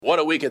What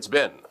a week it's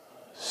been.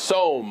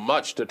 So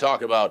much to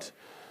talk about,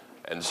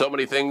 and so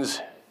many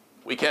things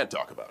we can't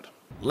talk about.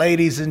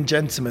 Ladies and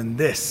gentlemen,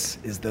 this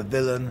is the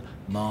villain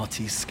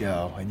Marty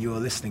Scurll, and you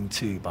are listening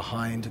to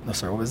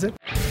what was it?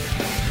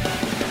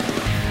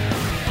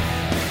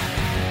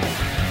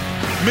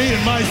 Me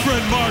and my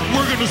friend Mark,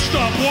 we're going to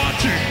stop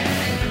watching.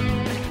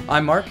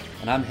 I'm Mark.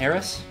 And I'm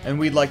Harris. And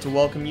we'd like to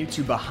welcome you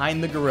to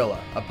Behind the Gorilla,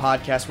 a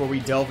podcast where we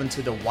delve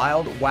into the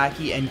wild,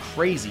 wacky, and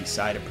crazy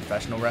side of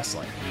professional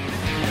wrestling.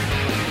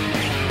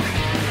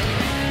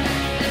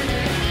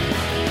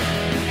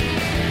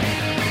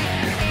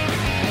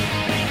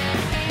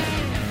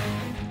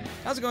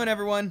 How's it going,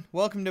 everyone?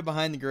 Welcome to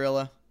Behind the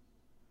Gorilla.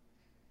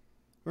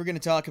 We're going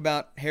to talk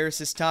about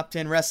Harris's top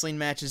 10 wrestling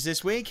matches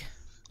this week.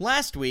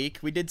 Last week,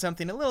 we did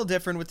something a little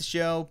different with the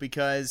show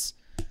because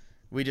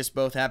we just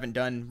both haven't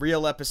done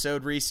real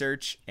episode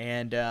research,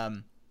 and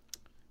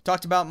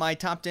talked about my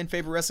top 10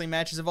 favorite wrestling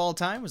matches of all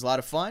time. It was a lot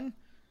of fun.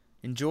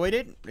 Enjoyed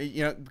it,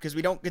 because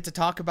we don't get to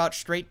talk about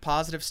straight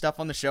positive stuff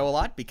on the show a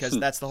lot, because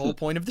that's the whole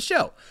point of the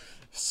show.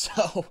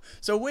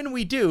 So when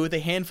we do, the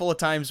handful of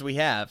times we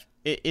have,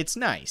 it's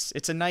nice.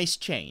 It's a nice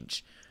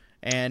change.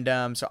 And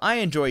so I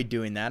enjoyed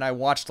doing that. I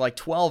watched like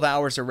 12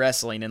 hours of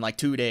wrestling in like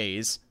 2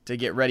 days to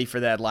get ready for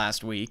that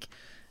last week.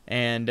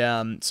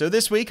 And so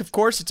this week, of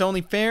course, it's only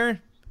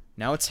fair.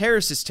 Now it's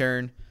Harris's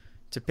turn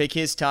to pick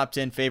his top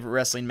 10 favorite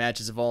wrestling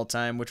matches of all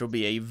time, which will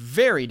be a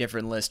very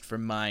different list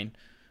from mine.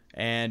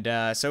 And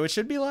so it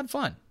should be a lot of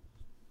fun.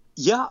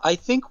 Yeah, I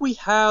think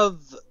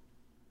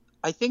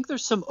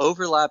there's some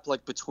overlap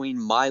like between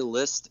my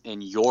list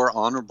and your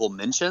honorable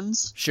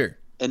mentions. Sure.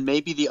 And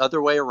maybe the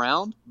other way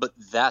around, but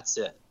that's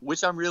it,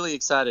 which I'm really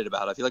excited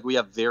about. I feel like we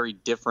have very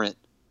different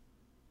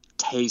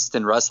taste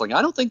in wrestling.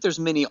 I don't think there's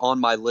many on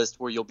my list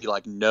where you'll be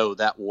like, no,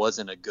 that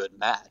wasn't a good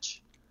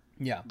match.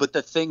 Yeah. But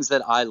the things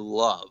that I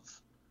love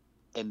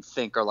and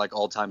think are like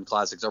all-time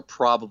classics are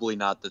probably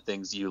not the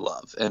things you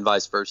love, and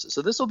vice versa.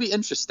 So this will be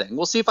interesting.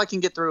 We'll see if I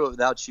can get through it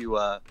without you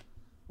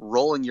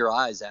rolling your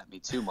eyes at me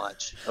too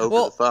much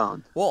over the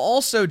phone. Well,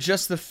 also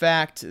just the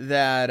fact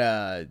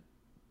that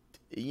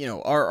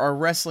our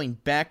wrestling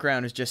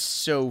background is just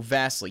so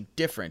vastly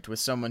different, with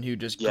someone who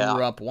just grew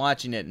up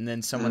watching it and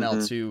then someone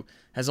else who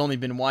has only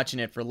been watching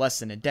it for less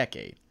than a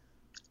decade.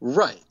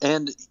 Right.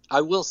 And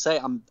I will say,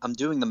 I'm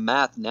doing the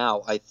math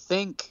now. I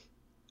think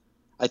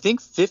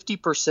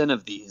 50%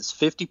 of these,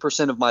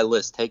 50% of my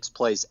list takes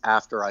place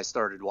after I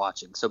started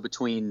watching. So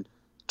between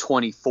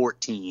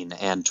 2014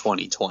 and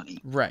 2020.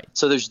 Right.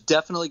 So there's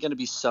definitely going to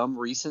be some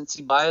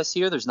recency bias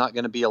here. There's not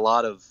going to be a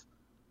lot of,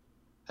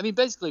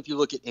 basically if you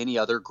look at any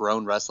other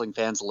grown wrestling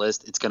fans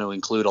list, it's going to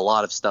include a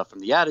lot of stuff from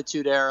the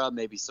Attitude Era,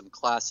 maybe some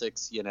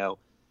classics, NWA,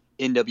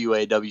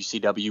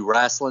 WCW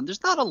wrestling.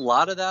 There's not a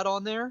lot of that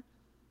on there.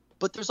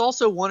 But there's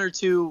also one or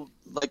two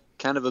like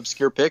kind of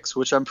obscure picks,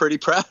 which I'm pretty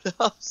proud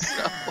of.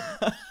 So.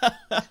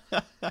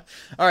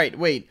 All right,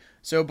 wait.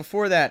 So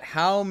before that,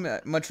 how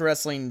much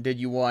wrestling did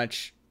you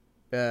watch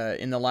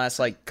in the last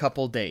like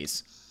couple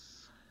days?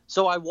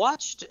 So I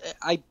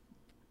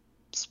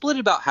split it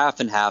about half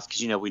and half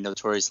because, we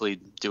notoriously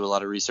do a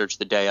lot of research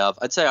the day of.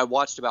 I'd say I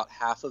watched about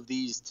half of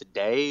these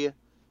today,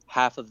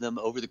 half of them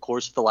over the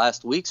course of the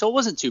last week. So it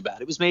wasn't too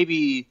bad. It was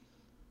maybe,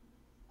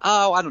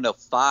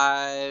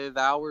 5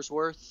 hours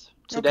worth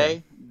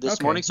today,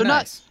 this morning. So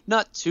nice.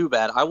 not too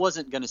bad. I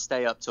wasn't going to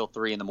stay up till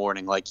 3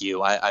 a.m. like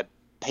you. I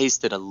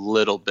paced it a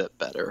little bit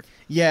better.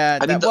 Yeah.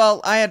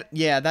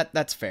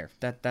 That's fair.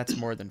 That's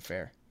more than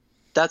fair.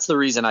 That's the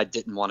reason I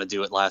didn't want to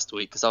do it last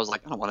week, because I was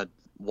like, I don't want to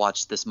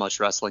watch this much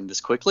wrestling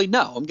this quickly.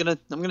 No, I'm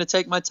gonna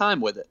take my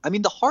time with it.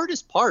 The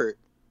hardest part,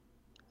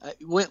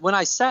 when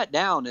I sat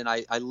down and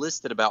I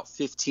listed about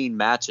 15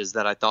 matches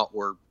that I thought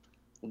were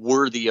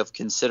worthy of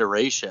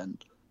consideration,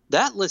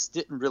 that list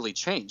didn't really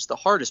change. The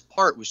hardest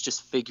part was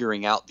just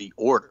figuring out the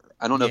order.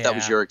 I don't know if that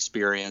was your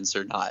experience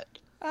or not.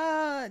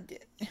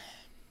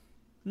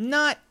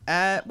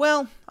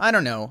 Well, I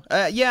don't know.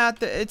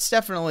 It's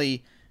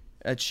definitely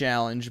a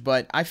challenge,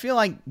 but I feel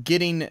like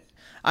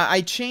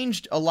I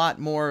changed a lot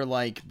more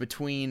like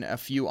between a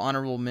few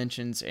honorable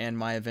mentions and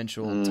my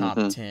eventual top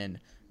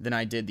 10 than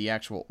I did the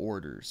actual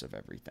orders of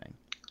everything.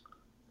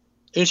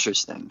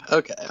 Interesting.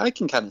 Okay, I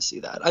can kind of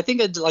see that. I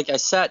think I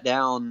sat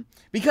down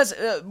because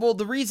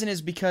the reason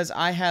is because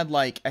I had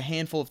like a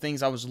handful of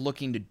things I was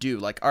looking to do.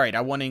 Like, all right, I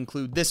want to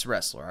include this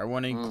wrestler. I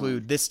want to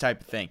include this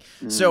type of thing.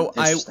 So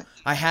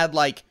I had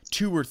like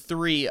 2 or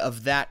 3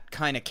 of that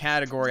kind of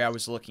category I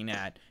was looking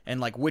at, and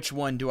like which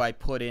one do I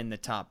put in the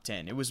top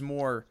 10?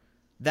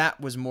 That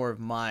was more of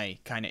my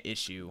kind of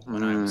issue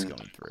when I was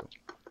going through.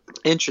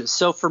 Interesting.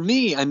 So for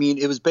me,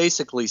 it was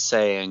basically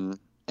saying.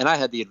 And I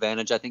had the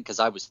advantage, I think, because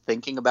I was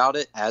thinking about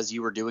it as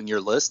you were doing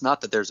your list. Not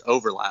that there's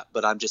overlap,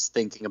 but I'm just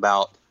thinking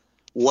about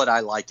what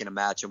I like in a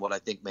match and what I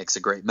think makes a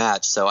great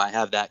match. So I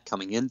have that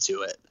coming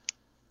into it.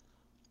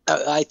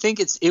 I think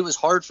it was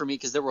hard for me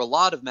because there were a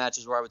lot of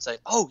matches where I would say,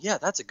 oh, yeah,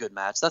 that's a good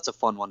match. That's a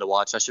fun one to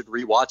watch. I should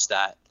rewatch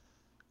that.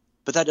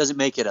 But that doesn't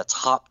make it a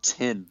top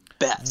 10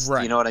 best.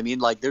 Right. You know what I mean?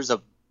 Like there's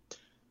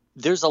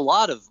there's a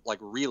lot of like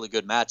really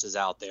good matches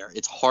out there.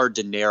 It's hard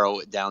to narrow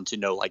it down to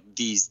know like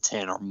these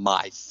 10 are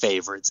my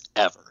favorites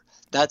ever.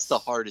 That's the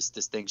hardest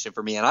distinction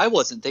for me. And I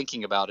wasn't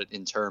thinking about it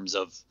in terms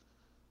of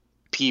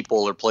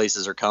people or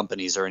places or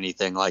companies or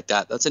anything like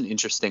that. That's an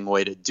interesting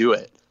way to do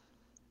it.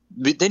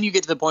 But then you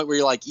get to the point where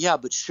you're like, yeah,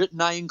 but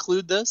shouldn't I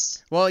include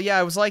this? Well, yeah,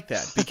 I was like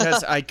that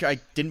because I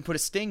didn't put a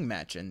Sting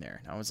match in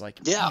there. I was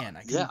like, man,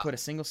 I couldn't put a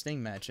single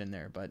Sting match in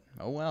there, but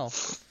oh well.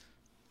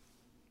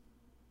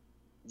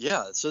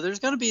 Yeah, so there's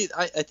going to be,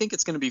 I think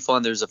it's going to be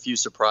fun. There's a few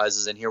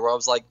surprises in here where I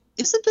was like,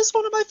 isn't this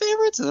one of my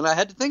favorites? And then I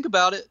had to think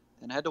about it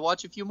and I had to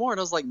watch a few more. And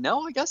I was like,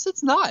 no, I guess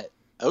it's not.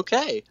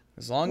 Okay.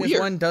 As long as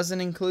one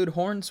doesn't include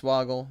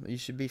Hornswoggle, you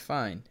should be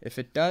fine. If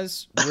it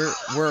does,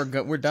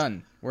 we're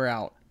done. We're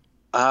out.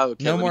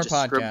 Okay, no more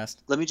podcast.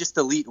 Let me just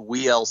delete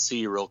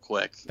WeLC real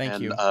quick.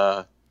 Thank you.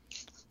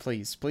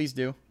 Please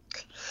do.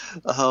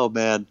 Oh,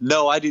 man.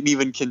 No, I didn't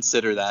even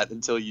consider that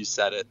until you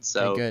said it.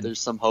 So okay, there's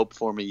some hope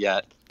for me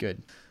yet.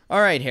 Good. All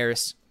right,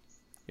 Harris.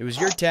 It was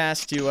your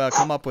task to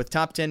come up with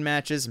top 10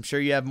 matches. I'm sure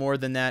you have more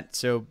than that,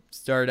 so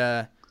start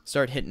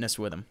hitting us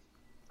with them.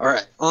 All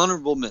right,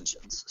 honorable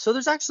mentions. So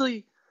there's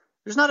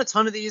not a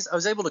ton of these. I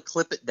was able to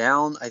clip it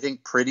down, I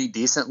think, pretty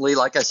decently.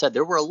 Like I said,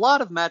 there were a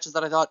lot of matches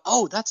that I thought,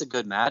 oh, that's a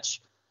good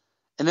match.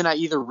 And then I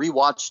either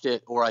rewatched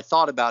it or I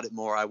thought about it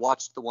more. I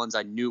watched the ones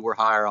I knew were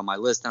higher on my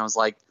list, and I was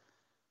like,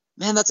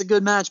 man, that's a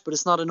good match, but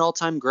it's not an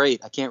all-time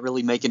great. I can't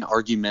really make an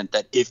argument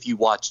that if you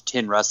watch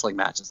 10 wrestling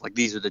matches, like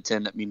these are the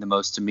 10 that mean the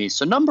most to me.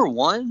 So number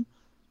one,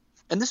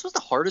 and this was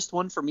the hardest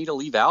one for me to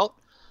leave out,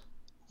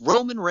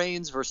 Roman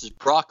Reigns versus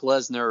Brock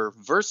Lesnar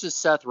versus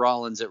Seth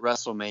Rollins at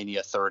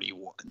WrestleMania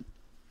 31.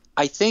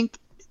 I think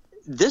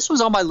this was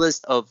on my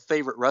list of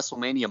favorite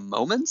WrestleMania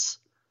moments.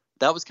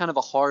 That was kind of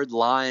a hard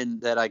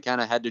line that I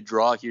kind of had to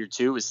draw here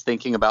too, is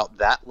thinking about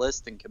that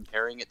list and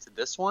comparing it to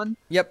this one.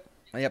 Yep,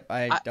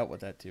 I dealt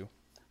with that too.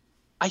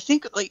 I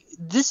think like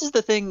this is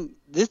the thing.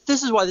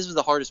 This is why this was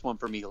the hardest one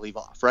for me to leave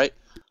off, right?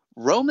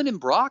 Roman and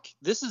Brock,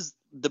 this is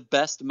the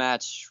best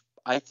match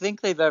I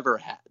think they've ever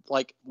had,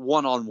 like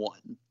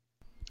one-on-one.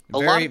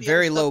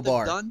 Very low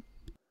bar.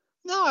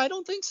 No, I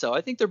don't think so.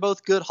 I think they're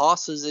both good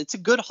hosses. It's a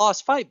good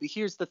hoss fight, but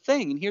here's the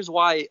thing, and here's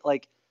why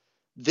like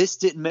this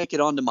didn't make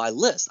it onto my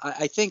list.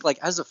 I think like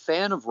as a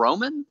fan of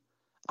Roman,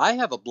 I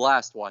have a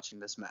blast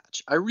watching this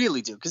match. I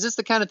really do, because it's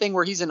the kind of thing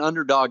where he's an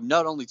underdog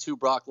not only to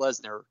Brock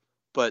Lesnar,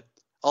 but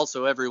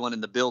also everyone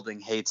in the building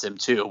hates him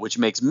too, which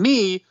makes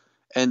me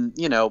and,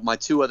 you know, my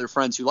two other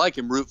friends who like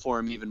him root for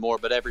him even more,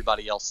 but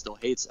everybody else still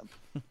hates him.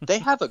 They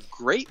have a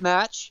great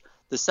match.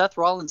 The Seth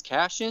Rollins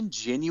cash-in,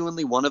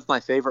 genuinely one of my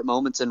favorite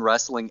moments in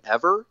wrestling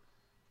ever.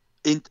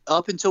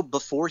 Up until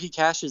before he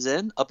cashes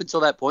in, up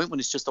until that point when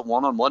it's just a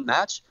one-on-one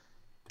match,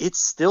 it's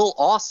still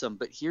awesome.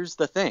 But here's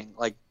the thing,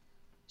 like,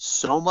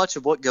 so much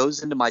of what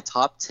goes into my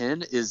top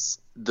 10 is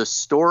the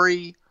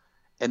story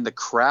and the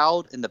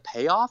crowd and the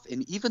payoff.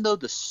 And even though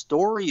the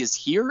story is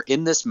here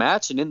in this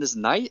match and in this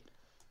night,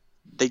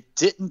 they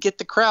didn't get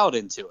the crowd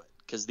into it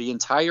because the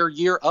entire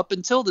year up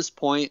until this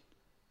point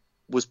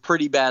was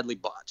pretty badly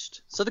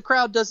botched. So the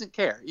crowd doesn't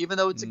care. Even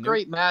though it's a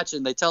great match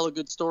and they tell a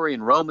good story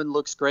and Roman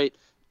looks great,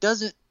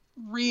 doesn't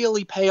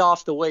really pay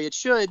off the way it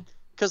should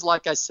because,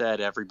 like I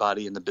said,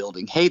 everybody in the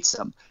building hates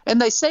him.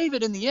 And they save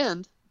it in the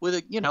end with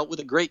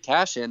a great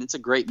cash in. It's a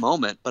great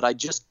moment, but I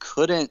just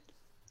couldn't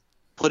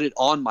put it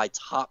on my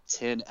top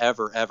 10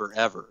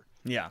 ever.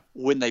 Yeah.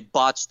 When they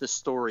botched the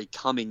story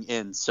coming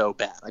in so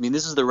bad. I mean,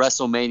 this is the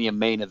WrestleMania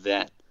main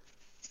event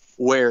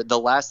where the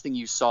last thing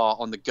you saw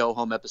on the Go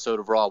Home episode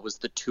of Raw was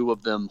the two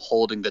of them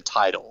holding the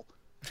title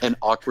and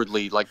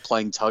awkwardly like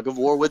playing tug of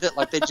war with it.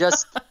 Like they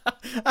just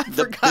I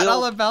forgot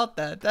all about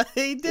that.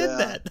 They did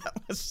that. That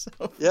was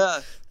so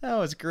that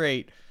was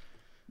great.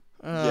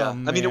 Oh, yeah,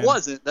 man. I mean, it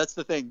wasn't. That's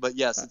the thing. But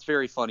yes, it's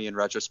very funny in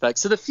retrospect.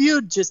 So the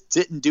feud just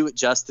didn't do it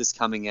justice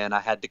coming in. I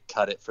had to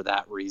cut it for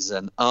that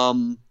reason.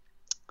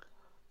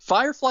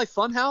 Firefly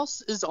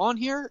Funhouse is on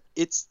here.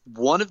 It's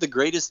one of the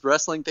greatest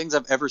wrestling things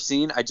I've ever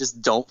seen. I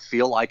just don't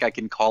feel like I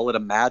can call it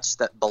a match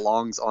that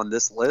belongs on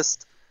this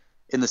list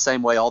in the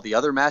same way all the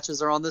other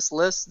matches are on this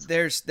list.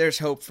 There's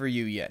hope for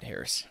you yet,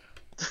 Harris.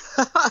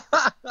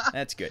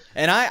 That's good.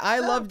 And I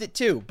loved it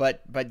too,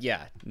 but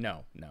yeah,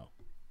 no.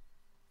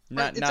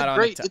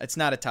 It's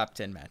not a top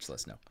 10 match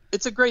list, no.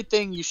 It's a great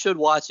thing. You should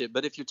watch it.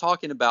 But if you're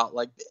talking about,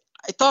 like,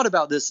 I thought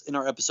about this in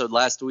our episode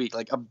last week.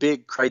 Like, a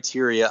big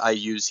criteria I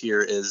use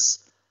here is,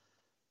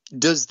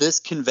 does this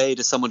convey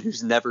to someone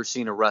who's never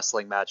seen a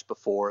wrestling match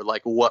before,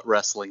 like, what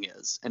wrestling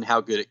is and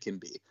how good it can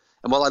be?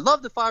 And while I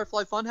love the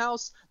Firefly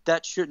Funhouse,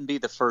 that shouldn't be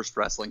the first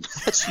wrestling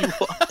match you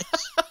watch.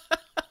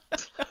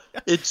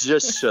 It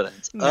just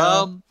shouldn't.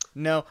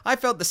 No, I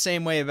felt the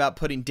same way about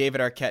putting David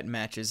Arquette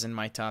matches in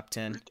my top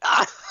 10.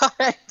 I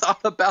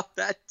thought about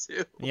that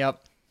too.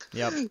 Yep.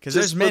 Because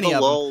there's many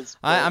of them.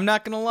 I'm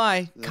not going to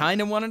lie.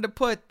 Kind of wanted to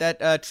put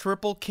that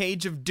Triple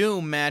Cage of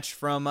Doom match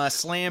from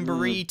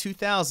Slamboree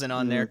 2000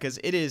 on there because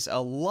it is a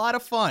lot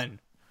of fun.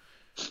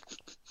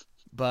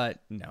 But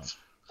no.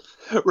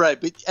 Right,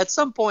 but at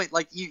some point,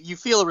 like you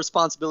feel a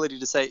responsibility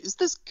to say, "Is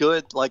this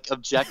good?" Like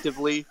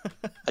objectively,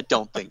 I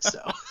don't think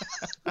so.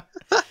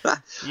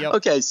 Yep.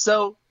 Okay,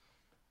 so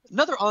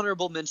another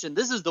honorable mention.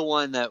 This is the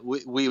one that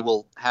we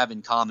will have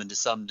in common to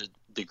some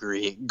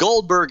degree.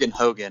 Goldberg and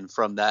Hogan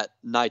from that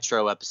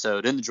Nitro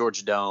episode in the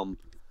Georgia Dome.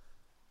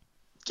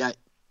 Got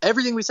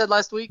everything we said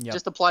last week. Yep.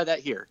 Just apply that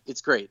here.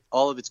 It's great.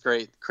 All of it's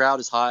great. The crowd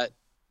is hot.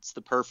 It's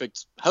the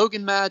perfect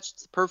Hogan match.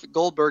 It's the perfect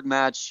Goldberg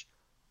match.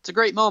 It's a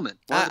great moment.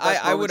 One of the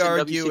best I would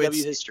moments in argue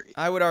WCW history.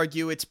 I would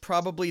argue it's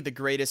probably the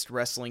greatest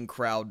wrestling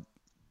crowd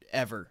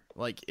ever.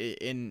 Like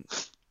in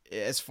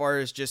as far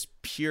as just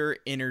pure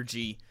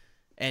energy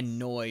and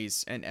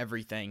noise and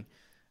everything.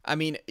 I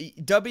mean,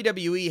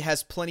 WWE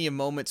has plenty of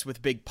moments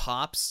with big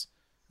pops,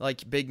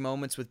 like big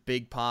moments with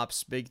big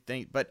pops, big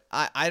thing. But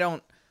I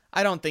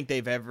don't think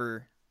they've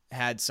ever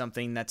had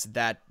something that's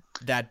that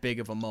big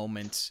of a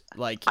moment.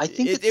 Like I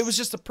think it was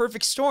just a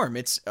perfect storm.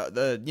 It's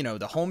the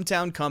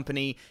hometown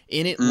company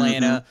in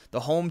Atlanta,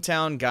 the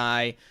hometown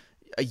guy,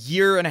 a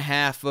year and a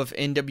half of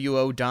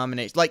NWO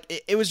domination.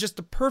 Like it was just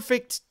the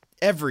perfect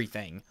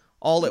everything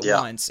all at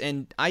once.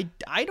 And I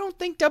don't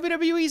think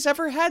WWE's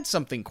ever had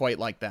something quite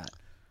like that.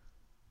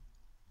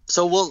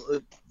 So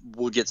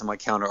we'll get to my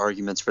counter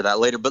arguments for that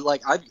later. But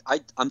like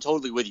I'm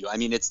totally with you. I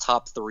mean, it's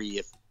top 3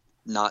 if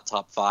not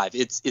top 5.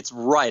 It's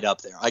right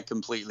up there. I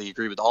completely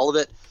agree with all of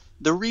it.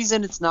 The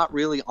reason it's not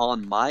really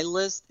on my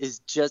list is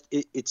just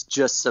it's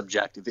just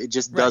subjective. It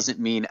just doesn't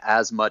mean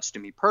as much to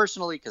me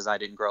personally because I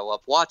didn't grow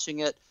up watching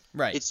it.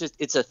 Right.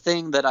 It's a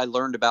thing that I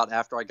learned about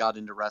after I got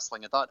into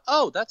wrestling. I thought,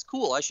 oh, that's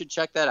cool. I should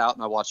check that out.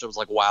 And I watched it. I was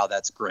like, wow,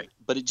 that's great.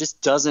 But it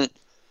just doesn't,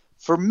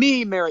 for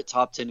me, merit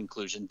top 10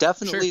 inclusion.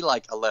 Definitely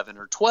like 11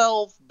 or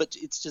 12, but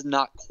it's just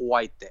not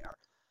quite there.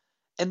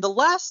 And the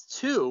last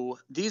 2,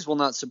 these will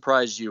not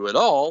surprise you at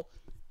all.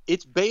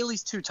 It's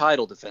Bayley's 2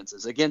 title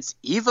defenses against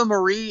Eva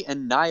Marie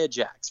and Nia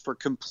Jax for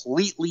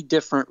completely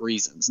different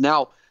reasons.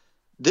 Now,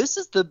 this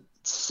is the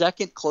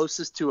second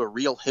closest to a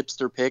real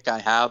hipster pick I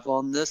have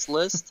on this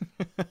list.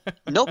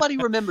 Nobody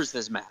remembers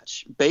this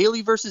match.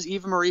 Bayley versus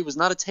Eva Marie was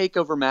not a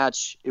takeover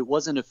match. It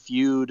wasn't a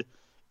feud.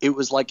 It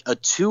was like a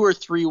 2 or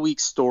 3 week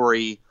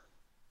story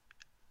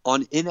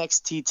on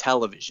NXT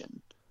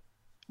television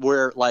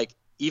where like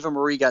Eva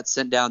Marie got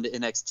sent down to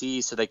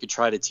NXT so they could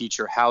try to teach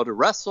her how to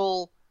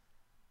wrestle.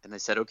 And they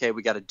said, okay,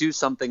 we got to do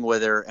something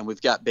with her. And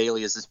we've got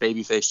Bayley as this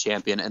babyface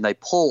champion. And they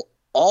pull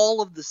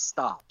all of the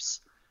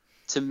stops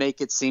to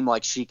make it seem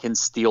like she can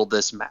steal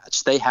this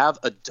match. They have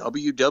a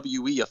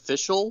WWE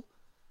official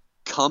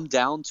come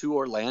down to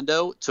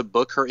Orlando to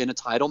book her in a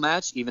title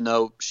match, even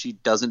though she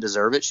doesn't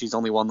deserve it. She's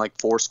only won like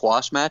 4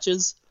 squash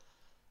matches.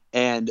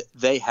 And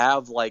they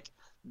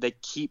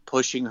keep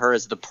pushing her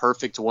as the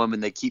perfect woman.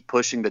 They keep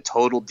pushing the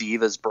Total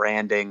Divas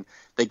branding.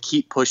 They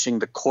keep pushing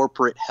the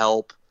corporate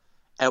help.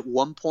 At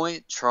one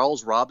point,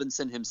 Charles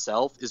Robinson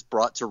himself is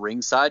brought to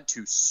ringside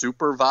to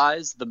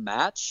supervise the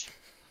match.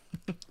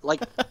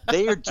 Like,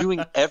 they are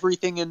doing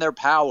everything in their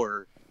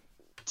power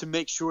to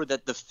make sure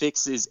that the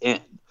fix is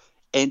in.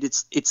 And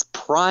it's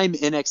prime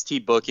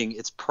NXT booking.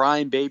 It's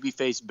prime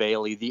babyface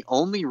Bayley. The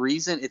only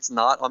reason it's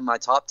not on my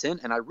top 10,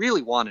 and I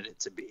really wanted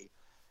it to be,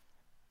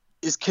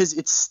 is because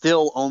it's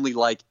still only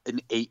like an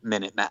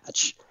 8-minute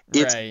match.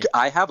 Right.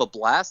 I have a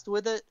blast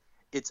with it.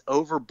 It's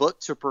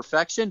overbooked to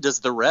perfection.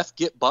 Does the ref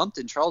get bumped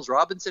and Charles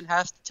Robinson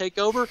has to take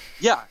over?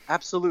 Yeah,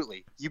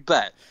 absolutely. You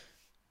bet.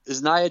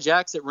 Is Nia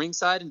Jax at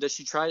ringside and does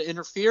she try to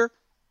interfere?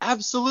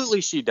 Absolutely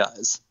she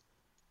does.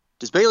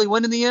 Does Bayley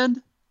win in the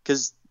end?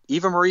 Because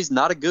Eva Marie's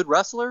not a good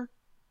wrestler?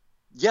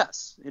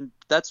 Yes. And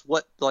that's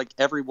what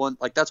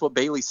that's what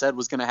Bayley said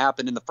was going to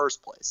happen in the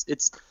first place.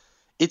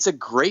 It's a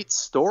great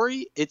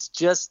story. It's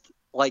just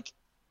like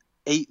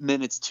 8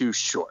 minutes too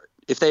short.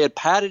 If they had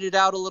padded it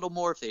out a little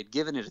more, if they had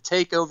given it a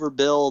takeover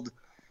build,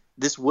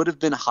 this would have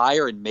been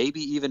higher and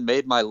maybe even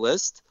made my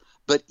list.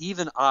 But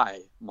even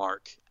I,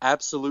 Mark,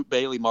 absolute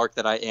Bayley Mark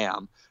that I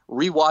am,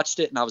 rewatched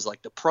it and I was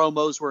like, the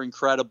promos were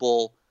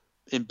incredible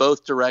in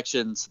both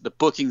directions. The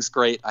booking's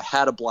great. I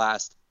had a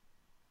blast.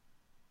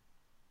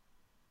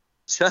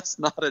 Just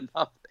not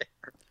enough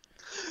there.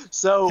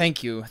 So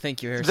Thank you,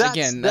 Harris.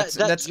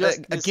 That's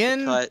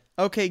again.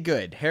 Okay,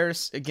 good.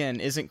 Harris again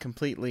isn't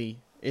completely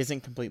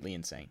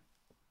insane.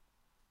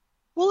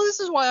 Well, this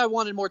is why I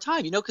wanted more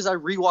time, because I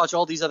rewatch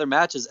all these other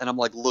matches and I'm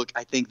like, look,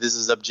 I think this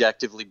is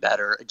objectively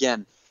better.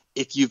 Again,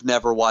 if you've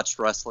never watched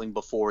wrestling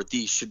before,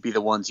 these should be the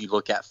ones you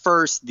look at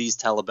first. These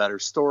tell a better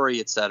story,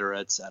 et cetera,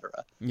 et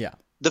cetera. Yeah.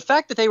 The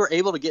fact that they were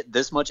able to get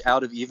this much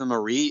out of Eva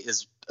Marie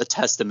is a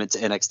testament to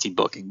NXT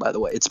booking, by the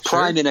way. It's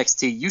prime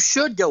NXT. You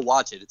should go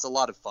watch it. It's a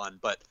lot of fun,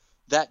 but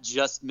that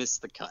just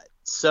missed the cut.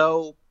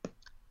 So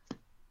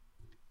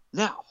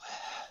now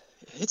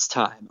it's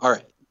time. All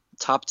right.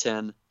 Top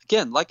 10.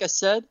 Again, like I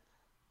said,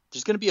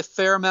 there's going to be a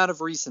fair amount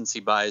of recency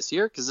bias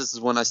here because this is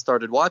when I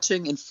started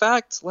watching. In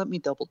fact, let me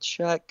double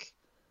check.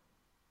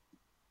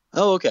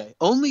 Oh, okay.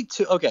 Only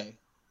 2. Okay.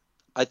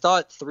 I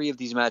thought 3 of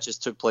these matches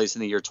took place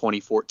in the year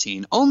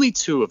 2014. Only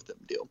 2 of them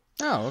do.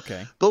 Oh,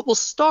 okay. But we'll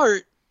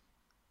start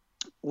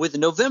with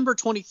November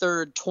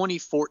 23rd,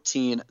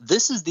 2014,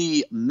 this is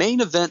the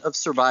main event of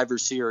Survivor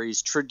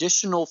Series,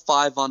 traditional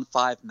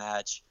 5-on-5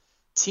 match,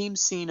 Team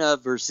Cena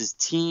versus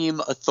Team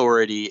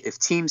Authority. If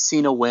Team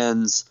Cena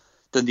wins,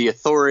 then the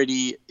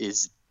Authority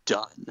is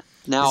done.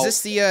 Now, is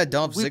this the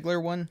Dolph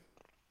Ziggler one?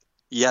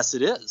 Yes,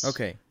 it is.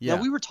 Okay, yeah.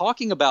 Now, we were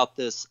talking about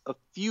this a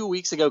few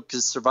weeks ago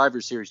because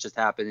Survivor Series just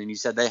happened, and you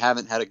said they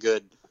haven't had a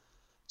good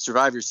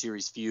Survivor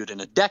Series feud in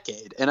a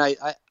decade. And I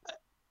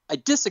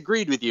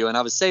disagreed with you, and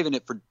I was saving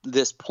it for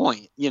this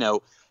point. You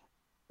know,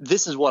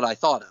 this is what I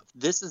thought of.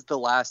 This is the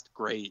last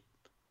great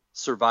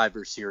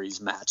Survivor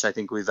Series match I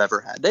think we've ever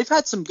had. They've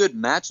had some good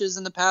matches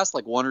in the past,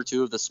 like one or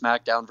two of the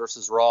SmackDown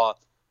versus Raw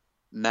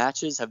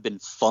matches have been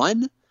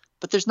fun,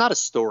 but there's not a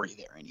story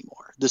there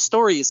anymore. The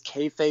story is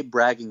kayfabe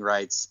bragging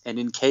rights, and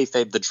in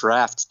kayfabe, the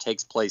draft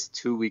takes place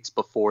 2 weeks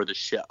before the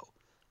show.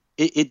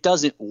 It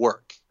doesn't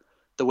work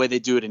the way they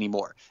do it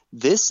anymore.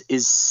 This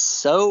is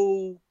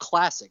so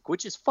classic,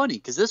 which is funny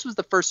because this was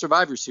the first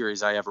Survivor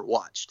Series I ever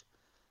watched.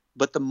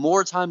 But the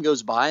more time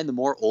goes by and the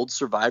more old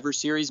Survivor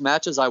Series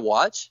matches I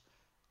watch,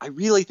 I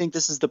really think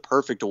this is the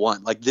perfect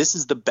one. Like, this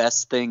is the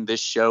best thing this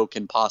show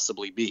can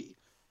possibly be.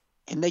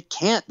 And they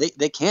can't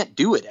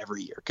do it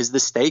every year because the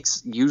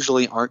stakes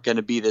usually aren't going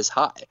to be this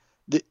high.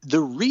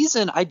 The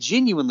reason I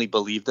genuinely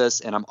believe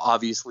this, and I'm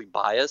obviously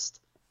biased,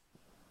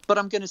 but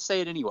I'm going to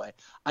say it anyway.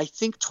 I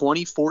think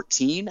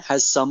 2014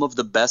 has some of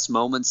the best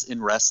moments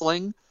in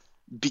wrestling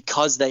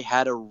because they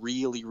had a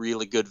really,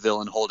 really good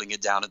villain holding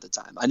it down at the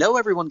time. I know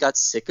everyone got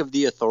sick of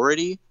the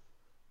Authority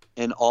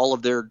and all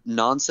of their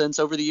nonsense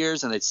over the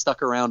years, and they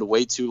stuck around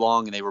way too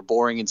long, and they were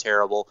boring and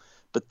terrible.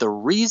 But the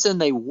reason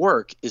they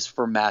work is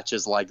for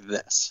matches like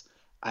this.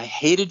 I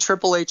hated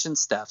Triple H and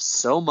Steph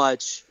so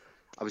much.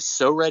 I was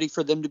so ready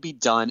for them to be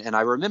done, and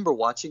I remember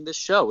watching this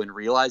show and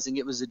realizing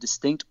it was a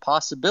distinct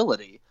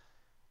possibility.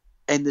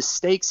 And the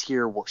stakes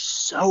here were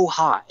so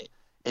high,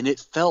 and it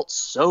felt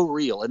so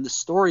real, and the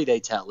story they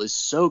tell is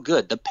so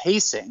good. The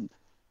pacing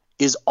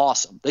is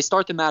awesome. They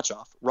start the match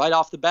off. Right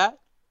off the bat,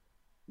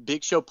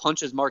 Big Show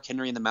punches Mark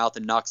Henry in the mouth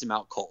and knocks him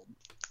out cold.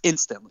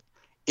 Instantly.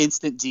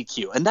 Instant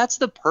DQ. And that's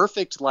the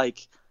perfect,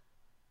 like,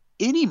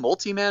 any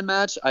multi-man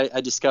match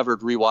I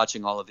discovered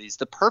rewatching all of these.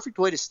 The perfect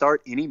way to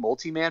start any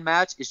multi-man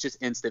match is just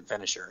instant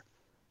finisher.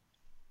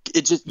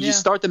 You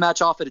start the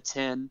match off at a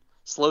 10,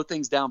 slow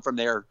things down from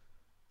there.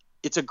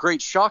 It's a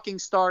great shocking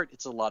start.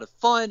 It's a lot of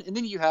fun. And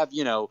then you have,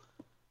 you know,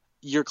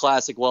 your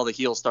classic, well, the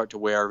heels start to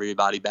wear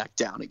everybody back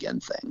down again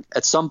thing.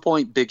 At some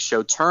point, Big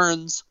Show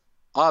turns,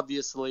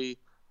 obviously.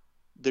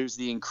 There's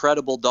the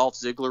incredible Dolph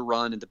Ziggler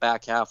run in the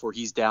back half where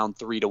he's down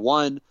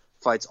 3-1,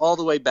 fights all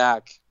the way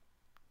back,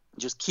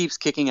 just keeps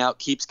kicking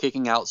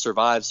out,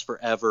 survives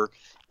forever.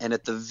 And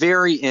at the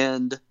very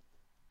end,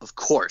 of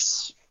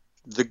course,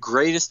 the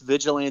greatest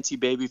vigilante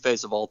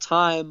babyface of all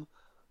time,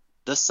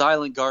 the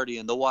silent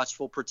guardian, the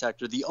watchful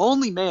protector, the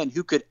only man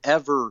who could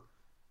ever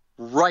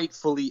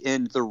rightfully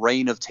end the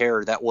reign of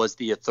terror that was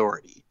the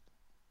Authority.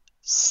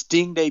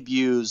 Sting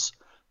debuts,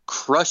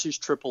 crushes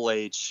Triple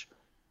H,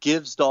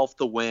 gives Dolph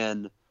the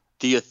win.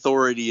 The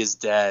Authority is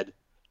dead.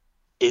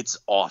 It's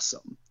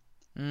awesome.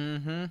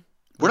 Mm-hmm.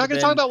 We're not going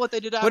to talk about what they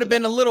did after. Would have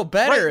been a little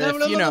better right,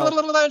 if, you know.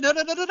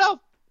 No.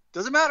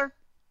 Doesn't matter.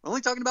 We're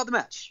only talking about the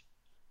match.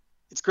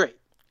 It's great.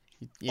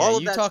 Yeah,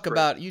 you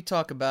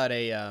talk about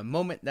a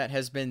moment that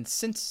has been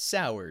since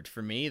soured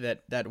for me.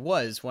 That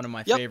was one of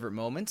my favorite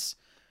moments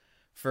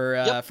for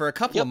a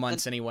couple of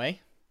months anyway.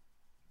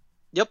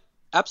 Yep.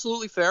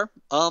 Absolutely fair.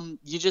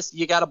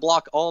 You got to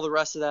block all the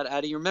rest of that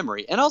out of your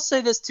memory. And I'll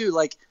say this too,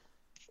 like,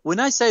 when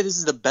I say this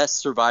is the best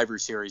Survivor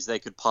Series they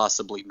could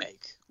possibly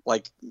make,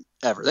 like,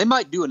 ever. They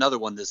might do another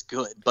one this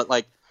good, but,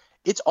 like,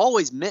 it's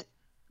always meant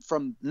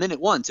from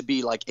minute one to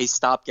be like a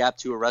stopgap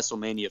to a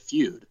WrestleMania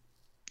feud.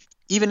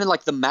 Even in,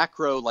 like, the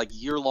macro, like,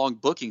 year-long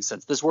booking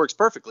sense, this works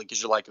perfectly because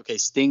you're like, okay,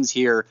 Sting's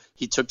here.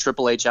 He took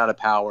Triple H out of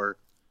power.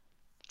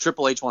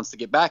 Triple H wants to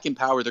get back in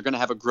power. They're going to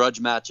have a grudge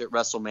match at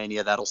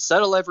WrestleMania that'll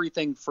settle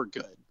everything for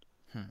good.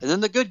 And then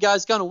the good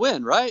guy's going to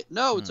win, right?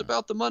 No, it's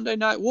about the Monday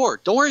Night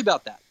War. Don't worry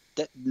about that.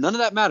 None of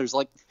that matters.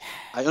 Like,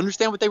 I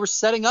understand what they were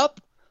setting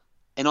up,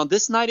 and on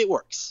this night it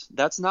works.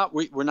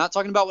 We're not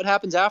talking about what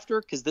happens after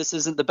because this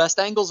isn't the best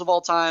angles of all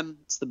time.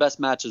 It's the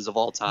best matches of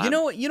all time. You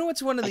know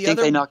what's one of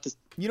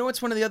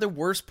the other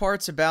worst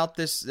parts about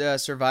this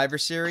Survivor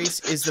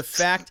Series is the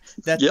fact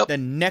that the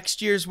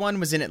next year's one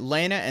was in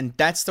Atlanta, and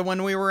that's the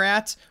one we were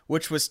at,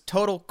 which was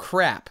total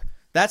crap.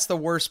 That's the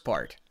worst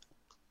part.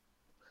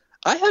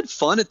 I had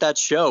fun at that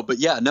show, but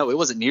yeah, no, it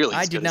wasn't nearly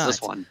as good as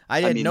this one.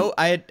 I did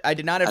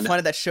not have fun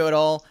at that show at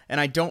all, and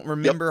I don't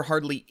remember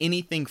hardly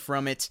anything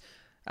from it.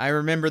 I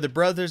remember the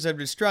Brothers of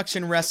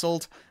Destruction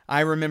wrestled. I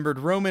remembered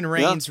Roman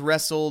Reigns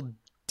wrestled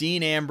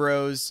Dean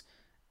Ambrose,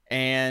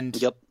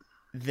 and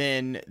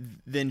then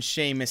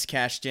Sheamus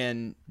cashed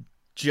in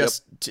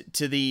just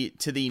to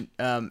the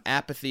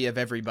apathy of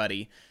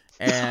everybody.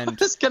 And I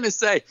was gonna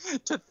say,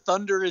 to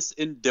thunderous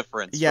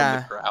indifference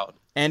from the crowd.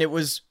 And it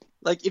was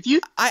like, if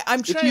you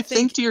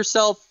think to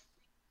yourself,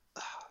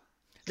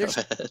 there's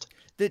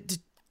the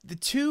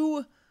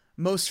two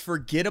most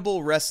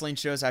forgettable wrestling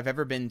shows I've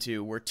ever been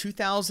to were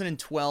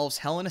 2012's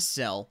Hell in a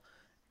Cell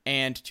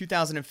and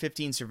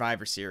 2015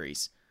 Survivor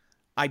Series.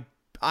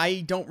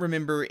 I don't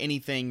remember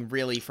anything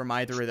really from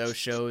either of those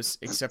shows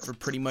except for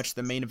pretty much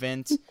the main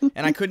event,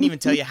 and I couldn't even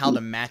tell you how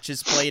the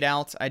matches played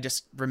out. I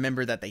just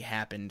remember that they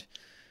happened.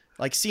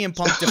 Like CM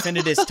Punk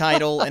defended his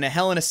title in a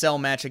Hell in a Cell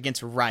match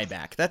against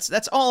Ryback.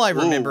 That's all I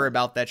remember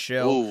about that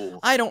show. Ooh.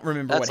 I don't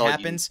remember That's what all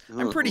happens.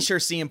 I'm pretty sure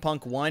CM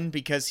Punk won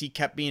because he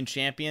kept being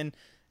champion,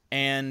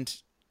 and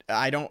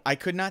I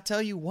could not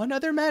tell you one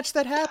other match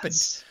that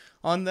happened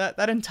on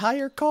that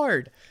entire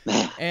card.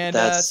 And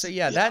that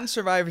and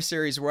Survivor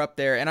Series were up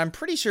there, and I'm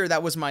pretty sure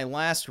that was my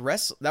last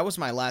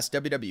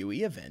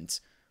WWE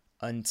event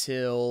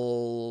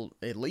until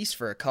at least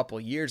for a couple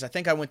years. I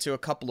think I went to a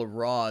couple of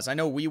Raws. I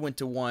know we went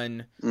to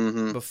one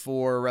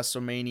before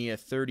WrestleMania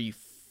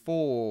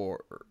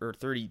 34 or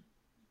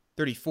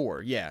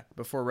 34, yeah,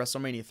 before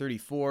WrestleMania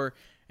 34,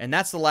 and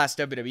that's the last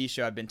WWE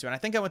show I've been to. And I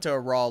think I went to a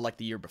Raw like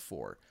the year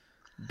before.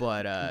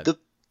 But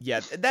yeah,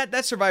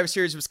 that Survivor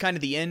Series was kind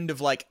of the end of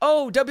like,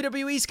 oh,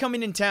 WWE's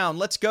coming in town.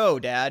 Let's go,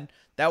 Dad.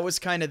 That was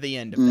kind of the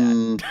end of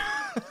that.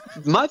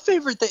 My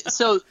favorite thing.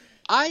 So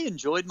I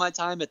enjoyed my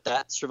time at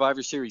that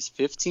Survivor Series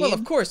 15. Well,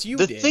 of course you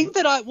did. The thing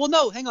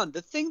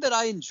that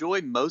I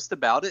enjoy most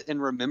about it and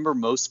remember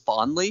most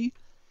fondly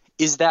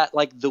is that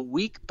like the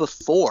week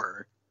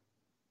before,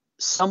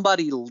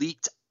 somebody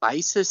leaked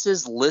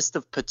ISIS's list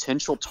of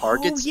potential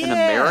targets in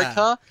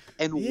America,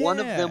 and one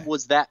of them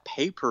was that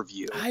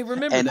pay-per-view. I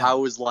remember and that. I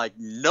was like,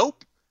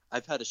 nope,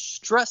 I've had a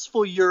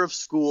stressful year of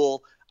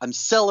school. I'm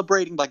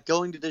celebrating by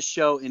going to this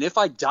show, and if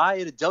I die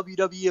at a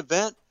WWE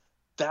event,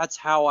 that's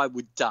how I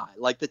would die.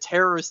 Like, the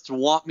terrorists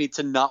want me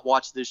to not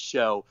watch this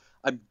show.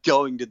 I'm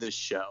going to this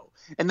show.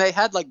 And they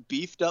had like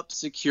beefed up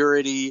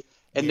security,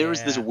 and there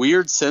was this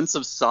weird sense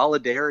of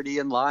solidarity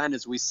in line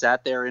as we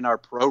sat there in our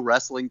pro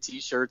wrestling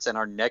t-shirts and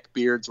our neck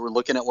beards. We're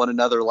looking at one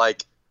another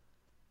like,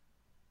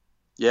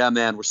 yeah,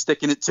 man, we're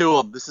sticking it to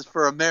them. This is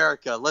for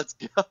America. Let's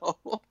go.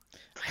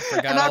 I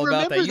forgot all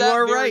about that. You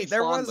are right.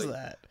 There was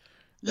that.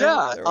 There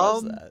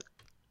was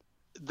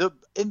that.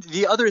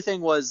 The other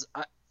thing was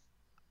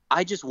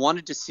I just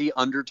wanted to see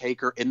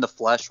Undertaker in the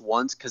flesh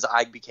once because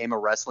I became a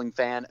wrestling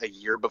fan a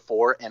year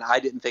before, and I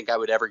didn't think I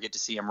would ever get to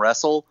see him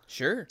wrestle.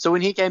 Sure. So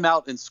when he came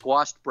out and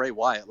squashed Bray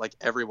Wyatt, like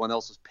everyone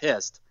else was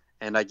pissed,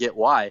 and I get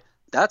why.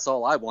 That's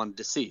all I wanted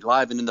to see,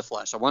 live and in the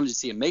flesh. I wanted to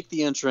see him make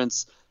the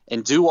entrance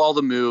and do all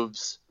the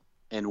moves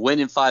and win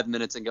in 5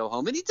 minutes and go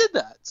home, and he did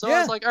that. So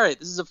I was like, all right,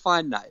 this is a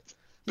fine night.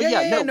 But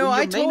I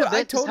totally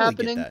get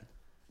that.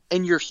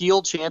 And your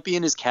heel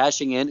champion is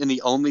cashing in, and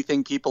the only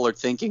thing people are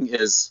thinking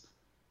is,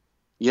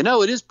 you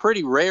know, it is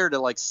pretty rare to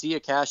like see a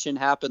cash in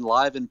happen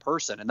live in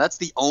person, and that's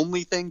the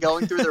only thing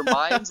going through their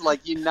minds.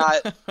 Like,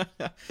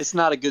 it's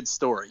not a good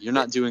story. You're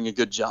not doing a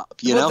good job.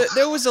 You know,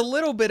 there was a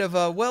little bit of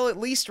a at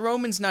least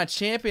Roman's not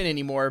champion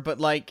anymore. But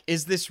like,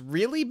 is this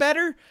really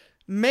better?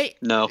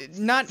 No,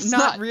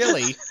 not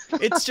really.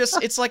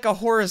 It's like a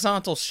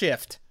horizontal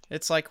shift.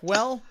 It's like,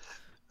 well.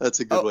 That's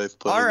a good way of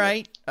putting it. All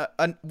right,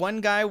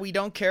 one guy we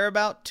don't care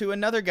about to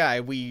another guy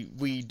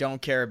we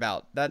don't care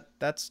about.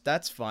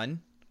 That's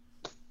fun.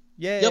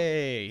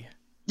 Yay!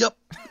 Yep.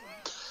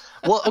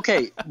 Well,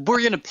 okay,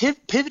 we're gonna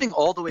pivoting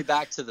all the way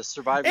back to the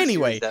Survivor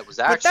Series that was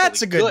actually but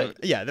that's a good.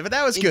 Yeah, but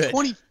that was good.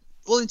 In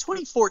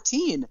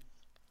 2014,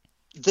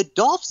 the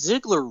Dolph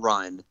Ziggler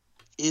run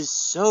is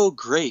so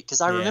great because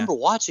I remember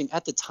watching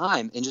at the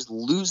time and just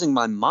losing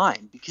my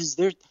mind because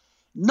there's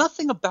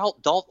nothing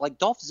about Dolph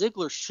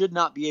Ziggler should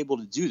not be able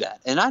to do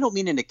that. And I don't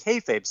mean in a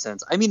kayfabe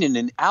sense. I mean in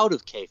an out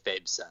of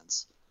kayfabe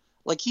sense.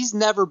 Like, he's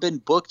never been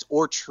booked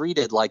or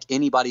treated like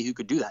anybody who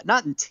could do that.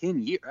 Not in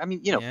 10 years. I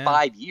mean,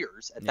 5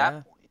 years at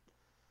that point.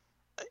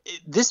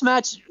 This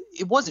match,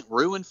 it wasn't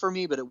ruined for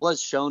me, but it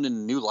was shown in a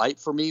new light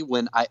for me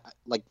when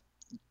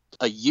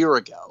a year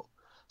ago,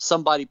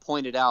 somebody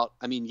pointed out,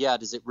 I mean,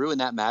 does it ruin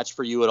that match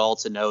for you at all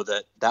to know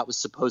that that was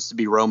supposed to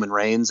be Roman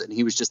Reigns and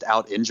he was just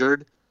out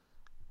injured?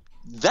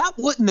 That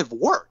wouldn't have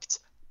worked.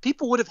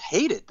 People would have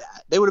hated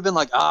that. They would have been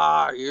like,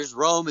 here's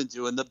Roman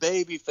doing the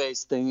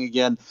babyface thing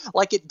again.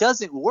 Like, it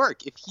doesn't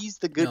work if he's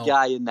the good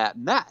guy in that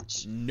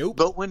match. Nope.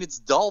 But when it's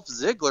Dolph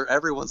Ziggler,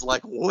 everyone's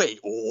like, wait,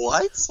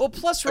 what? Well,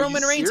 plus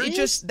Roman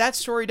Reigns, that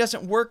story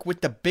doesn't work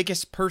with the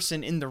biggest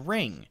person in the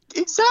ring.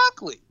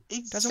 Exactly.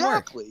 Doesn't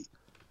work.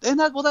 And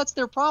that's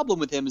their problem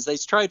with him is they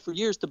tried for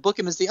years to book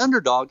him as the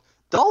underdog.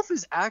 Dolph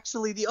is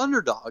actually the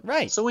underdog.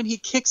 Right. So when he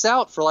kicks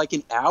out for like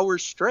an hour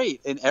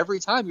straight, and every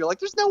time you're like,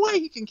 there's no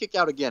way he can kick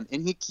out again,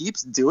 and he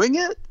keeps doing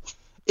it,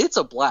 it's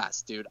a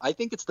blast, dude. I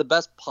think it's the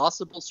best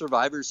possible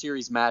Survivor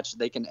Series match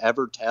they can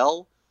ever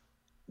tell.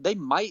 They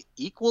might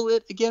equal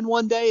it again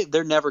one day.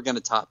 They're never going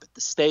to top it.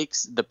 The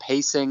stakes, the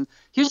pacing.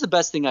 Here's the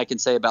best thing I can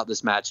say about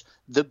this match.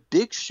 The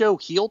Big Show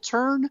heel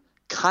turn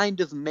kind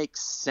of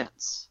makes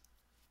sense.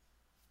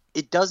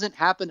 It doesn't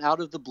happen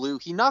out of the blue.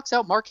 He knocks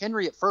out Mark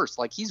Henry at first.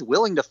 Like, he's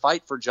willing to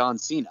fight for John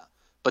Cena.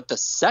 But the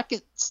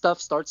second stuff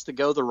starts to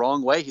go the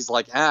wrong way, he's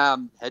like,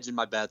 I'm hedging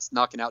my bets,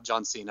 knocking out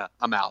John Cena.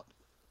 I'm out.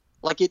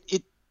 Like,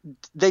 it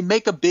they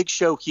make a Big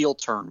Show heel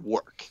turn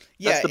work.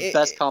 That's the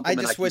best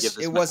compliment I can give this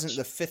match. It wasn't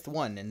the 5th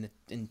one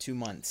in 2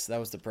 months. That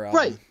was the problem.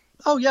 Right.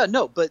 Oh yeah,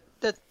 no, but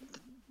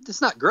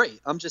it's not great.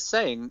 I'm just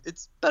saying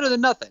it's better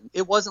than nothing.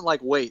 It wasn't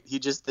like, wait, he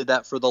just did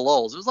that for the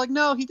lulz. It was like,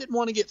 no, he didn't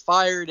want to get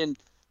fired, and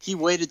he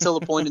waited till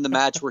the point in the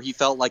match where he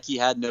felt like he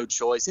had no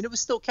choice, and it was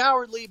still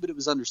cowardly, but it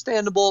was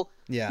understandable.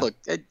 Yeah. Look,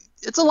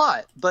 it's a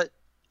lot, but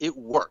it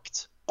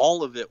worked.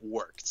 All of it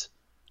worked,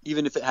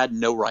 even if it had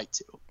no right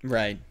to.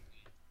 Right.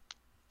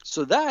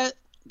 So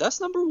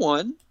that's number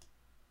 1.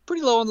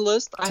 Pretty low on the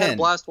list. I had 10. a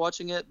blast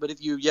watching it, but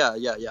if you, yeah.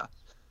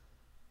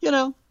 You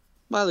know,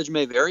 mileage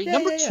may vary.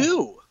 Number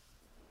 2.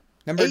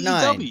 Number AEW.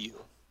 9.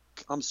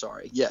 I'm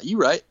sorry. Yeah, you're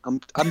right. I'm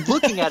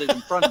looking at it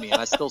in front of me, and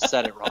I still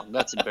said it wrong.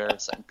 That's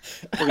embarrassing.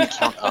 We're going to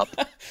count up.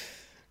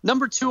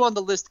 Number 2 on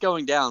the list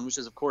going down, which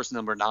is, of course,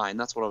 number 9.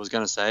 That's what I was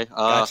going to say.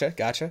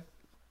 Gotcha.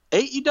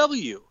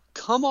 AEW,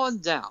 come on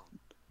down.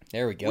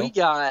 There we go. We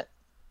got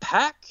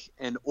Pac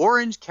and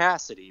Orange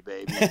Cassidy,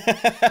 baby.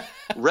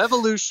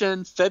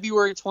 Revolution,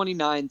 February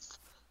 29th,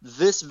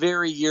 this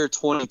very year,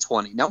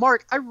 2020. Now,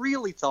 Mark, I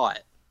really thought.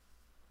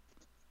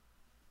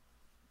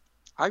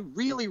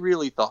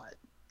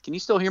 Can you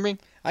still hear me?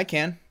 I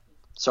can.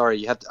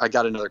 Sorry, I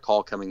got another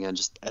call coming in.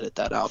 Just edit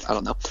that out. I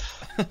don't know.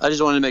 I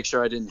just wanted to make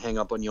sure I didn't hang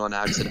up on you on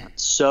accident.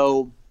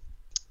 So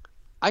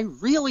I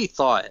really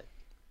thought,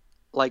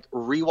 like,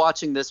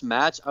 rewatching this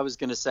match, I was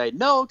going to say,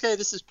 no, okay,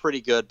 this is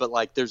pretty good, but,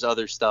 like, there's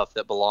other stuff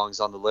that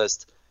belongs on the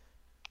list.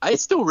 I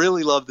still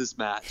really love this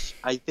match.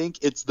 I think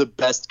it's the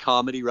best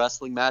comedy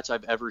wrestling match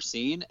I've ever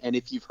seen. And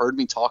if you've heard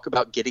me talk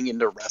about getting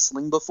into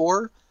wrestling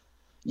before,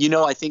 you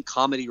know, I think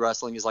comedy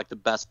wrestling is like the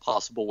best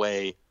possible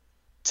way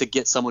to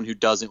get someone who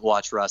doesn't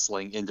watch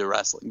wrestling into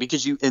wrestling,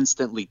 because you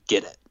instantly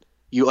get it.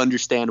 You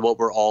understand what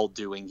we're all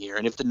doing here.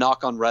 And if the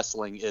knock on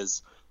wrestling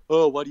is,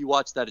 oh, why do you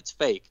watch that? It's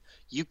fake.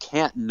 You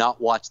can't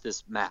not watch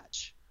this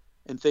match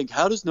and think,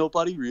 how does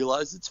nobody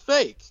realize it's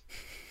fake?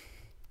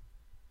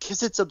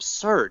 Because it's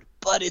absurd,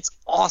 but it's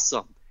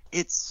awesome.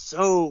 It's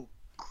so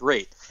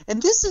great.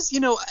 And this is, you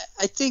know,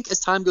 I think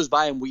as time goes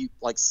by and we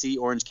like see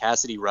Orange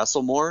Cassidy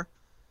wrestle more,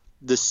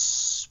 the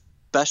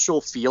special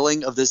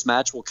feeling of this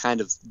match will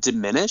kind of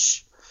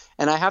diminish.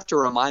 And I have to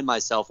remind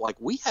myself, like,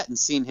 we hadn't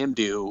seen him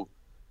do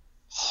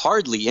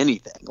hardly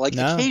anything. Like,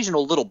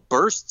 occasional little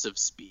bursts of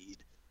speed,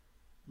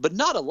 but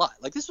not a lot.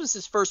 Like, this was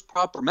his first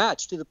proper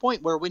match, to the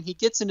point where when he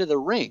gets into the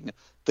ring,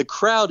 the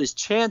crowd is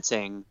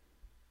chanting,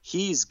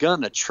 he's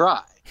gonna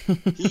try.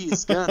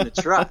 He's gonna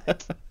try.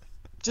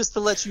 Just to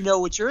let you know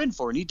what you're in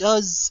for. And he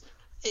does.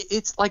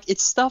 It's like,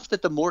 it's stuff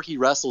that the more he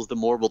wrestles, the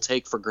more we'll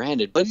take for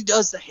granted. But he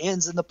does the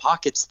hands in the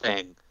pockets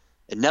thing,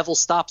 and Neville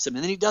stops him,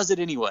 and then he does it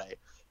anyway.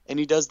 And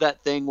he does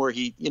that thing where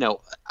he, you know,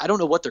 I don't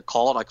know what they're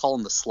called. I call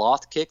them the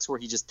sloth kicks, where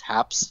he just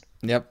taps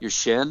your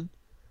shin.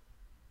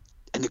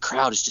 And the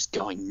crowd is just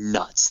going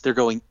nuts. They're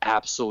going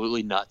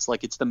absolutely nuts.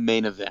 Like it's the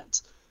main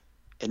event.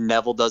 And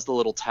Neville does the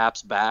little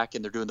taps back,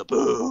 and they're doing the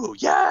boo,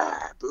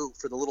 yeah, boo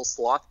for the little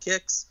sloth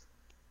kicks.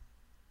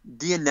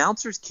 The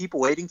announcers keep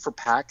waiting for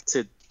Pac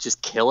to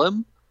just kill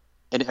him.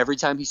 And every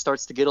time he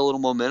starts to get a little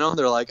momentum,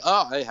 they're like,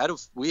 oh,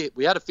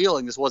 we had a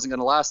feeling this wasn't going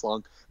to last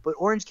long. But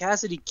Orange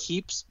Cassidy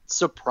keeps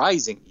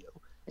surprising you.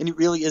 And it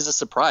really is a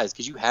surprise,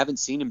 because you haven't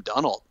seen him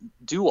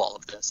do all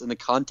of this in the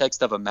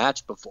context of a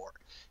match before.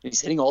 And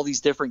he's hitting all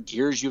these different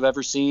gears you've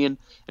ever seen.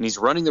 And he's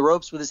running the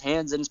ropes with his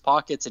hands in his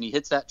pockets. And he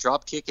hits that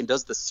drop kick and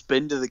does the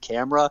spin to the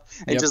camera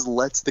and just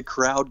lets the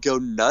crowd go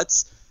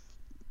nuts.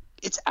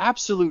 It's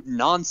absolute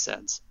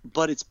nonsense,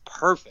 but it's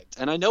perfect.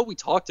 And I know we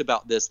talked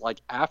about this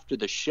like after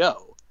the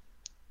show.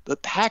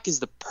 But Pac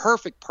is the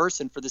perfect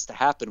person for this to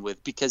happen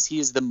with, because he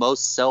is the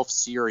most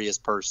self-serious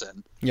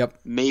person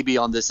maybe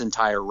on this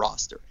entire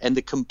roster, and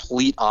the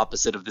complete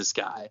opposite of this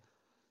guy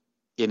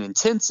in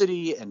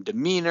intensity and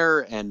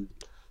demeanor and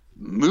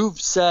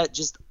moveset,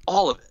 just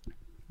all of it.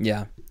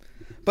 Yeah.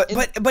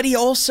 But he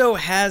also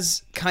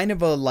has kind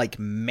of a like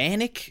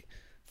manic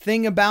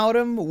thing about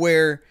him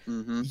where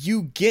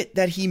you get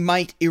that he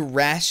might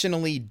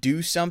irrationally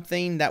do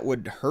something that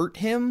would hurt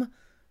him.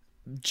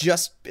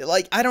 Just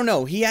like, I don't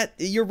know,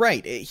 you're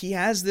right, he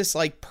has this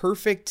like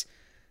perfect,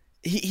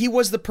 he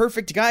was the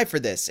perfect guy for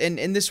this, and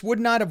this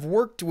would not have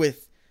worked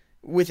with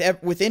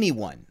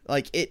anyone.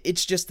 Like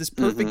it's just this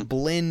perfect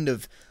blend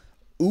of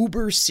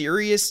uber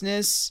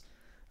seriousness,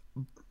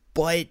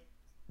 but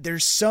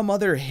there's some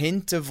other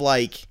hint of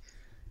like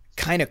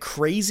kind of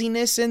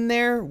craziness in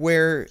there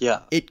where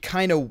it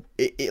kind of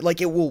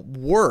like it will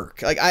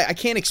work. Like I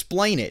can't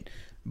explain it,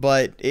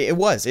 but it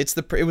was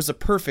the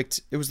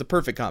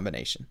perfect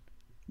combination.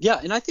 Yeah,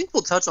 and I think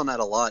we'll touch on that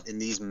a lot in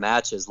these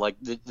matches. Like,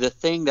 the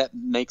thing that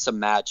makes a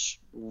match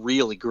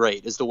really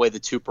great is the way the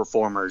two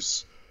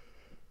performers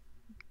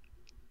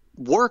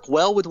work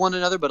well with one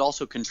another, but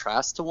also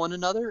contrast to one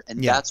another.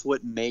 And that's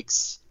what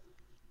makes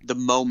the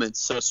moment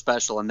so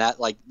special. And that,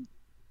 like,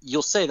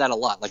 you'll say that a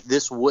lot. Like,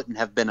 this wouldn't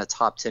have been a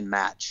top 10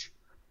 match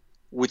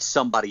with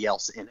somebody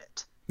else in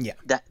it. Yeah.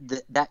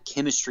 That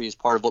chemistry is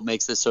part of what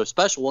makes this so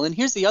special. Well, and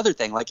here's the other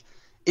thing. Like,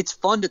 it's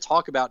fun to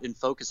talk about and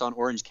focus on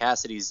Orange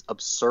Cassidy's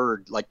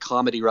absurd, like,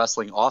 comedy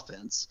wrestling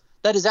offense.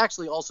 That is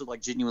actually also,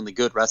 like, genuinely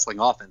good wrestling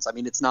offense. I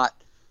mean, it's not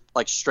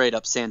like straight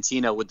up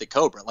Santino with the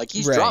Cobra. Like,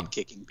 he's drop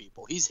kicking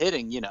people. He's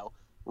hitting,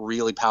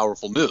 really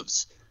powerful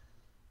moves.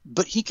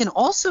 But he can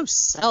also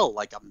sell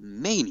like a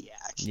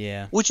maniac.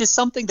 Yeah. Which is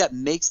something that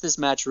makes this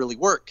match really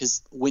work,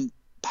 because when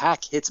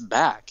Pac hits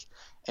back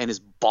and is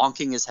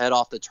bonking his head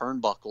off the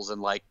turnbuckles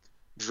and, like,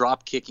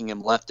 drop kicking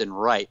him left and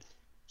right,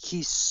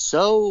 he's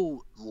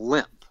so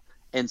limp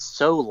and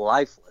so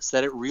lifeless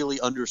that it really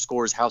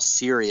underscores how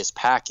serious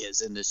Pac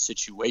is in this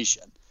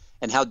situation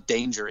and how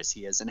dangerous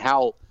he is and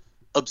how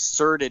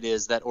absurd it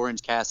is that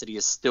Orange Cassidy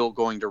is still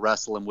going to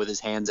wrestle him with his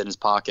hands in his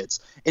pockets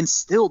and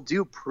still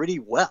do pretty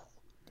well.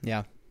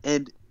 Yeah.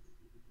 And,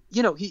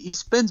 he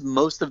spends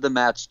most of the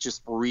match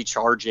just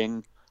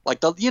recharging, like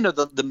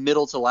the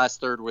middle to last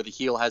third where the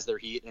heel has their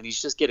heat, and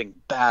he's just getting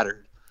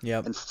battered.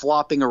 Yep. And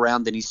flopping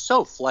around, and he's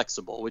so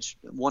flexible, which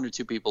one or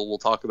two people we'll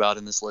talk about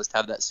in this list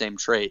have that same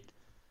trait.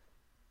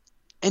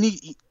 And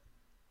he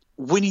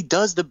when he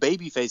does the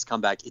babyface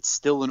comeback, it's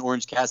still an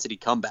Orange Cassidy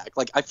comeback.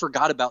 Like, I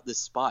forgot about this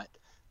spot,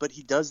 but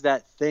he does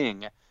that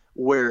thing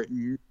where,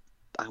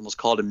 I almost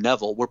called him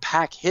Neville, where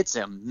Pac hits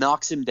him,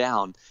 knocks him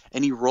down,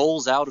 and he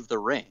rolls out of the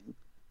ring,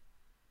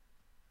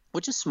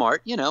 which is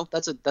smart.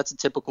 That's a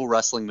typical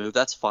wrestling move.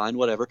 That's fine,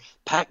 whatever.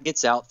 Pac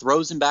gets out,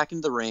 throws him back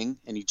into the ring,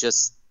 and he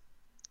just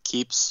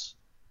keeps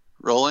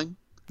rolling.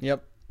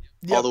 Yep.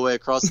 All the way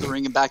across the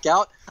ring and back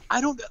out.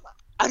 I don't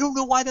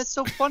know why that's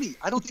so funny.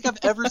 I don't think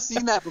I've ever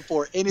seen that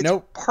before, and it's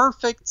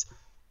perfect,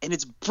 and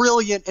it's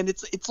brilliant, and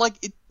it's like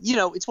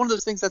it's one of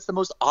those things that's the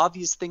most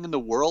obvious thing in the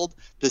world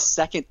the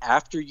second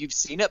after you've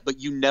seen it, but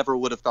you never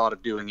would have thought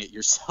of doing it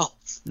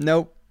yourself.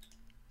 Nope.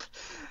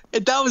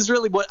 And that was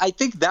really what I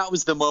think. That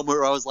was the moment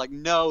where I was like,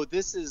 no,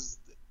 this is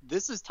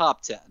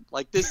top 10.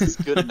 Like, this is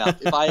good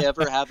enough. If I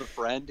ever have a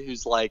friend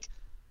who's like,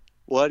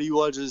 why do you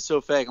watch this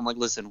so fake? I'm like,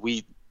 listen,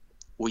 we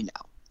know.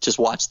 Just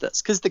watch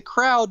this. Because the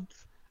crowd,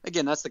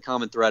 again, that's the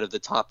common thread of the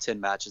top 10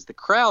 matches. The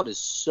crowd is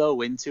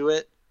so into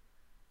it.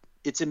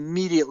 It's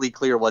immediately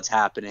clear what's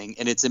happening,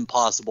 and it's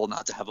impossible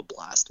not to have a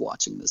blast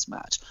watching this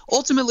match.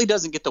 Ultimately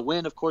doesn't get the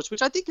win, of course,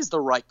 which I think is the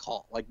right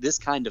call. Like, this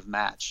kind of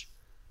match,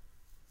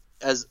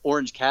 as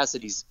Orange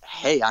Cassidy's,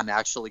 hey, I'm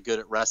actually good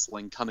at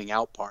wrestling coming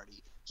out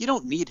party, you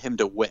don't need him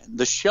to win.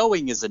 The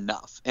showing is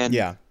enough. And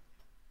yeah.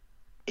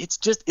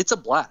 It's a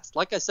blast.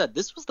 Like I said,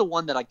 this was the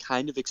one that I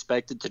kind of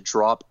expected to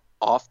drop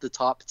off the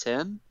top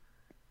 10,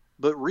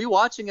 but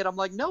rewatching it, I'm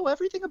like, no,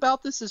 everything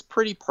about this is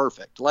pretty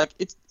perfect. Like,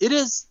 it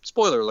is,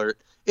 spoiler alert,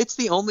 it's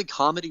the only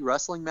comedy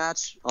wrestling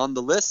match on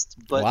the list,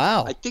 but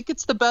wow. I think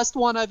it's the best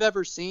one I've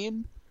ever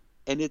seen,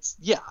 and it's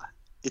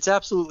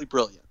absolutely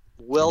brilliant.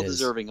 Well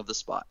deserving of the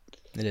spot.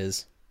 It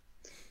is.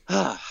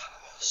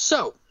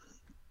 So,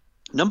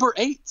 number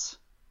 8.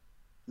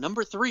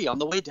 Number 3 on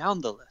the way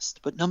down the list,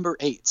 but number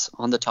 8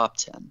 on the top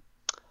 10.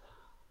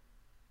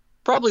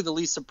 Probably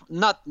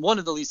not one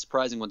of the least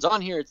surprising ones on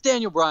here. It's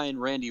Daniel Bryan,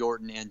 Randy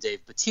Orton, and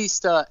Dave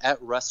Bautista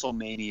at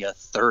WrestleMania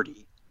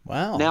 30.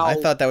 Wow. Now, I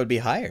thought that would be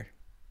higher.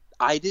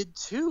 I did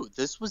too.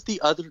 This was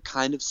the other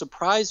kind of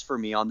surprise for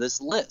me on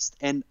this list,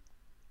 and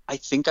I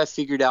think I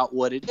figured out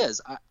what it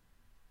is.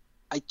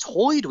 I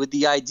toyed with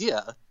the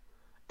idea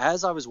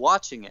as I was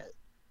watching it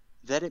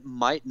that it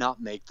might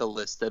not make the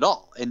list at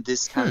all, and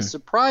this kind of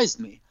surprised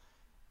me.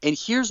 And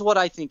here's what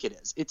I think it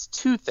is. It's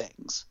two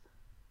things.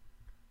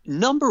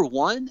 Number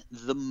one,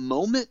 the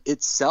moment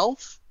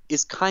itself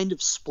is kind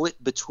of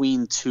split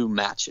between two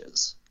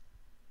matches.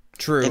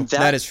 True. And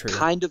that is true.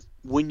 Kind of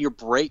when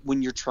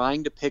you're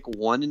trying to pick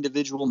one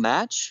individual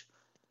match,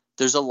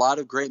 there's a lot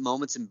of great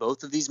moments in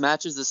both of these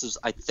matches. This is,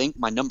 I think,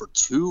 my number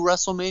 2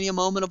 WrestleMania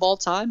moment of all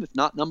time, if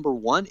not number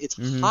 1. It's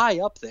high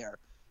up there,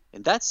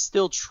 and that's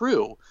still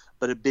true.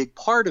 But a big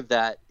part of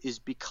that is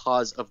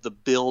because of the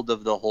build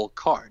of the whole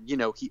card.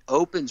 He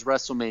opens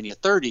WrestleMania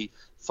 30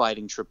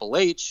 fighting Triple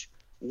H,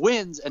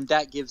 wins, and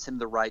that gives him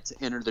the right to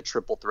enter the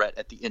triple threat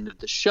at the end of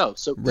the show.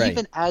 So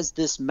even as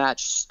this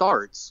match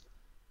starts,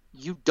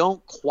 you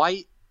don't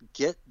quite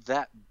get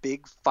that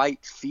big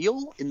fight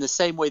feel in the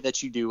same way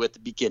that you do at the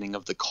beginning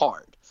of the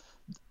card.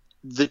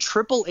 The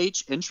Triple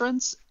H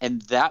entrance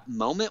and that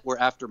moment where,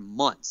 after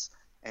months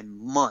and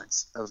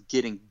months of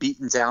getting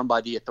beaten down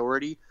by the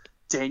Authority,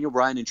 Daniel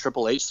Bryan and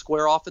Triple H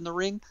square off in the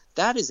ring,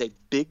 that is a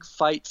big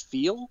fight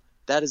feel.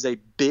 That is a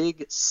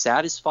big,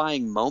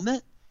 satisfying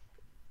moment.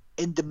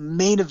 And the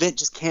main event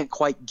just can't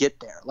quite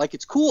get there. Like,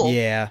 it's cool,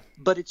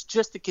 but it's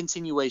just a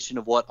continuation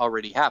of what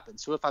already happened.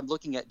 So if I'm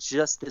looking at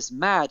just this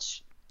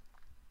match,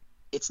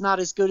 it's not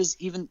as good as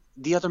even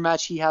the other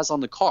match he has on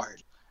the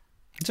card.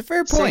 It's a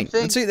fair point.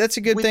 That's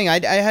a good thing. I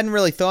hadn't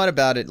really thought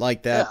about it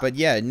like that, but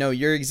no,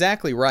 you're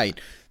exactly right.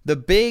 The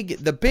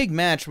big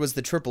match was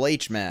the Triple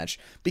H match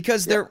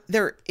because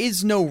there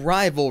is no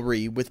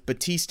rivalry with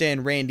Batista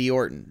and Randy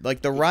Orton.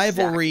 Like, the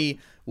rivalry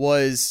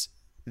was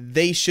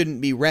they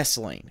shouldn't be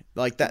wrestling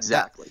like that.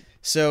 Exactly.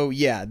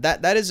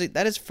 That is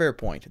a fair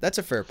point. That's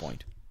a fair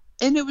point.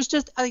 And it was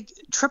just,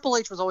 Triple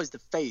H was always the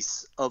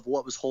face of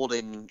what was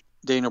holding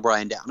Daniel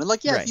Bryan down. And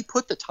like, yeah, Right. he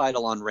put the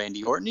title on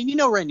Randy Orton, and you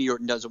know Randy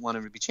Orton doesn't want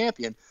him to be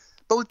champion.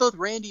 But with both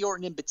Randy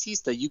Orton and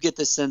Batista, you get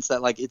this sense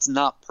that like it's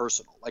not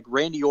personal. Like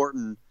Randy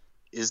Orton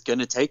is going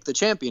to take the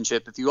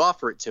championship if you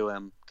offer it to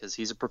him because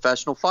he's a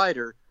professional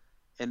fighter.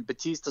 And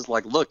Batista's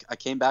like, look, I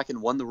came back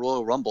and won the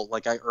Royal Rumble.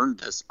 Like, I earned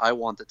this. I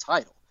want the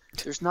title.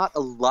 There's not a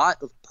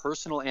lot of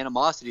personal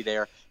animosity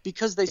there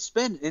because they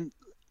spend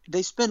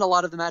a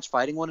lot of the match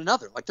fighting one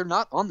another. Like, they're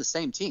not on the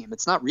same team.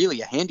 It's not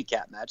really a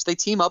handicap match. They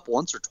team up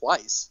once or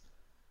twice.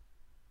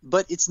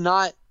 But it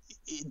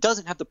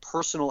doesn't have the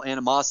personal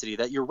animosity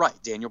that, you're right,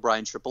 Daniel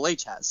Bryan Triple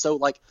H has. So,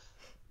 like,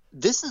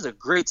 this is a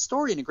great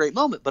story and a great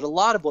moment, but a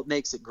lot of what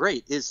makes it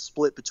great is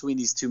split between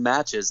these two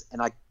matches,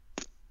 and I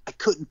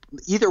couldn't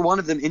either one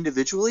of them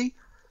individually.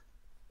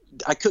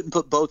 I couldn't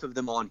put both of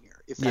them on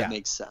here, if that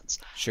makes sense.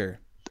 Sure.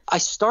 I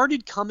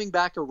started coming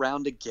back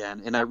around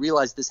again, and I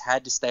realized this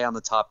had to stay on the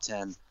top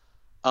 10.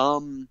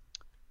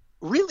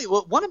 Really,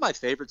 one of my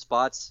favorite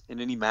spots in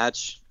any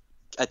match,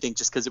 I think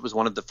just because it was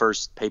one of the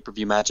first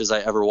pay-per-view matches I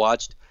ever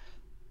watched,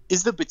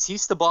 is the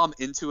Batista bomb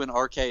into an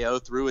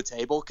RKO through a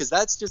table, because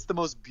that's just the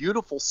most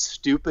beautiful,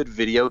 stupid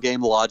video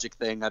game logic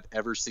thing I've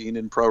ever seen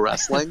in pro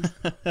wrestling.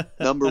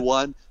 Number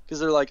one, because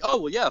they're like, oh,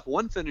 well, yeah, if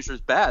one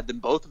finisher's bad, then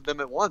both of them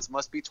at once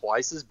must be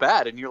twice as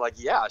bad. And you're like,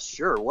 yeah,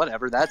 sure,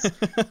 whatever. That's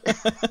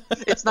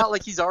it's not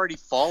like he's already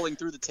falling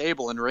through the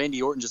table and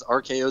Randy Orton just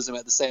RKOs him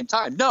at the same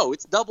time. No,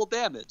 it's double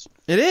damage.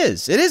 It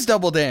is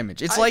double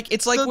damage. It's like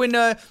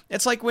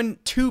when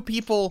two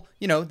people,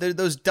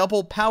 those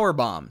double power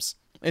bombs.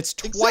 It's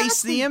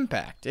twice the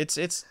impact. It's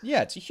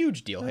a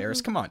huge deal,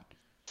 Harris. Come on.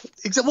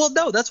 Well,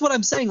 no, that's what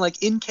I'm saying.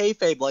 Like, in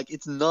kayfabe, like,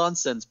 it's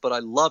nonsense, but I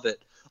love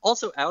it.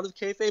 Also, out of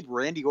kayfabe,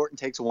 Randy Orton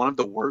takes one of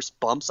the worst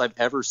bumps I've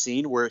ever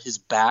seen, where his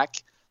back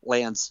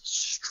lands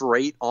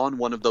straight on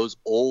one of those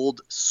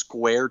old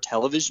square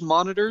television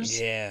monitors.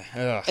 Yeah.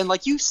 Ugh. And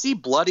like, you see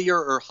bloodier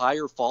or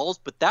higher falls,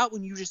 but that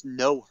one you just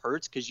know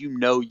hurts because you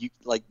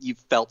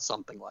felt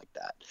something like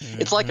that.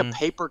 Mm-hmm. It's like a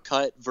paper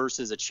cut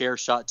versus a chair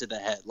shot to the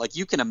head. Like,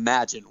 you can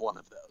imagine one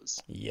of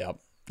those. Yep.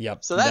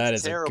 So that's that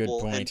is terrible.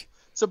 A good point. And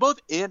so both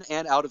in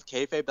and out of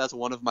kayfabe, that's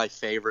one of my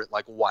favorite,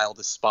 like,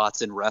 wildest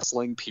spots in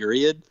wrestling,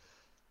 period.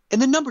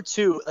 And then number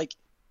two, like,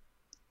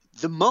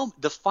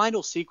 the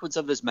final sequence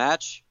of this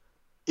match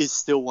is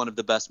still one of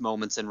the best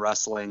moments in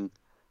wrestling.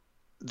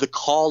 The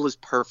call is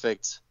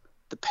perfect.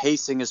 The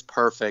pacing is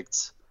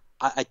perfect.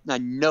 I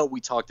know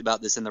we talked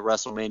about this in the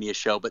WrestleMania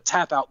show, but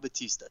tap out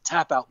Batista.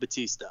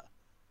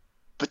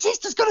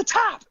 Batista's going to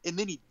tap! And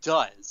then he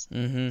does.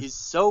 Mm-hmm. He's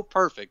so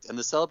perfect. And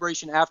the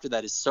celebration after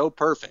that is so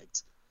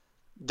perfect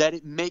that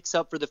it makes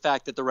up for the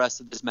fact that the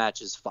rest of this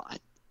match is fine.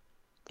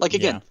 Like,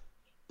 again,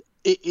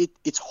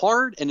 it's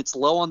hard and it's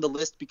low on the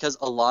list because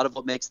a lot of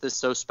what makes this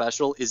so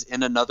special is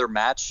in another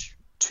match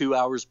 2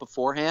 hours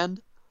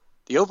beforehand.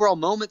 The overall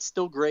moment's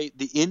still great.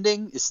 The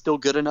ending is still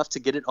good enough to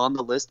get it on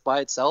the list by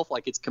itself.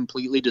 Like, it's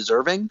completely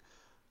deserving,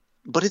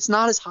 but it's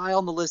not as high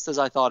on the list as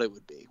I thought it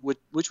would be,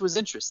 which was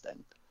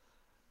interesting.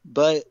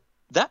 But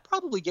that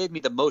probably gave me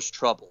the most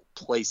trouble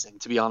placing,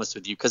 to be honest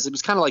with you, because it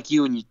was kind of like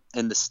you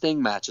and the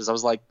Sting matches. I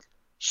was like,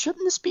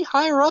 shouldn't this be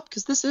higher up?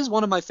 Because this is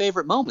one of my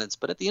favorite moments.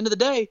 But at the end of the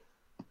day,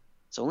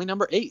 it's only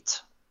number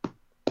 8.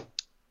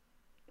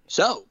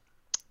 So,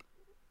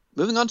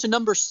 moving on to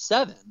number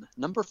 7.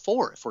 Number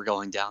 4, if we're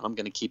going down. I'm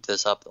going to keep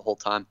this up the whole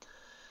time.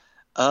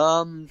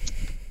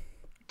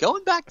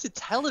 Going back to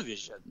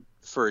television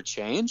for a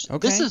change.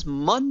 Okay. This is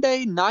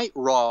Monday Night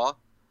Raw,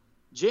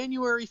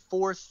 January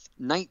 4th,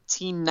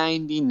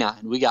 1999.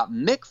 We got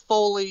Mick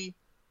Foley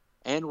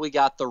and we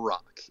got The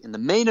Rock in the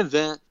main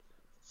event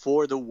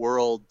for the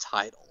world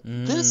title.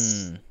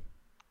 This,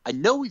 I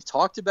know we've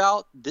talked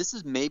about. This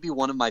is maybe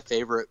one of my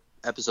favorite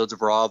episodes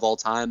of Raw of all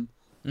time.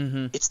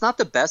 Mm-hmm. It's not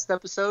the best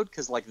episode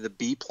because, like, the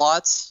B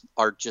plots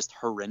are just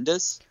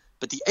horrendous.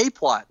 But the A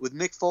plot with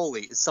Mick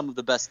Foley is some of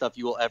the best stuff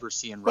you will ever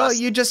see in wrestling. Well,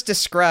 you just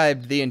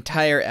described the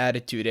entire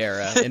Attitude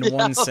Era in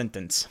one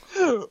sentence.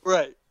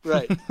 Right.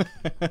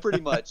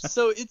 Pretty much.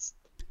 So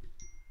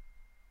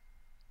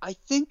I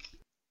think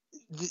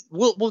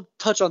we'll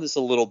touch on this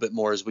a little bit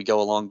more as we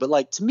go along. But,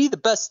 like, to me, the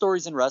best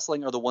stories in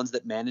wrestling are the ones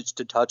that manage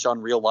to touch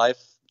on real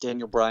life.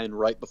 Daniel Bryan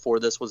right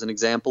before this was an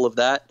example of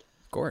that.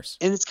 Of course.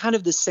 And it's kind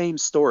of the same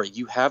story.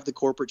 You have the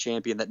corporate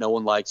champion that no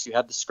one likes. You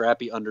have the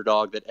scrappy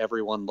underdog that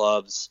everyone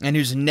loves. And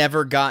who's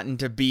never gotten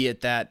to be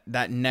at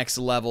that next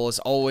level, has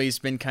always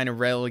been kind of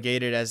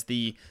relegated as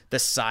the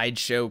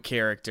sideshow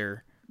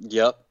character.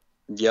 Yep.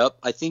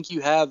 I think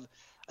you have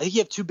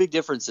two big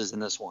differences in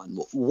this one.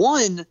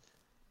 One,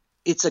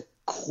 it's a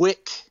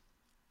quick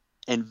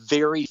and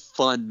very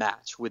fun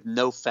match with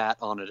no fat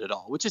on it at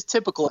all, which is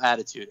typical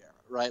Attitude Era,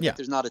 right? Yeah. Like,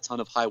 there's not a ton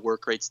of high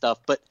work rate stuff,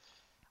 but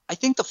I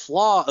think the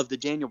flaw of the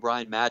Daniel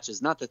Bryan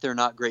matches, not that they're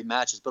not great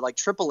matches, but, like,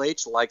 Triple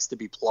H likes to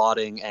be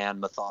plodding and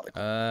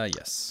methodical.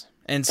 Yes.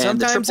 And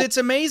sometimes it's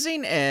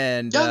amazing,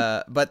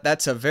 but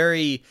that's a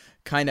very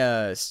kind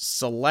of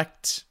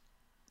select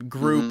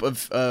group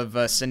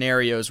of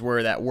scenarios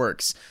where that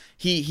works.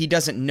 He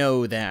doesn't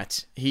know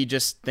that. He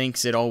just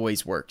thinks it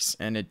always works,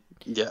 and it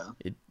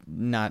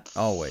not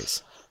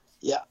always.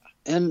 Yeah.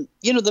 And,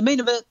 the main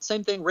event,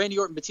 same thing, Randy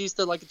Orton,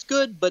 Batista, like it's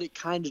good, but it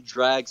kind of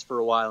drags for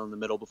a while in the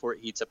middle before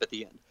it heats up at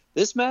the end.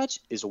 This match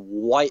is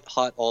white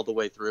hot all the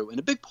way through. And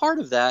a big part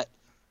of that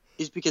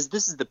is because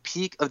this is the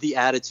peak of the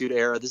Attitude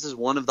Era. This is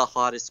one of the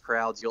hottest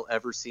crowds you'll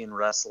ever see in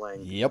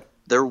wrestling. Yep.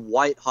 They're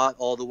white hot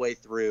all the way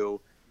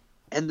through.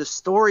 And the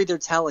story they're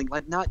telling,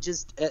 like not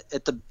just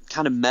at the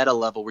kind of meta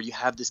level where you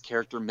have this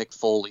character, Mick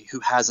Foley, who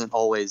hasn't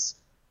always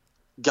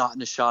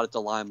gotten a shot at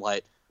the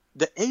limelight.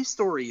 The A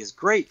story is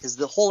great because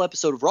the whole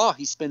episode of Raw,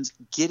 he spends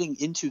getting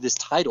into this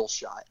title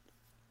shot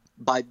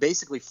by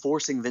basically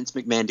forcing Vince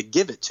McMahon to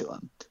give it to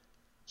him.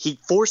 He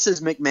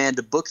forces McMahon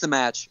to book the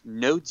match,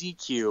 no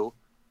DQ,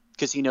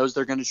 because he knows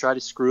they're going to try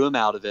to screw him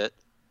out of it.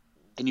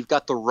 And you've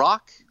got The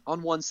Rock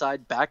on one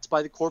side, backed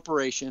by the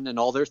corporation and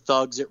all their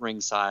thugs at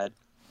ringside.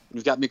 And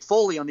you've got Mick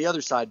Foley on the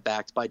other side,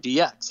 backed by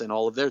DX and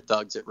all of their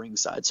thugs at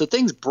ringside. So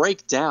things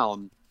break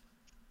down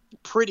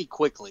pretty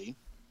quickly.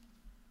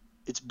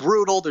 It's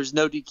brutal. There's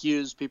no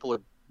DQs. People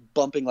are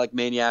bumping like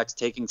maniacs,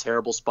 taking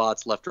terrible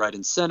spots left, right,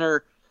 and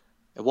center.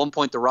 At one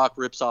point, The Rock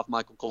rips off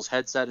Michael Cole's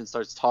headset and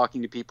starts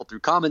talking to people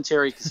through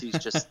commentary because he's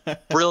just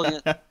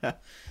brilliant.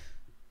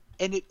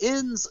 And it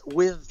ends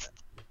with,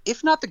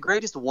 if not the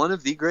greatest, one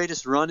of the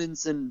greatest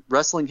run-ins in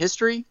wrestling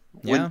history.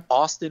 Yeah. When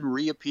Austin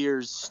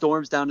reappears,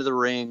 storms down to the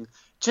ring,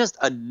 just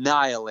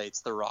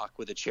annihilates The Rock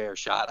with a chair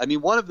shot. I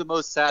mean, one of the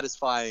most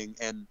satisfying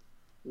and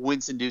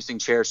wince-inducing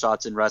chair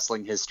shots in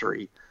wrestling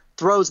history.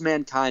 Throws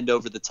Mankind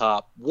over the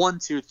top. 1,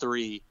 2,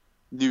 3,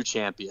 new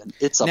champion.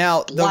 It's a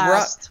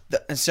blast.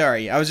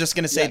 Sorry, I was just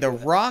gonna say Yeah, The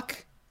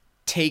Rock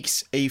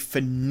takes a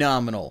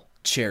phenomenal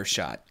chair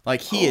shot.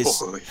 Like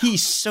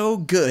he's so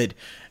good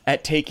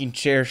at taking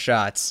chair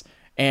shots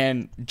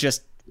and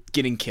just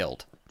getting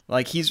killed.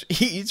 Like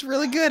he's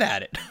really good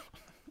at it.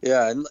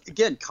 Yeah, and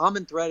again,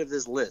 common thread of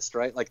this list,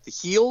 right? Like the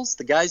heels,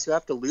 the guys who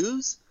have to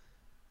lose,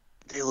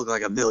 they look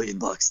like $1 million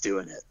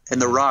doing it.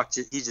 And The Rock,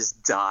 he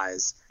just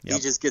dies. Yep.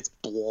 He just gets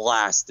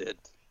blasted.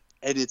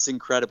 And it's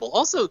incredible.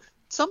 Also,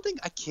 something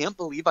I can't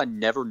believe I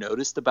never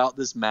noticed about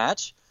this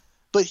match,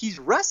 but he's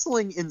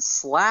wrestling in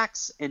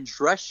slacks and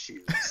dress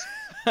shoes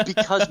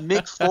because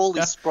Mick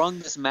Foley sprung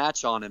this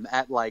match on him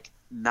at like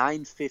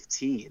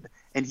 9:15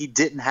 and he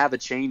didn't have a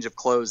change of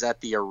clothes at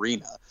the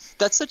arena.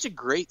 That's such a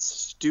great,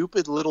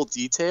 stupid little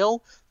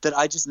detail that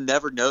I just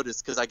never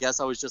noticed because I guess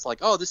I was just like,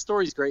 oh, this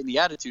story's great and the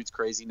attitude's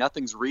crazy.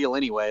 Nothing's real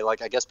anyway.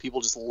 Like, I guess people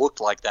just looked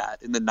like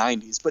that in the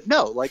 90s. But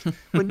no, like,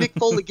 when Mick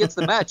Foley gets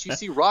the match, you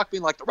see Rock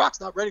being like, The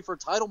Rock's not ready for a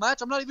title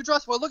match. I'm not even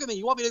dressed for it. Look at me.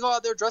 You want me to go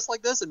out there dressed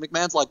like this? And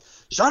McMahon's like,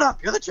 shut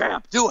up. You're the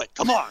champ. Do it.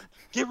 Come on.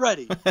 Get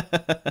ready.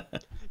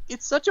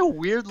 It's such a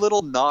weird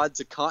little nod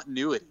to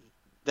continuity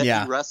that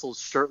he wrestles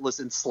shirtless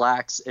in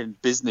slacks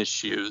and business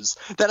shoes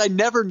that I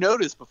never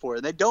noticed before,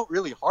 and they don't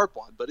really harp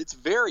on, but it's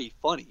very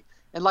funny.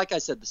 And like I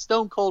said, the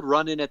Stone Cold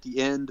run-in at the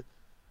end,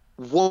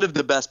 one of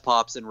the best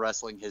pops in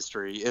wrestling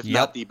history, if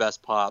not the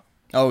best pop.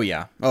 Oh,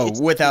 yeah. Oh,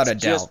 without a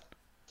doubt.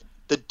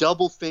 The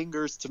double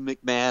fingers to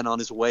McMahon on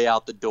his way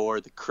out the door,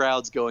 the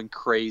crowd's going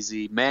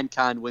crazy,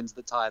 Mankind wins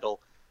the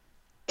title.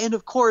 And,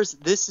 of course,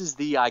 this is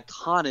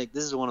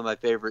one of my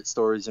favorite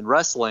stories in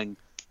wrestling,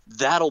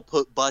 That'll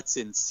Put Butts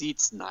in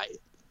Seats night,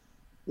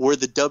 where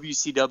the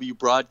WCW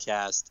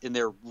broadcast, in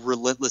their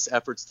relentless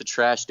efforts to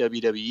trash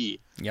WWE,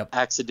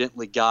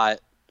 accidentally got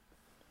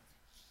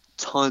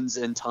tons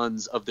and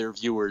tons of their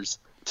viewers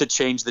to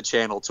change the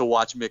channel to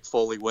watch Mick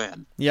Foley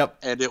win. Yep.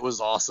 And it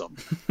was awesome.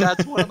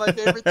 That's one of my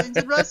favorite things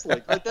in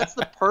wrestling. Like, that's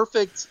the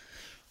perfect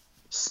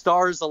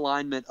stars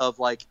alignment of,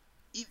 like,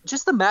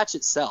 just the match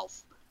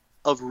itself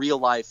of real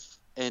life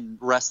and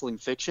wrestling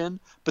fiction,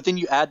 but then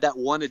you add that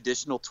one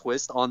additional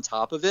twist on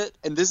top of it,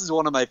 and this is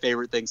one of my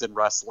favorite things in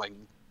wrestling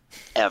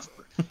ever.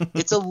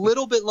 It's a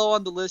little bit low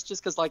on the list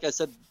just because, like I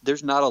said,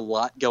 there's not a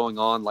lot going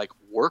on, like,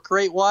 work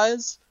rate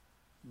wise,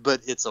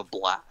 but it's a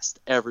blast.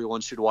 Everyone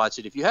should watch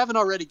it. If you haven't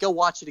already, go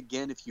watch it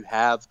again if you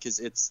have, because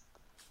it's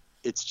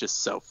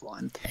just so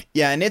fun.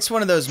 Yeah, and it's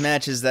one of those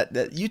matches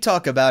that you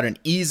talk about an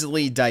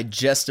easily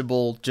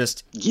digestible,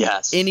 just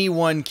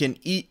anyone can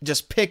eat,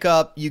 just pick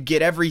up, you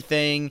get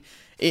everything.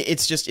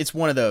 It's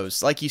one of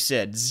those, like you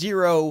said,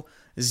 zero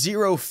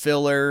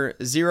filler,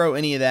 zero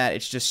any of that.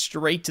 It's just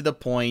straight to the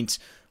point,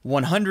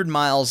 100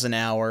 miles an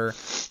hour,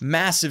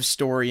 massive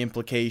story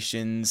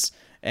implications,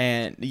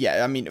 and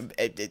yeah, I mean,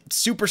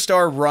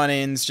 superstar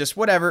run-ins, just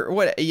whatever.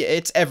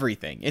 It's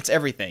everything. It's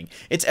everything.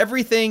 It's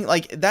everything.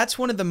 Like, that's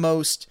one of the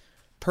most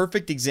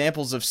perfect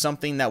examples of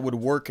something that would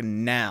work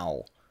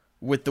now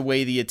with the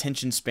way the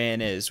attention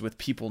span is with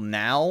people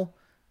now.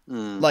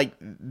 Like,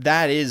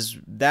 that is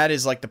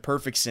like the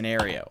perfect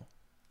scenario,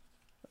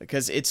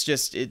 because it's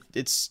just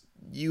it's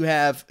you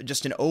have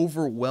just an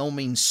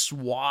overwhelming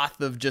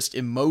swath of just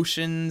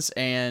emotions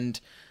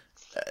and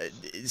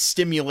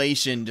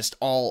stimulation just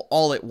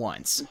all at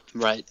once.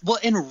 Right. Well,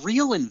 and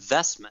real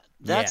investment.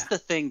 That's the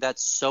thing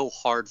that's so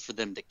hard for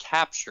them to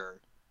capture,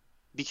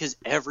 because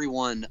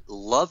everyone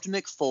loved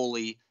Mick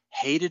Foley,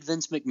 hated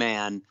Vince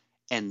McMahon,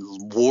 and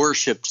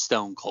worshipped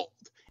Stone Cold.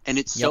 And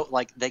it's so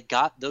like they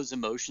got those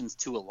emotions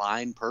to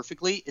align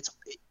perfectly. It's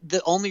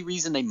the only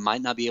reason they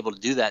might not be able to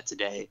do that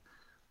today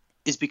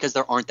is because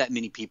there aren't that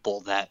many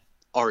people that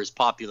are as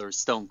popular as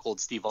Stone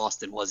Cold Steve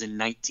Austin was in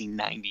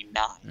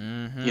 1999.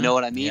 Mm-hmm. You know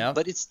what I mean? Yep.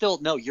 But it's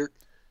still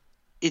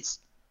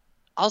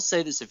I'll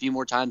say this a few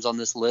more times on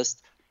this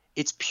list.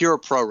 It's pure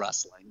pro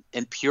wrestling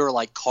and pure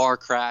like car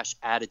crash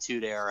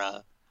attitude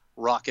era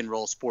rock and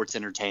roll sports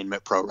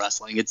entertainment pro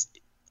wrestling. It's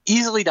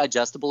easily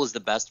digestible is the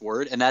best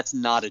word, and that's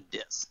not a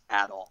diss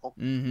at all.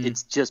 Mm-hmm.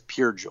 It's just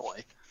pure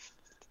joy.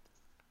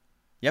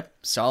 Yep,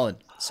 solid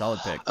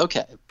pick.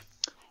 Okay.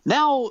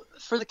 Now,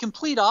 for the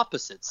complete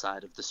opposite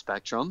side of the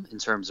spectrum in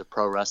terms of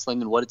pro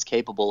wrestling and what it's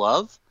capable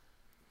of,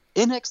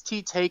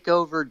 NXT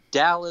TakeOver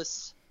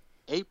Dallas,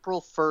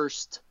 April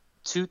 1st,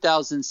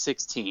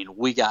 2016.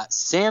 We got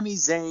Sami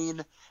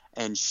Zayn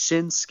and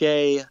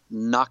Shinsuke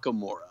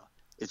Nakamura.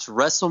 It's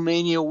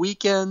WrestleMania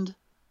weekend.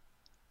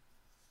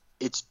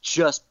 It's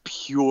just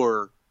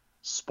pure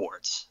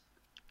sports.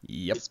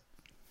 Yep. It's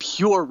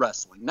pure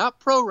wrestling, not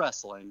pro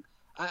wrestling.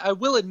 I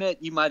will admit,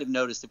 you might have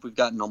noticed if we've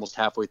gotten almost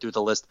halfway through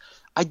the list,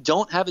 I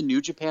don't have a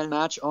New Japan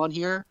match on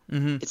here.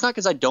 Mm-hmm. It's not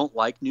because I don't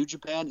like New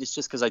Japan. It's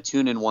just because I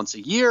tune in once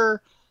a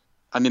year.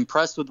 I'm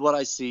impressed with what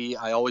I see.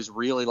 I always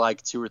really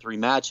like 2 or 3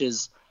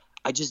 matches.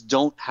 I just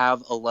don't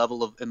have a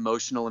level of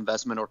emotional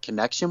investment or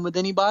connection with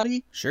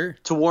anybody Sure.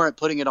 to warrant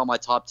putting it on my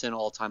top 10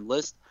 all-time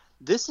list.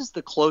 This is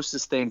the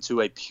closest thing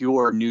to a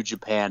pure New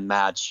Japan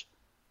match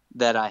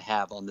that I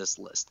have on this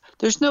list.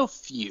 There's no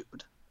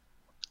feud.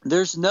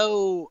 There's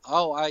no,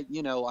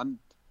 I'm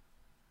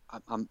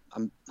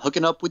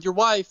hooking up with your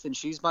wife and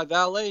she's my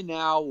valet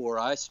now, or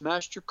I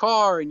smashed your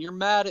car and you're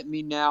mad at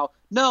me now.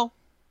 No.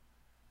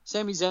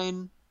 Sami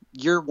Zayn,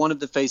 you're one of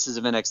the faces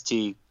of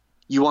NXT.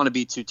 You want to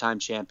be 2-time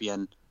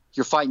champion.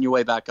 You're fighting your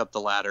way back up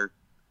the ladder.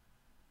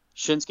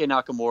 Shinsuke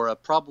Nakamura,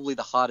 probably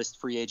the hottest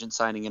free agent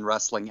signing in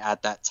wrestling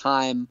at that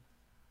time.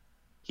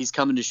 He's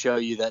coming to show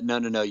you that,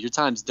 no, your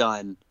time's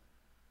done.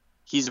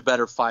 He's a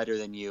better fighter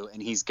than you,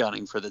 and he's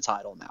gunning for the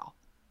title now.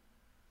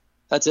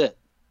 That's it.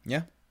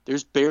 Yeah.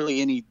 There's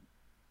barely any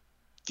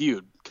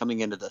feud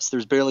coming into this.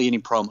 There's barely any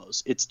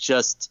promos. It's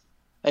just,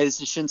 hey,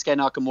 this is Shinsuke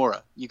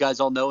Nakamura. You guys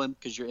all know him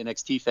because you're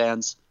NXT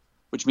fans,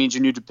 which means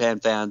you're New Japan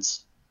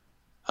fans.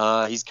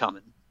 He's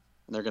coming,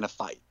 and they're going to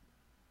fight.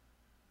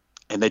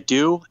 And they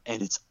do,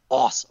 and it's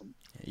awesome.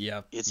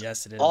 Yep.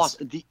 Yes, it is.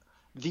 Awesome.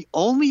 The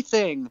only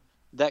thing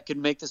that could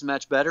make this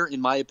match better, in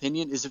my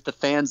opinion, is if the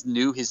fans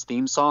knew his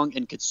theme song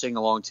and could sing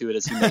along to it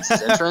as he makes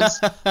his entrance.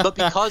 But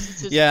because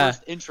it's his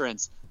first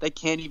entrance, they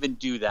can't even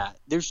do that.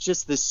 There's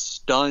just this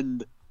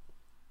stunned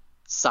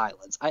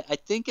silence. I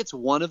think it's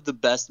one of the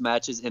best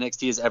matches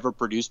NXT has ever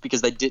produced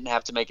because they didn't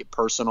have to make it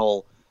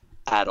personal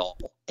at all.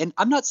 And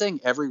I'm not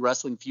saying every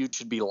wrestling feud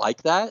should be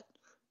like that.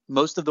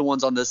 Most of the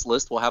ones on this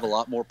list will have a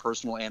lot more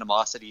personal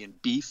animosity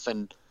and beef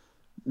and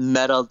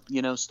meta,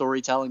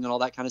 storytelling and all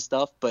that kind of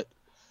stuff. But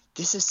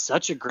this is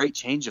such a great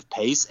change of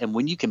pace, and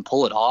when you can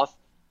pull it off,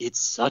 it's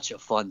such a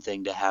fun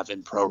thing to have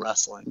in pro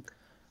wrestling.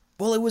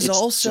 Well, it was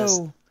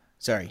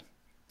sorry.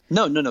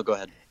 No, go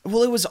ahead.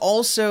 Well, it was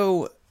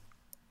also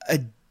a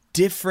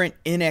different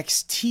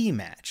NXT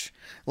match.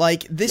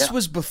 Like, this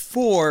was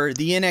before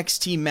the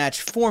NXT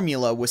match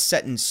formula was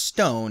set in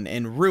stone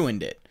and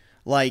ruined it.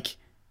 Like,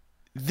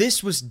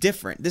 this was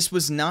different. This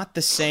was not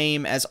the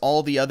same as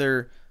all the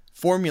other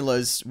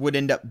formulas would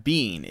end up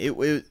being.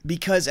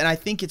 Because I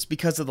think it's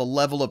because of the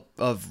level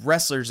of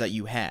wrestlers that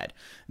you had.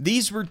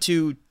 These were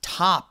 2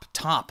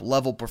 top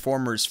level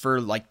performers for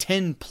like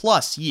 10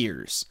 plus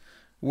years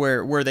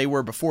where they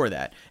were before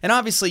that. And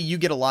obviously you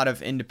get a lot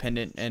of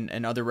independent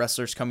and other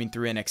wrestlers coming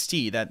through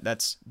NXT.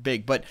 That's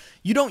big, but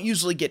you don't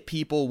usually get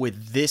people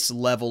with this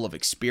level of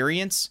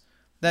experience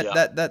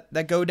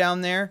that go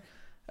down there.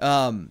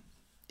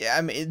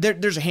 I mean,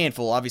 there's a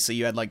handful. Obviously,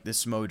 you had like the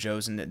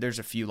Smojos, and there's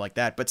a few like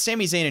that. But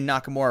Sami Zayn and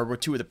Nakamura were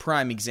 2 of the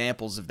prime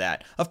examples of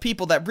that, of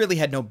people that really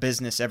had no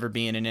business ever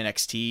being in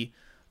NXT,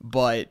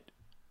 but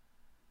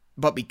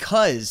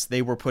because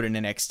they were put in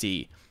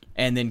NXT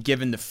and then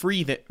given the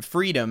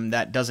freedom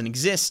that doesn't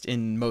exist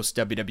in most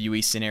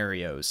WWE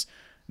scenarios,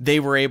 they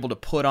were able to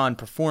put on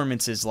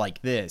performances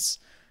like this.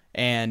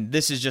 And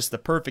this is just the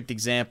perfect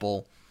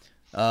example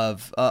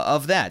of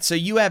that. So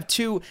you have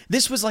 2.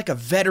 This was like a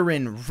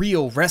veteran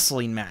real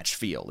wrestling match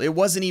feel. It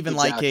wasn't even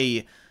like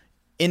a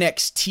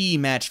NXT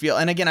match feel.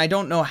 And again, I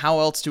don't know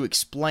how else to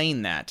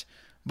explain that,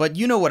 but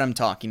you know what I'm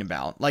talking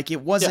about. Like, it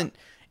wasn't.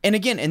 And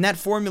again, and that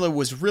formula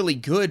was really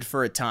good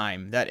for a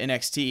time, that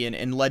NXT,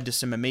 and led to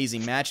some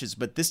amazing matches.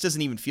 But this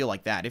doesn't even feel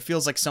like that. It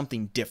feels like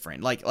something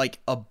different, like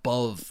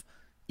above,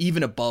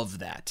 even above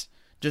that.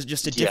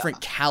 Just a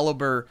different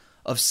caliber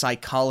of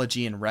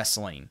psychology in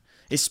wrestling.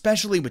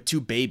 Especially with 2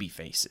 baby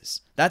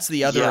faces. That's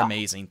the other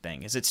amazing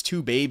thing, is it's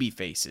 2 baby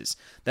faces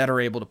that are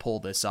able to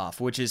pull this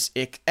off, which is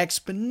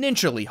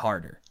exponentially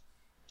harder.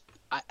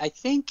 I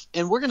think,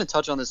 and we're going to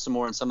touch on this some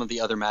more in some of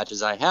the other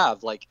matches I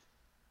have, like,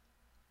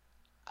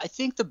 I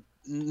think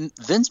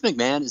Vince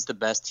McMahon is the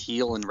best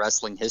heel in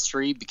wrestling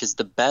history because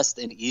the best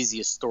and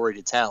easiest story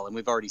to tell, and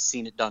we've already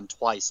seen it done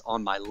twice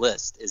on my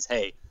list, is,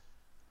 hey,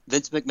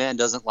 Vince McMahon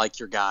doesn't like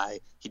your guy.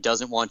 He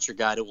doesn't want your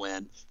guy to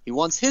win. He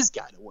wants his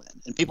guy to win.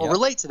 And people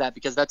relate to that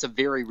because that's a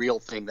very real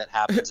thing that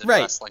happens in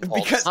wrestling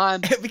all the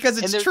time.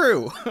 Because it's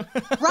true.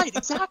 Right,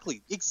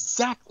 exactly.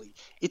 Exactly.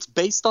 It's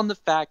based on the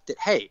fact that,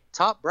 hey,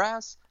 top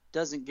brass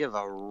doesn't give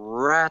a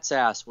rat's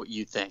ass what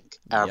you think,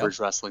 average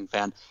wrestling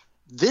fan.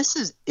 This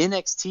is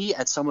NXT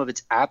at some of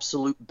its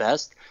absolute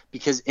best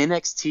because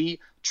NXT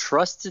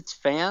trusts its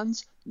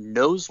fans,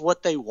 knows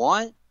what they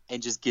want,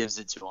 and just gives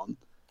it to them.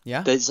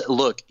 Yeah.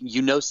 Look,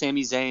 you know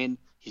Sami Zayn.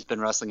 He's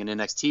been wrestling in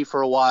NXT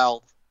for a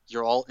while.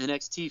 You're all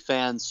NXT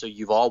fans, so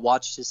you've all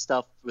watched his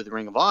stuff with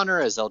Ring of Honor,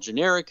 as El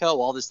Generico,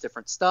 all this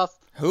different stuff.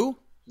 Who?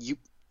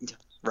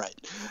 Right.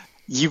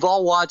 You've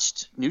all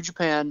watched New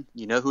Japan.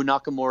 You know who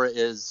Nakamura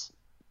is.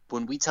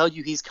 When we tell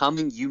you he's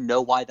coming, you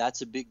know why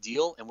that's a big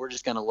deal, and we're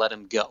just going to let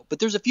him go. But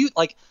there's a few,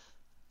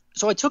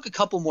 so I took a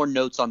couple more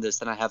notes on this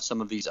than I have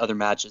some of these other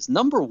matches.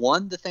 Number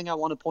one, the thing I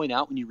want to point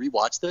out when you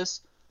rewatch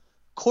this,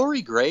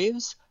 Corey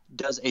Graves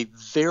does a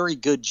very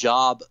good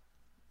job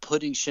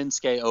putting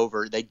Shinsuke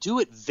over. They do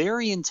it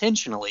very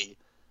intentionally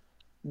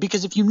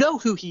because if you know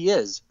who he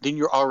is, then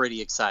you're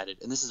already excited,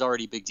 and this is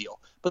already a big deal.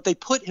 But they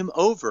put him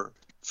over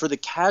for the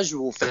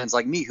casual fans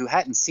like me who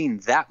hadn't seen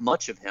that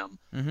much of him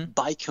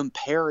by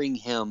comparing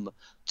him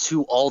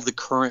to all the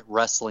current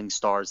wrestling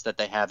stars that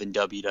they have in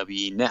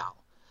WWE now.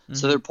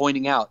 So they're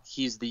pointing out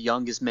he's the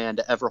youngest man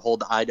to ever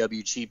hold the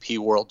IWGP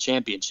World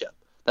Championship.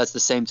 That's the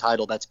same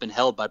title that's been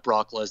held by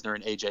Brock Lesnar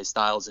and AJ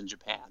Styles in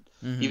Japan.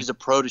 He was a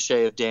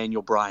protege of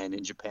Daniel Bryan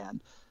in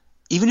Japan.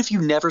 Even if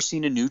you've never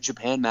seen a New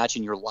Japan match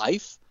in your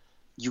life,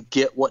 you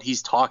get what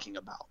he's talking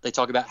about. They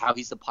talk about how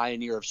he's the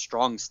pioneer of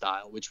strong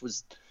style, which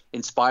was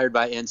inspired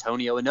by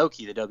Antonio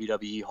Inoki, the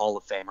WWE Hall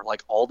of Famer,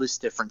 like all this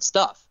different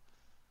stuff.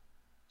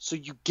 So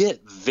you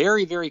get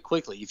very, very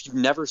quickly, if you've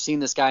never seen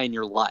this guy in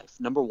your life,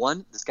 number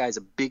one, this guy is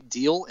a big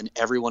deal and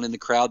everyone in the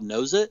crowd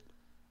knows it.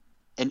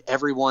 And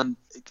everyone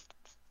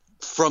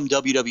from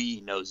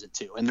WWE knows it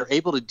too. And they're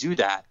able to do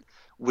that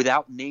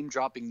without name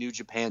dropping New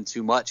Japan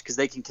too much because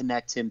they can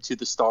connect him to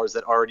the stars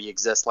that already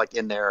exist, like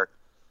in their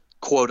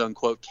quote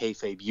unquote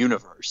kayfabe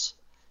universe.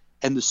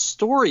 And the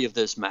story of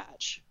this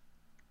match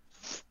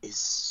is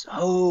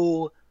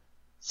so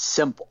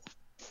simple.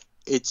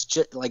 It's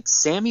just like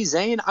Sami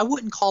Zayn. I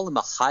wouldn't call him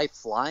a high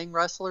flying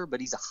wrestler,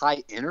 but he's a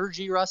high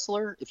energy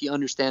wrestler. If you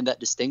understand that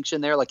distinction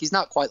there, like he's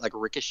not quite like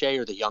Ricochet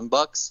or the Young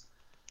Bucks,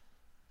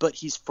 but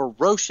he's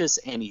ferocious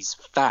and he's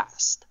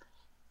fast.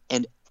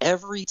 And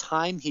every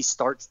time he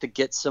starts to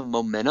get some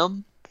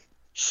momentum,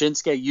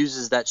 Shinsuke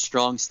uses that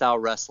strong style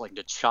wrestling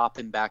to chop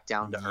him back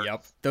down to earth.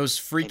 Yep. Those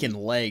freaking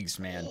legs,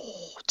 man.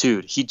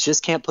 Dude, he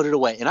just can't put it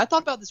away. And I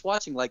thought about this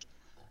watching, like,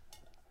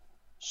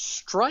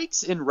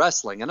 strikes in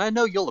wrestling, and I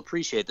know you'll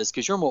appreciate this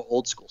because you're more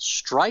old school.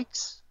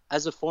 Strikes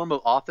as a form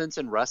of offense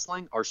in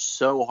wrestling are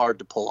so hard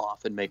to pull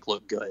off and make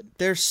look good.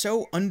 They're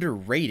so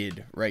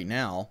underrated right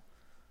now.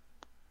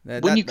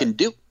 You can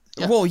do.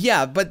 Yeah. Well,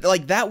 yeah, but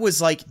that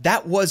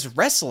was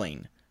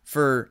wrestling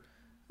for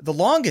the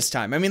longest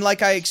time. I mean,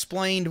 like I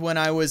explained when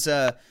I was,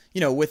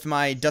 with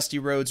my Dusty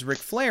Rhodes Ric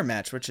Flair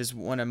match, which is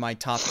one of my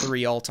top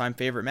 3 all-time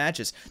favorite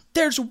matches.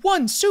 There's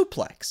one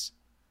suplex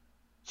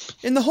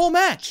in the whole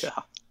match.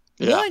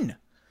 Yeah. One.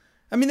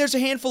 I mean, there's a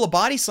handful of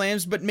body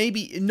slams, but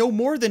maybe no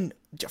more than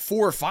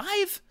 4 or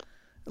 5.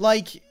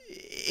 Like,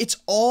 it's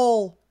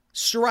all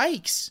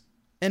strikes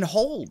and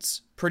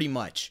holds, pretty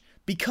much.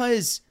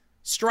 Because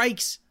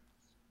strikes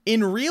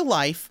in real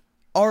life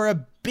are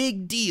a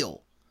big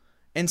deal.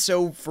 And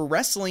so for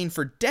wrestling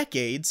for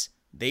decades,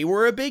 they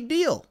were a big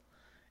deal.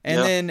 And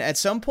then at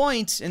some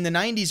point in the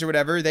 90s or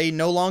whatever, they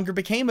no longer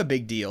became a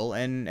big deal,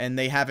 and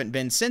they haven't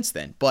been since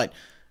then.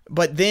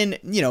 But then,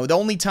 the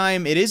only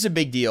time it is a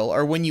big deal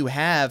are when you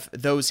have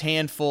those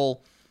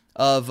handful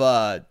of,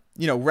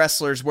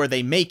 wrestlers where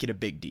they make it a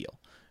big deal.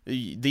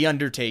 The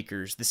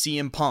Undertakers, the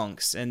CM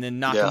Punks, and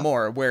then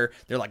Nakamura, where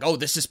they're like, oh,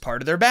 this is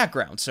part of their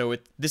background. So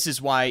this is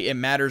why it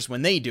matters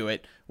when they do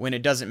it, when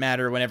it doesn't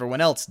matter when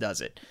everyone else does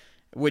it,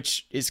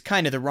 which is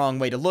kind of the wrong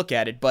way to look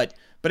at it. But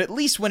at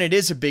least when it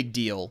is a big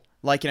deal,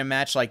 like in a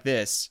match like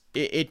this,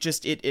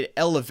 it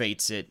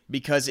elevates it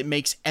because it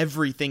makes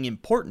everything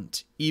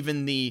important,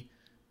 even the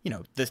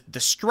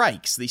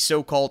strikes, the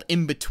so-called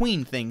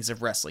in-between things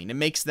of wrestling. It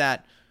makes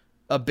that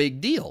a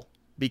big deal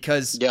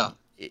because,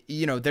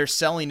 they're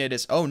selling it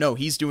as, oh, no,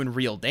 he's doing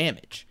real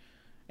damage.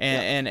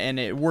 And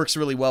it works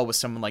really well with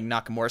someone like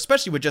Nakamura,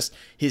 especially with just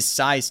his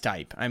size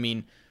type. I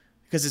mean,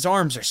 because his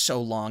arms are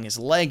so long, his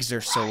legs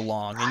are so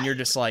long, and you're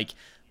just like,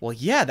 well,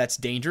 yeah, that's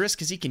dangerous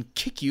because he can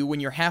kick you when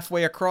you're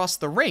halfway across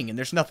the ring, and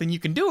there's nothing you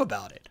can do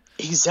about it.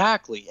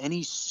 Exactly, and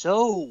he's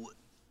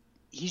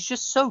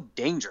just so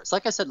dangerous.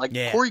 Like I said,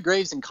 Corey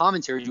Graves in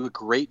commentary do a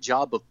great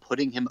job of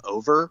putting him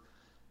over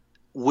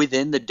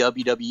within the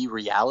WWE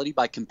reality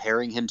by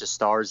comparing him to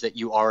stars that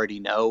you already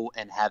know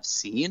and have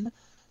seen.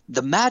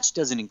 The match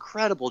does an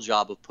incredible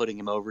job of putting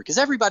him over because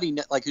everybody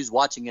like who's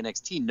watching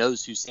NXT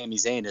knows who Sami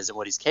Zayn is and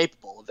what he's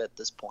capable of at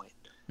this point.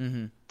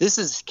 Mm-hmm. This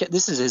is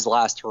his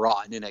last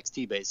hurrah in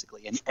NXT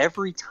basically, and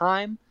every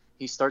time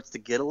he starts to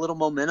get a little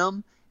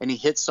momentum and he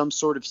hits some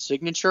sort of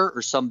signature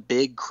or some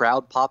big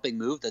crowd popping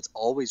move that's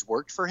always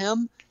worked for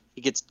him,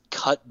 he gets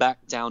cut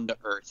back down to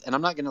earth. And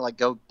I'm not going to like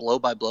go blow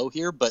by blow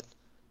here, but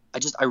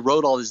I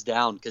wrote all this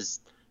down because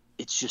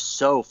it's just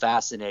so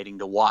fascinating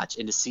to watch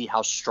and to see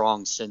how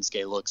strong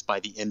Shinsuke looks by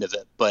the end of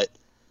it. But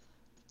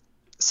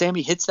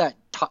Sami hits that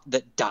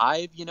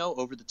dive,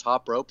 over the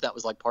top rope. That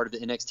was like part of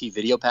the NXT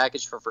video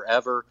package for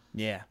forever.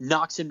 Yeah.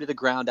 Knocks him to the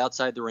ground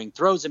outside the ring,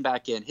 throws him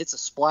back in, hits a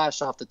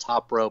splash off the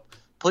top rope,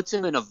 puts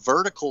him in a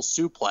vertical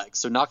suplex.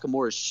 So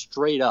Nakamura is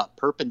straight up,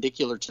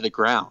 perpendicular to the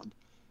ground,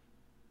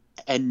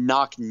 and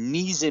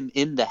knees him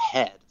in the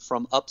head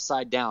from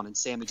upside down, and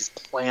Sami just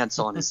plants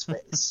on his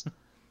face.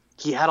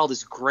 He had all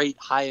this great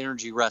high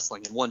energy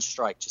wrestling, and one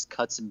strike just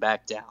cuts him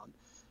back down.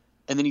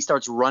 And then he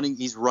starts running.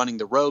 He's running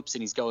the ropes,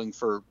 and he's going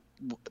for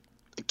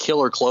a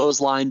killer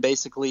clothesline,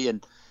 basically.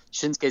 And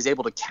Shinsuke is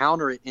able to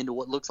counter it into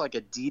what looks like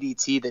a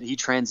DDT that he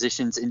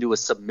transitions into a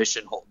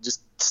submission hold.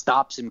 Just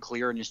stops him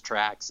clear in his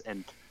tracks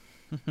and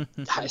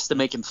has to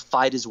make him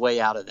fight his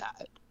way out of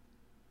that.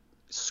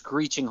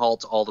 Screeching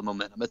halt to all the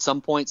momentum. At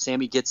some point,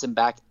 Sami gets him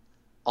back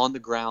on the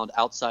ground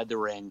outside the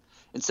ring.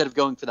 Instead of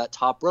going for that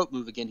top rope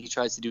move again, he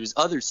tries to do his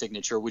other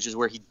signature, which is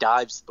where he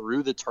dives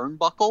through the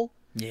turnbuckle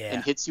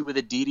and hits you with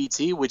a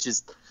DDT, which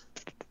is,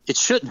 it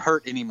shouldn't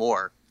hurt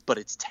anymore, but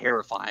it's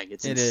terrifying.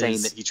 It's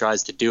insane that he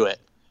tries to do it.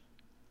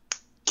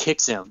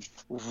 Kicks him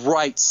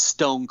right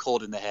stone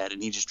cold in the head,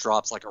 and he just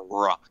drops like a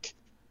rock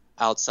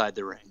outside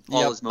the ring.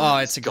 All his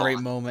momentum it's a great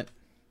moment.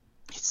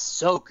 It's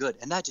so good,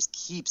 and that just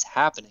keeps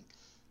happening.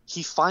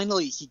 He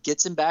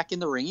gets him back in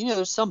the ring.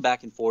 There's some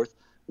back and forth.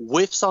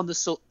 Whiffs on the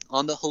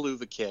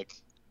Helluva Kick,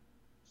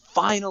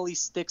 finally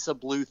sticks a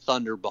blue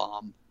thunder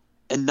bomb,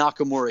 and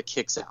Nakamura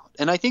kicks out.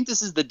 And I think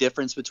this is the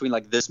difference between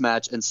like this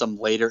match and some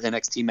later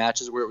NXT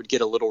matches where it would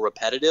get a little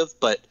repetitive,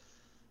 but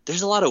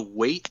there's a lot of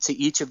weight to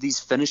each of these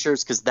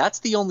finishers because that's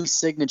the only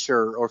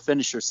signature or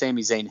finisher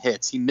Sami Zayn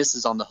hits. He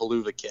misses on the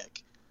Helluva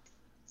Kick.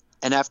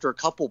 And after a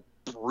couple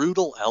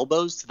brutal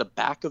elbows to the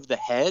back of the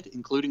head,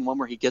 including one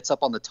where he gets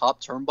up on the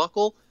top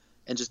turnbuckle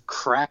and just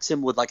cracks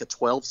him with like a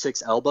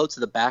 12-6 elbow to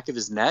the back of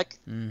his neck.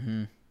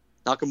 Mm-hmm.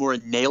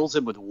 Nakamura nails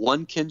him with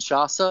one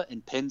Kinshasa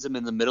and pins him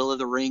in the middle of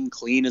the ring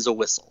clean as a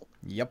whistle.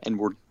 Yep. And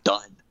we're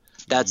done.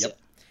 That's it.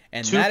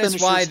 And that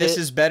is why this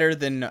is better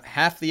than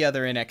half the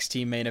other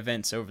NXT main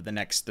events over the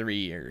next 3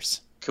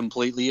 years.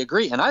 Completely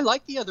agree. And I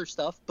like the other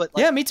stuff, but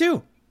yeah, me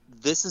too.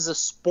 This is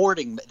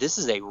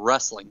a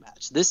wrestling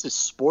match. This is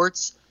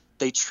sports.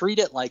 They treat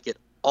it like it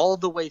all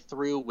the way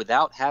through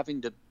without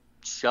having to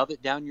shove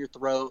it down your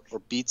throat or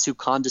be too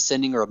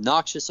condescending or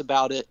obnoxious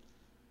about it.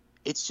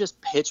 It's just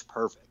pitch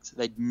perfect.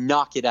 They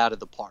knock it out of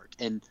the park.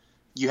 And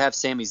you have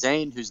Sami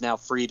Zayn, who's now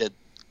free to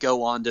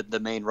go on to the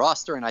main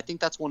roster, and I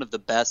think that's one of the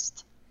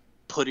best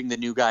putting the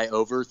new guy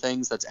over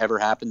things that's ever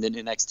happened in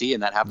NXT,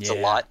 and that happens a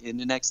lot in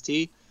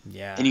NXT.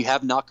 Yeah. And you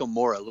have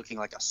Nakamura looking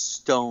like a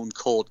stone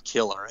cold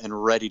killer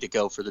and ready to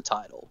go for the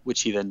title,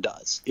 which he then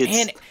does.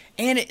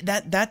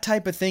 That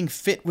type of thing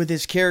fit with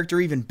his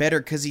character even better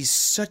because he's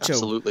such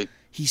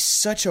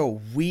a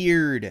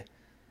weird,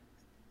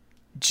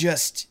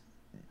 just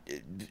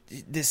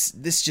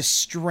this just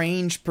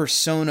strange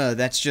persona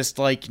that's just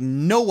like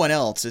no one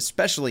else,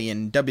 especially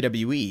in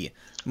WWE,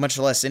 much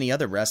less any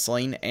other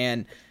wrestling.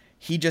 And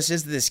he just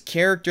is this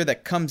character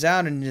that comes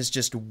out and is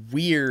just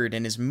weird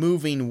and is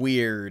moving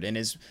weird and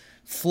is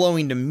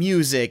flowing to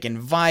music and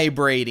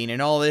vibrating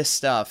and all this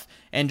stuff.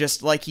 And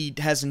just like he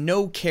has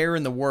no care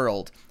in the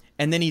world.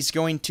 And then he's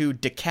going to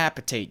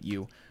decapitate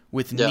you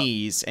with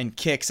knees and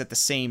kicks at the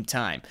same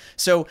time.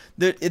 So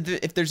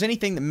if there's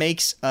anything that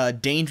makes a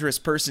dangerous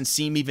person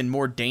seem even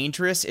more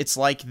dangerous, it's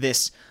like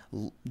this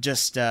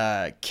just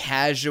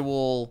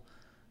casual,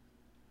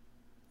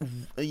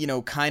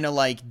 kind of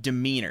like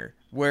demeanor.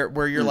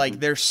 Where you're like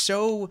they're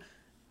so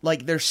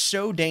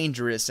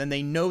dangerous and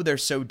they know they're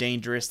so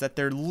dangerous that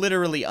they're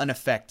literally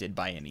unaffected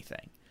by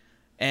anything.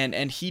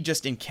 And he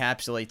just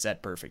encapsulates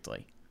that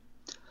perfectly.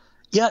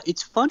 Yeah,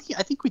 it's funny.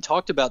 I think we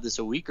talked about this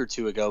a week or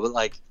two ago, but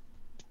like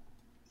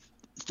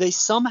they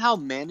somehow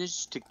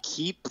managed to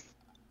keep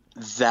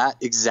that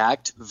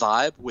exact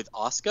vibe with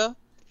Asuka.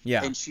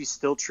 Yeah. And she's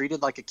still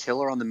treated like a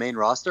killer on the main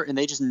roster, and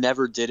they just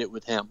never did it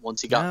with him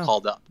once he got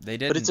called up. They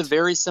didn't. But it's a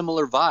very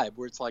similar vibe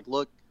where it's like,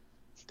 look,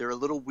 they're a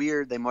little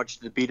weird. They march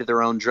to the beat of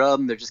their own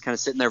drum. They're just kind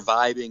of sitting there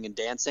vibing and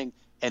dancing,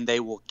 and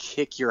they will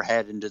kick your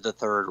head into the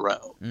third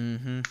row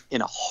in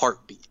a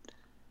heartbeat.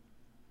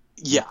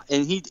 Yeah,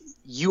 and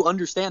you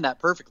understand that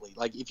perfectly.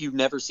 Like, if you've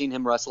never seen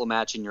him wrestle a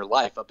match in your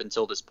life up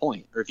until this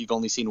point, or if you've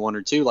only seen one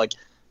or two, like,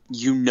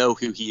 you know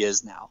who he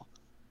is now.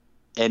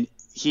 And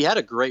he had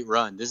a great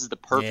run. This is the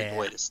perfect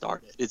way to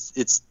start it.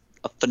 It's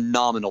a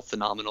phenomenal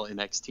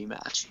NXT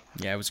match.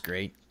 Yeah, it was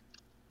great.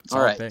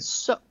 All right,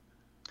 so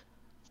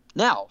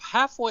Now,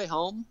 halfway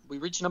home, we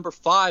reach number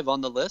 5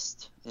 on the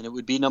list, and it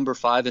would be number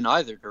 5 in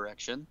either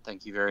direction.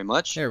 Thank you very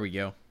much. There we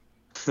go.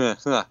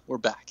 We're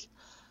back.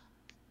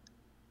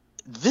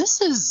 This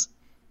is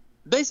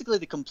basically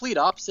the complete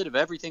opposite of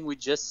everything we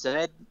just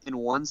said in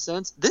one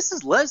sense. This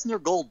is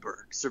Lesnar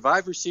Goldberg,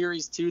 Survivor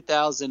Series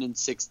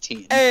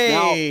 2016.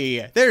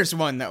 Hey, there's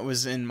one that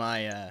was in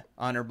my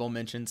honorable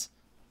mentions.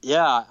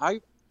 Yeah, I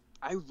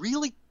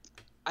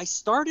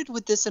started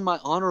with this in my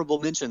honorable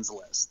mentions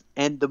list,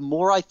 and the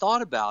more I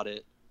thought about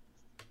it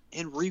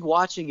and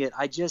rewatching it,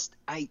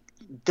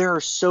 there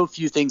are so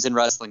few things in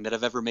wrestling that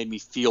have ever made me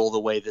feel the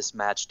way this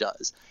match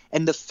does.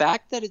 And the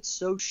fact that it's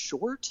so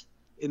short,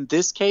 in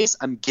this case,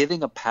 I'm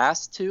giving a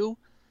pass to,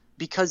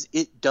 because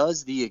it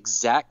does the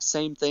exact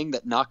same thing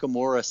that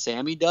Nakamura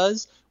Sammy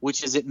does,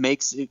 which is it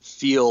makes it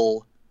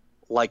feel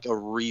like a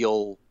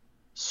real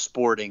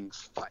sporting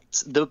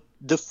fight.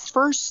 The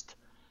first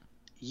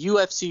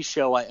UFC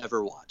show I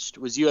ever watched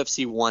was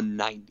UFC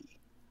 190.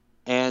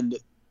 And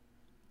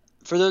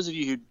for those of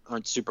you who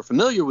aren't super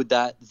familiar with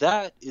that,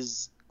 that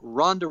is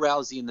Ronda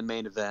Rousey in the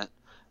main event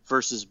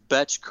versus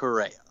Betch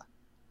Correa.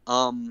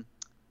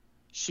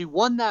 She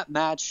won that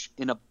match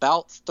in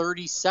about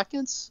 30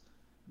 seconds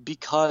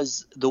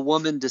because the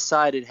woman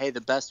decided, hey,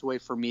 the best way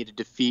for me to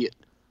defeat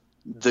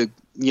the,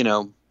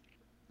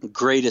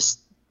 greatest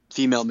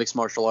female mixed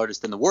martial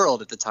artist in the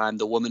world at the time,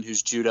 the woman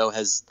whose judo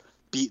has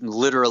beaten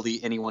literally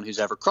anyone who's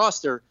ever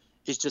crossed her,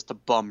 is just to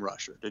bum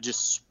rush her, to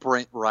just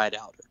sprint right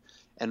out her.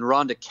 And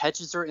Ronda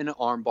catches her in an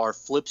armbar,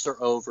 flips her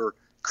over,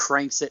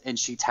 cranks it, and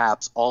she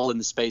taps all in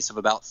the space of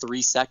about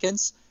 3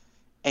 seconds.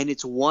 And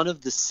it's one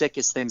of the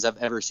sickest things I've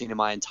ever seen in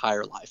my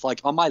entire life.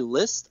 Like, on my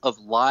list of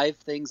live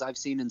things I've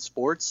seen in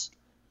sports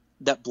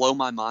that blow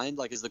my mind,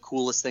 like is the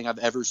coolest thing I've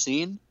ever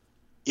seen,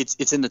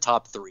 it's in the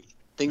top 3.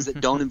 Things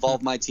that don't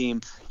involve my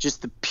team,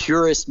 just the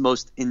purest,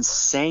 most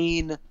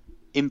insane,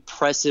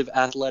 impressive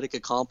athletic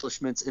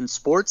accomplishments in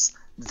sports,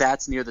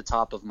 that's near the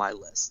top of my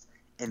list.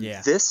 And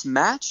this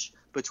match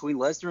between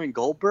Lesnar and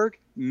Goldberg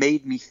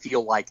made me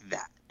feel like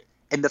that.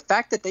 And the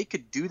fact that they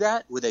could do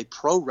that with a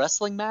pro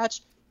wrestling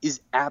match is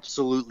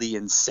absolutely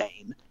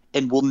insane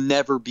and will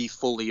never be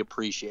fully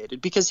appreciated.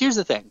 Because here's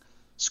the thing.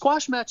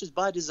 Squash matches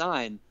by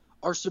design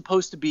are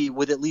supposed to be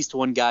with at least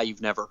one guy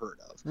you've never heard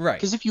of. Right.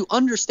 Because if you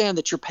understand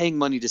that you're paying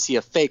money to see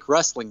a fake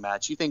wrestling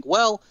match, you think,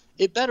 well,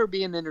 it better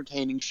be an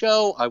entertaining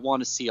show. I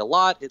want to see a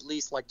lot, at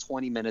least like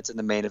 20 minutes in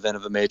the main event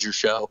of a major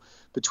show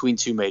between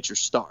two major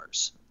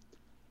stars.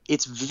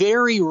 It's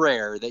very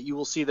rare that you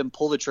will see them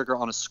pull the trigger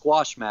on a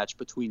squash match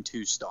between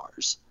two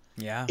stars.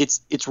 Yeah.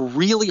 It's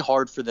really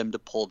hard for them to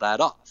pull that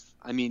off.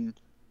 I mean,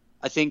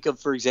 I think of,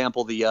 for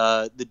example,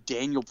 the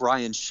Daniel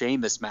Bryan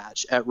Sheamus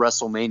match at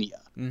WrestleMania.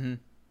 Mm-hmm.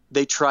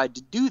 They tried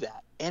to do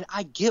that, and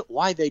I get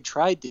why they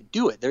tried to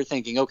do it. They're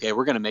thinking, okay,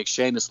 we're going to make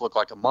Sheamus look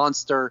like a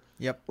monster.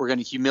 Yep. We're going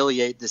to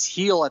humiliate this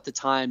heel at the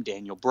time,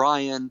 Daniel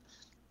Bryan,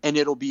 and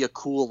it'll be a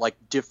cool, like,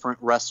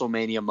 different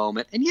WrestleMania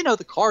moment. And,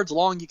 the card's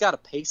long. You got to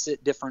pace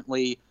it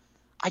differently.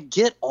 I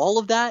get all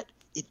of that.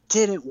 It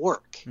didn't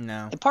work.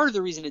 No. And part of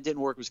the reason it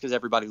didn't work was because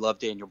everybody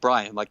loved Daniel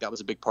Bryan. Like, that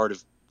was a big part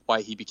of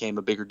why he became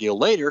a bigger deal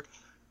later.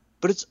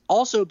 But it's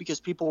also because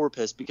people were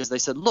pissed because they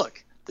said,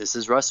 look, this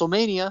is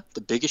WrestleMania,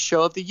 the biggest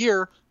show of the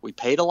year. We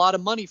paid a lot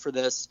of money for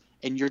this,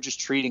 and you're just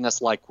treating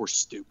us like we're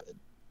stupid.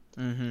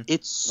 Mm-hmm.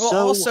 It's so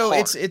also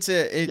hard.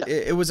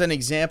 it was an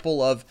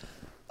example of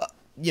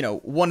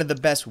one of the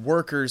best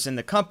workers in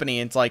the company,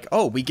 and it's like,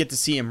 oh, we get to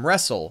see him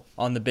wrestle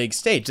on the big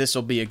stage. This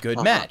will be a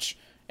good match.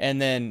 And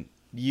then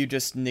you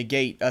just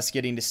negate us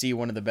getting to see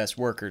one of the best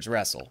workers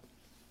wrestle.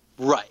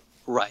 Right.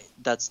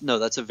 That's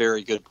a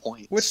very good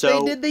point. Which they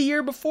did the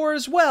year before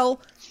as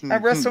well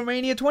at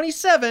WrestleMania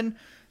 27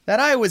 that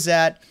I was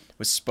at.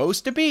 Was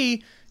supposed to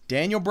be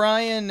Daniel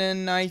Bryan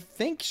and I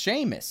think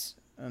Sheamus,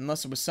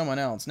 unless it was someone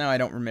else. Now I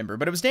don't remember.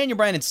 But it was Daniel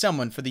Bryan and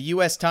someone for the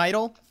U.S.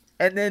 title,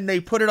 and then they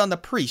put it on the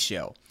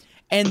pre-show.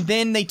 And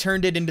then they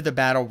turned it into the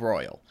Battle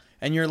Royal.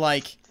 And you're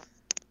like,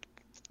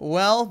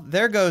 well,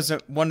 there goes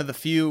one of the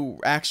few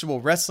actual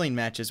wrestling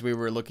matches we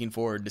were looking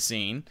forward to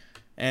seeing.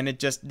 And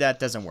that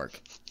doesn't work.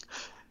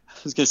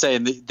 I was going to say,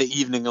 and the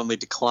evening only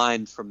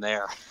declined from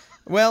there.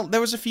 Well,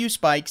 there was a few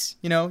spikes.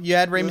 You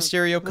had Rey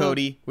Mysterio,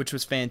 Cody, which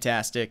was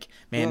fantastic.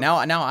 Man, now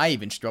I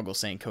even struggle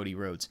saying Cody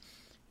Rhodes.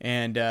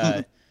 And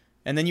and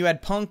then you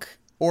had Punk,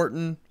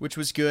 Orton, which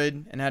was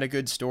good and had a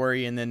good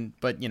story. And then,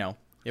 but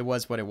it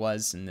was what it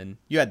was. And then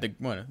you had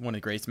one of the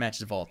greatest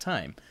matches of all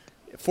time,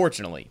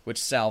 fortunately,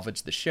 which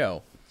salvaged the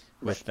show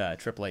with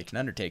Triple H and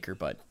Undertaker.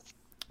 But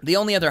the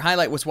only other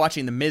highlight was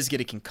watching The Miz get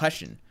a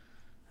concussion.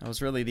 That was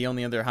really the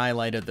only other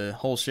highlight of the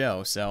whole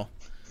show, so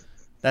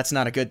that's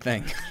not a good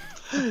thing.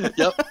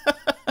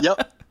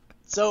 Yep.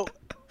 So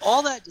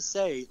all that to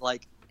say,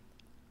 like,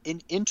 an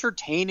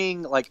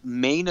entertaining, like,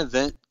 main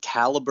event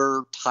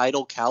caliber,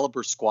 title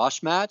caliber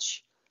squash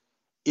match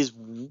is,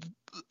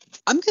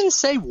 I'm going to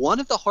say, one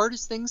of the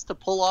hardest things to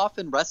pull off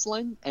in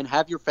wrestling and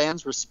have your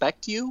fans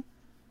respect you.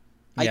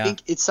 I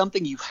think it's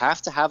something you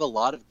have to have a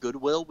lot of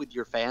goodwill with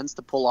your fans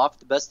to pull off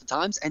the best of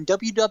times, and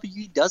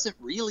WWE doesn't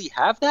really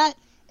have that.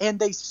 And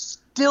they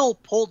still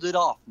pulled it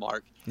off,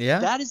 Mark. Yeah.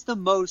 That is the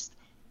most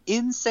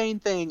insane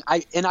thing.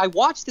 I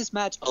watched this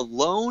match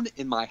alone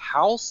in my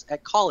house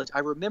at college. I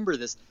remember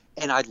this,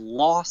 and I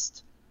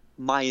lost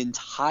my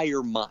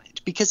entire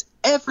mind because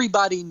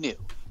everybody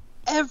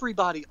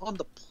on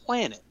the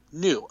planet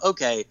knew,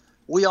 okay,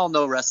 we all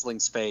know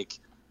wrestling's fake.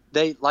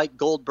 They like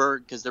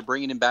Goldberg because they're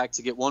bringing him back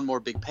to get one more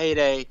big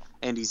payday,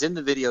 and he's in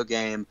the video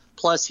game.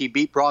 Plus, he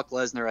beat Brock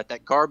Lesnar at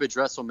that garbage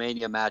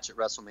WrestleMania match at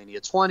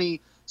WrestleMania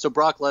 20, so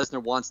Brock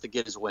Lesnar wants to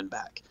get his win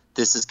back.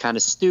 This is kind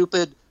of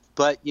stupid,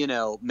 but,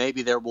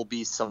 maybe there will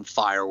be some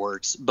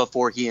fireworks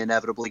before he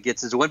inevitably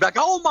gets his win back.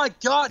 Oh, my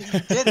God, he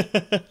did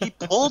it. He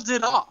pulled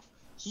it off.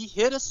 He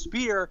hit a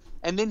spear,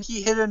 and then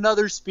he hit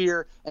another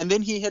spear, and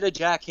then he hit a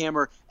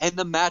jackhammer, and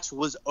the match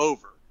was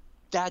over.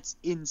 That's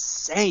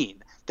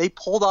insane. They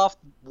pulled off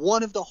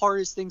one of the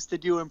hardest things to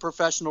do in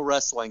professional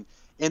wrestling,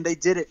 and they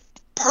did it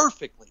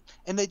perfectly.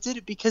 And they did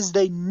it because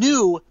they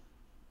knew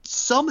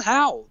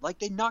somehow, like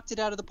they knocked it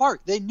out of the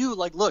park. They knew,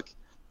 like, look,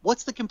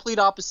 what's the complete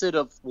opposite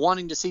of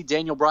wanting to see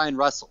Daniel Bryan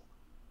wrestle?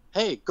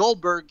 Hey,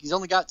 Goldberg, he's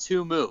only got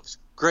 2 moves.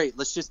 Great,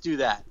 let's just do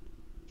that.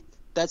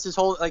 That's his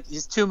whole, like,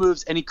 his 2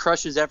 moves, and he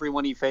crushes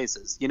everyone he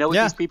faces. You know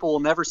what these people will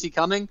never see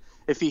coming?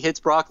 If he hits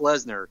Brock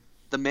Lesnar,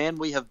 the man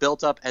we have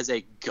built up as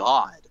a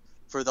god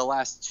for the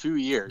last 2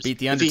 years. Beat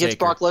The Undertaker. If he hits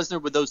Brock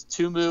Lesnar with those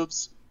 2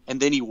 moves, and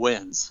then he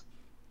wins.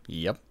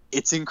 Yep.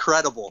 It's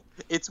incredible.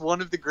 It's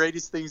one of the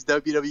greatest things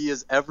WWE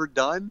has ever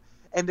done,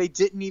 and they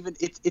didn't even,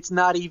 it's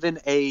not even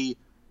a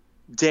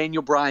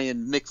Daniel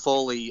Bryan, Mick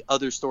Foley,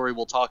 other story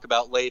we'll talk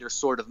about later,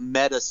 sort of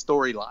meta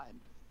storyline.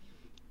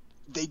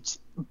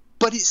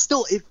 But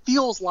it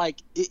feels like,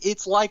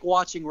 it's like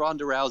watching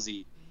Ronda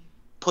Rousey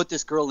put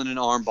this girl in an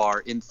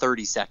armbar in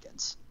 30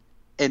 seconds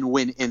and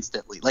win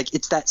instantly. Like,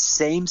 it's that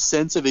same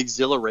sense of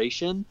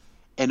exhilaration,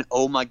 and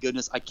oh my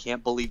goodness, I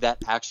can't believe that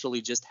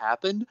actually just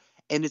happened,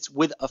 and it's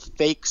with a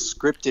fake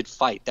scripted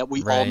fight that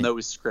we all know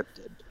is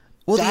scripted.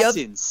 Well, that's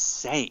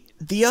insane.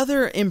 The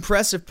other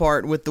impressive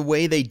part with the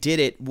way they did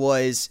it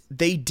was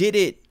they did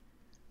it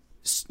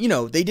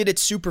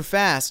super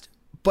fast,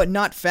 but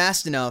not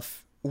fast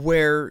enough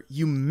where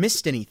you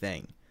missed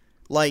anything.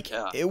 Like,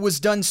 it was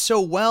done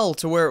so well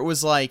to where it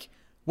was like,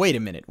 wait a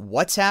minute,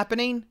 what's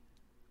happening?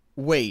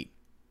 Wait.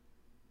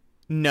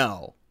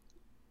 No,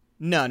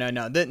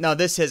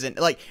 this isn't.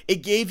 Like, it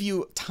gave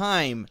you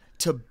time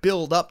to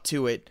build up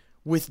to it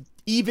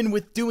even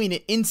with doing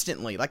it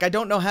instantly. Like, I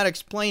don't know how to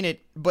explain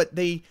it, but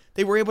they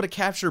were able to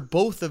capture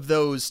both of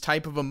those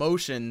type of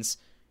emotions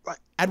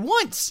at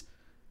once.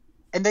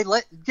 And they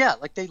let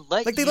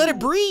it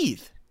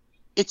breathe.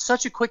 It's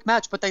such a quick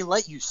match, but they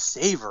let you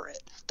savor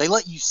it. They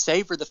let you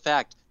savor the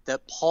fact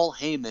that Paul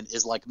Heyman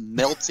is like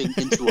melting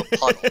into a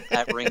puddle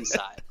at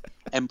ringside,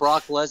 and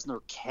Brock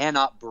Lesnar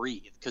cannot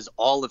breathe because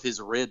all of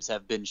his ribs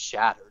have been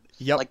shattered.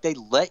 Yep. Like, they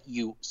let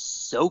you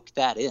soak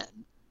that in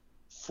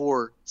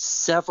for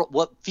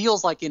what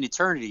feels like an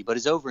eternity, but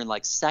is over in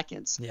like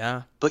seconds.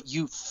 Yeah. But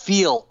you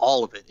feel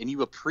all of it, and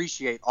you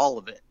appreciate all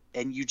of it,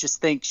 and you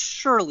just think,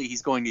 surely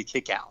he's going to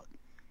kick out,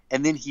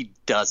 and then he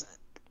doesn't.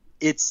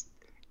 It's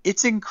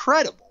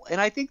incredible.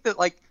 And I think that,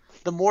 like,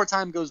 the more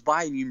time goes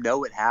by and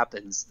it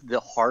happens, the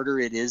harder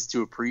it is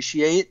to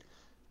appreciate,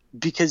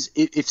 because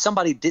if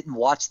somebody didn't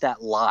watch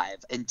that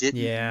live and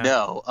didn't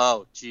know,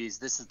 oh, geez,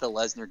 this is the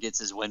Lesnar gets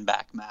his win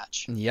back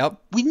match. Yep.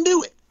 We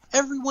knew it.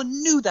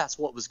 Everyone knew that's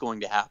what was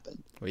going to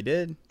happen. We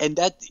did. And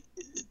that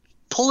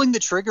pulling the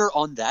trigger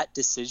on that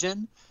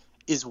decision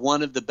is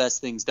one of the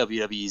best things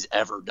WWE's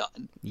ever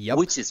done. Yep.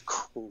 Which is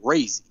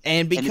crazy.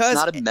 And it's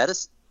not a meta.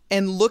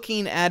 And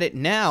looking at it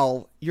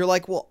now, you're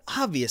like, well,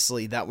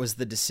 obviously that was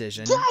the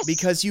decision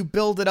because you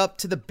build it up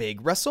to the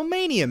big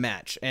WrestleMania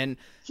match. And,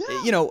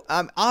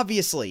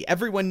 obviously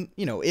everyone,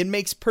 it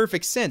makes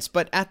perfect sense.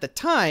 But at the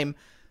time,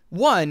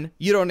 one,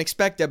 you don't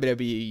expect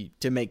WWE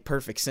to make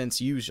perfect sense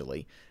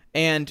usually.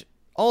 And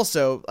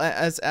also,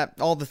 as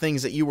all the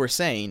things that you were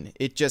saying,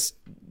 it just,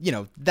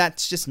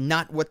 that's just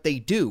not what they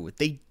do.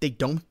 They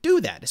don't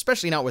do that,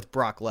 especially not with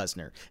Brock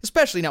Lesnar,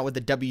 especially not with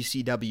the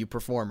WCW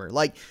performer.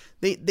 Like,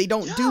 they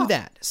don't do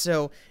that.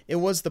 So it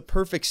was the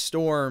perfect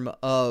storm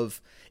of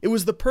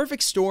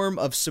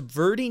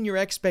subverting your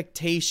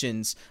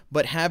expectations,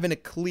 but having a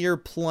clear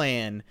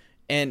plan,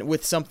 and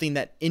with something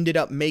that ended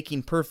up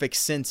making perfect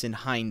sense in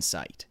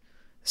hindsight.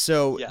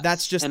 So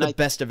that's just the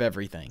best of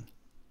everything.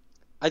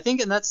 I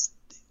think, and that's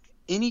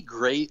any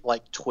great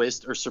like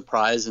twist or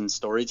surprise in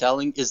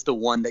storytelling is the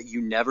one that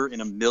you never in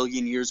a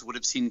million years would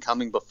have seen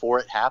coming before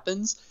it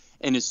happens.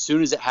 And as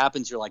soon as it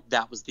happens, you're like,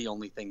 that was the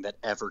only thing that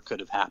ever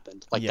could have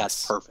happened. Like,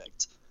 that's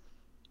perfect.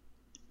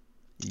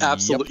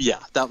 Absolutely. Yep.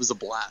 Yeah, that was a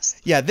blast.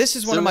 Yeah, this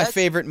is one of my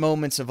favorite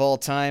moments of all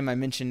time. I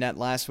mentioned that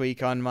last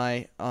week on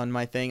my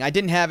thing. I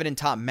didn't have it in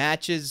top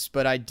matches,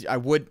 but I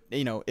would,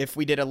 if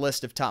we did a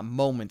list of top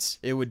moments,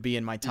 it would be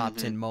in my top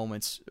 10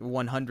 moments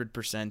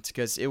 100%,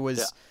 because it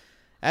was,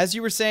 as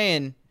you were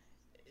saying,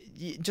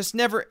 just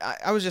never,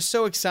 I was just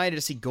so excited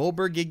to see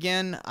Goldberg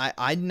again.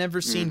 I'd never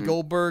seen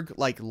Goldberg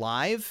like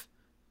live,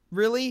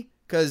 really,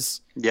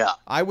 because Yeah.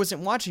 I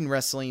wasn't watching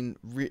wrestling,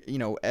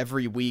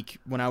 every week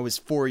when I was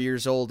 4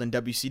 years old and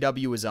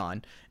WCW was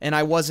on, and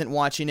I wasn't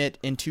watching it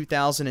in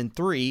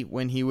 2003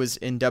 when he was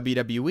in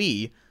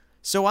WWE.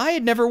 So I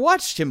had never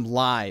watched him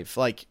live,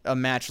 like a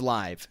match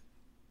live,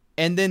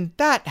 and then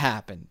that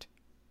happened.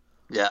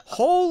 Yeah.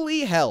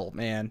 Holy hell,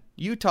 man.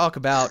 You talk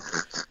about,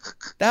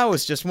 that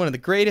was just one of the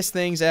greatest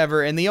things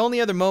ever. And the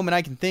only other moment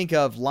I can think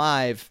of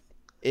live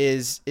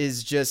is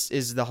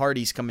the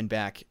Hardys coming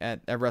back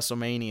at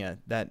WrestleMania,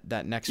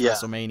 that next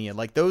WrestleMania.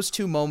 Like, those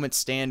two moments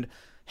stand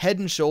head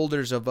and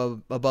shoulders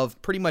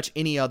above pretty much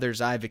any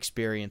others I've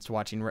experienced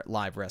watching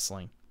live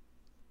wrestling.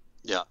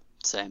 Yeah,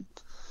 same.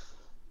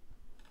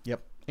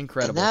 Yep.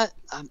 Incredible.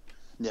 And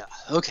yeah.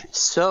 Okay.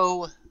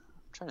 So I'm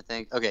trying to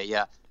think. Okay.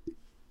 Yeah.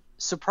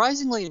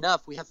 Surprisingly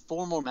enough, we have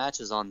 4 more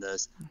matches on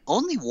this.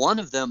 Only one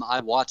of them I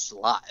watched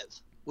live,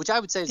 which I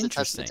would say is a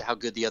testament to how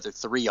good the other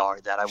 3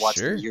 are that I watched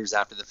them years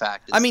after the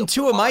fact. I mean,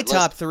 two of my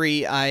top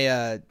three,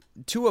 I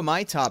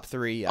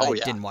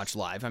didn't watch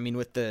live. I mean,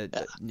 with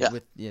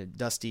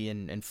Dusty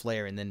and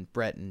Flair, and then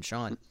Brett and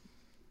Sean.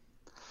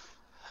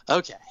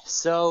 Okay,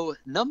 so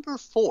number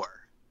 4,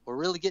 we're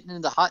really getting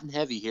into hot and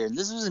heavy here, and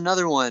this was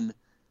another one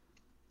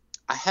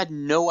I had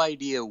no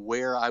idea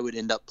where I would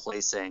end up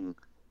placing,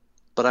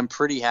 but I'm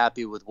pretty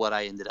happy with what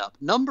I ended up.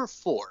 Number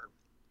 4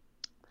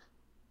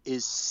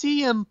 is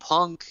CM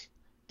Punk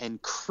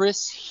and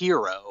Chris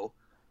Hero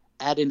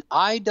at an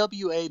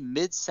IWA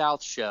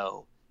Mid-South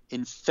show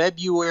in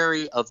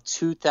February of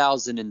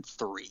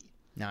 2003.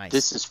 Nice.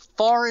 This is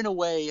far and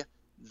away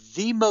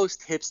the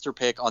most hipster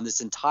pick on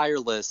this entire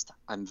list.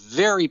 I'm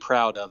very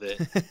proud of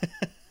it.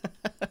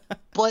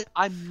 But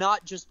I'm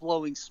not just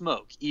blowing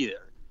smoke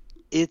either.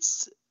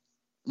 It's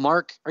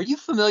Mark, are you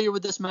familiar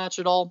with this match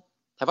at all?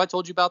 Have I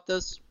told you about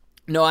this?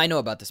 No, I know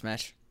about this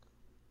match.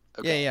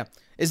 Okay. Yeah.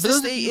 Is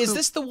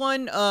this the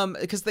one?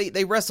 Because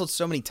they wrestled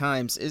so many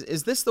times.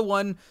 Is this the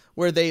one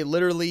where they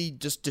literally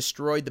just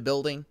destroyed the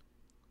building?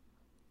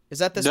 Is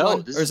that this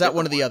one, or is that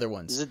one of the other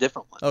ones? This is a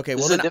different one. Okay,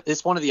 well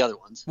it's one of the other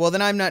ones. Well,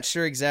 then I'm not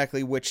sure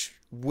exactly which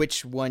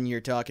one you're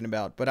talking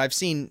about, but I've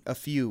seen a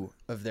few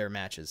of their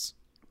matches.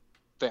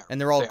 Fair, and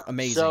they're all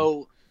amazing.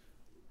 So,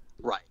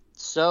 right.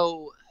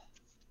 So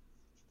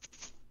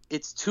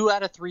it's 2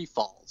 out of 3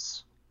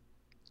 falls.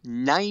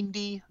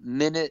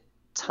 90-minute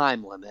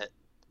time limit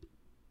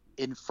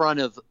in front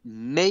of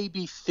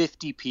maybe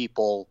 50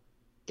 people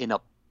in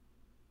a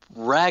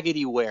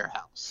raggedy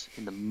warehouse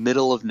in the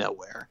middle of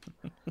nowhere.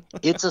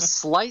 It's a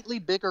slightly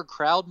bigger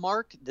crowd,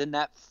 Mark, than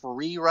that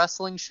free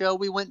wrestling show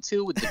we went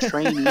to with the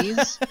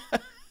trainees.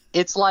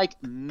 It's like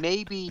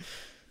maybe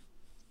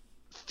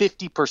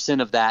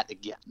 50% of that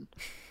again.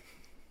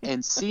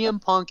 And CM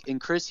Punk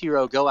and Chris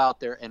Hero go out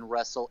there and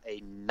wrestle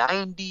a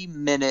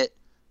 90-minute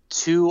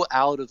 2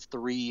 out of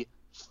 3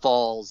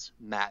 falls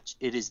match.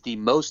 It is the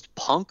most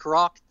punk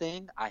rock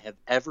thing I have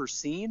ever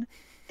seen,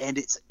 and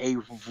it's a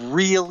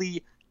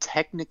really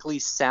technically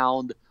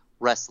sound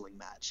wrestling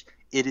match.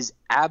 It is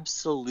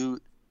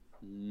absolute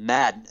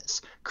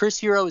madness. Chris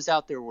Hero is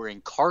out there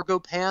wearing cargo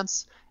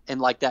pants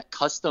and like that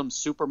custom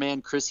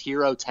Superman Chris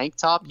Hero tank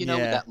top, with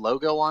that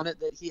logo on it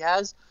that he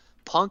has.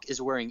 Punk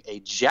is wearing a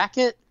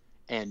jacket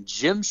and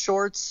gym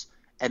shorts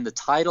and the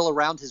title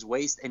around his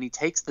waist, and he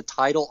takes the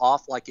title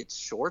off like it's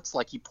shorts,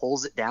 like he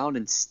pulls it down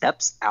and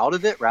steps out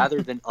of it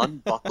rather than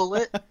unbuckle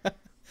it.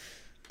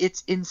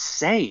 It's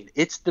insane.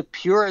 It's the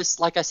purest,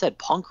 like I said,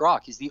 punk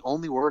rock is the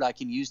only word I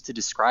can use to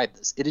describe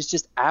this. It is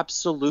just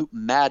absolute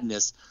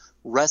madness,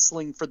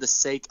 wrestling for the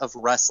sake of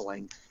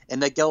wrestling.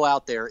 And they go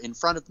out there in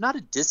front of not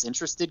a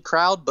disinterested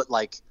crowd, but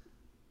like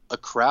a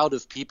crowd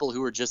of people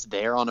who are just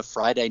there on a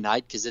Friday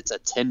night because it's a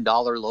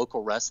 $10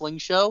 local wrestling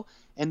show,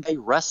 and they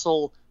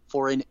wrestle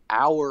for an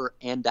hour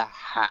and a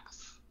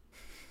half.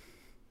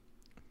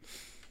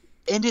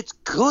 And it's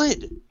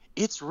good.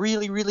 It's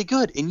really, really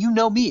good. And you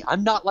know me,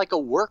 I'm not like a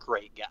work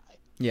rate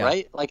guy,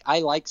 right? Like,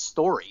 I like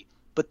story.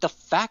 But the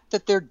fact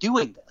that they're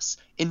doing this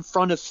in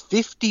front of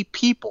 50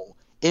 people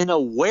in a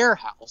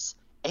warehouse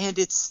and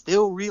it's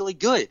still really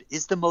good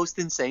is the most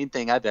insane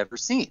thing I've ever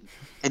seen.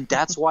 And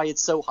that's why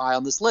it's so high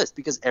on this list,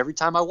 because every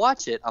time I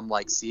watch it, I'm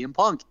like, CM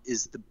Punk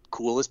is the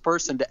coolest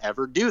person to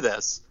ever do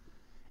this.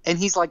 And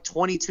he's like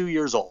 22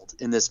 years old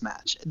in this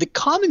match. The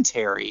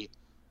commentary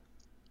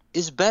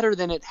is better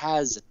than it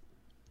has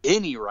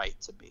any right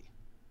to be.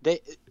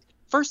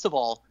 First of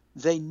all,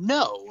 they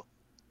know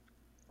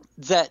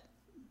that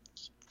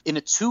in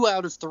a 2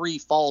 out of 3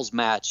 falls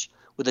match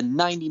with a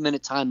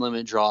 90-minute time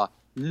limit draw,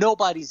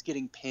 nobody's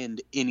getting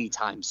pinned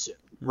anytime soon,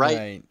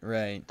 right?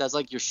 Right. That's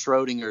like your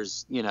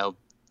Schrodinger's,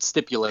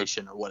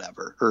 stipulation or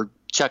whatever, or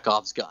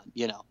Chekhov's gun,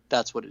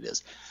 that's what it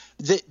is.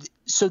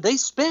 So they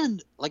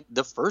spend like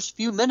the first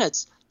few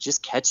minutes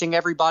just catching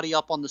everybody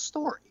up on the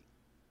story,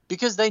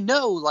 because they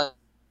know, like,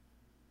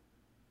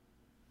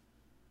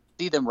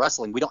 see them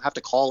wrestling, we don't have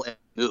to call and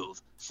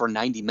move for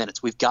 90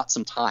 minutes. We've got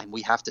some time.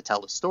 We have to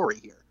tell a story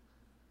here.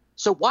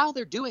 So while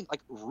they're doing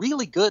like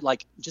really good,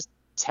 like just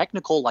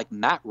technical, like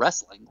mat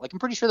wrestling, like I'm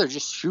pretty sure they're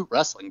just shoot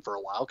wrestling for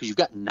a while because you've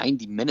got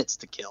 90 minutes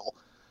to kill.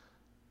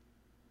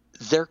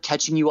 they're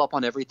catching you up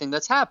on everything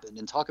that's happened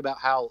and talk about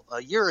how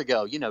a year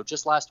ago,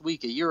 just last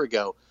week, a year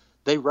ago,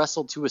 they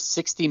wrestled to a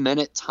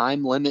 60-minute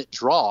time limit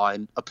draw.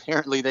 And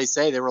apparently they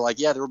say they were like,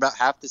 yeah, there were about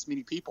half this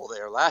many people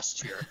there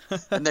last year.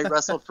 And they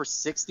wrestled for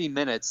 60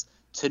 minutes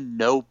to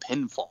no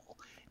pinfall.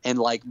 And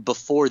like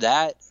before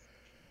that,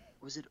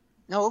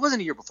 no, it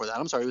wasn't a year before that.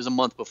 I'm sorry. It was a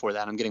month before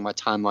that. I'm getting my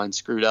timeline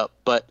screwed up.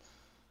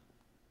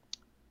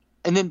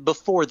 And then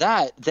before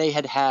that, they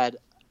had,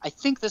 I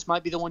think this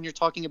might be the one you're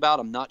talking about.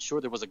 I'm not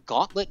sure. There was a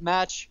gauntlet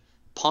match.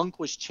 Punk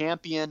was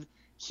champion.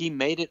 He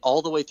made it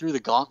all the way through the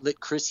gauntlet.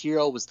 Chris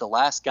Hero was the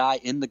last guy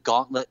in the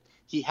gauntlet.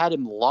 He had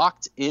him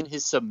locked in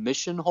his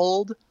submission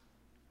hold,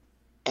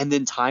 and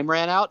then time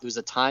ran out. It was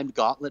a timed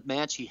gauntlet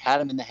match. He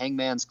had him in the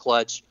hangman's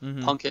clutch.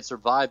 Mm-hmm. Punk had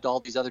survived all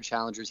these other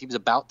challengers. He was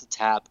about to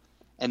tap,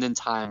 and then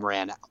time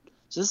ran out.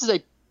 So this is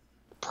a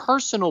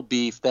personal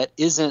beef that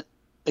isn't,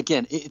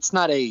 again, it's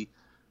not a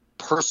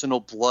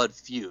personal blood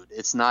feud.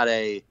 It's not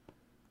a,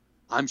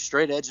 I'm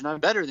straight edge and I'm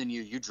better than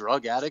you, you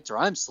drug addict, or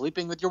I'm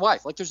sleeping with your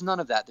wife. Like, there's none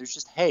of that. There's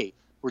just, hey,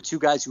 we're two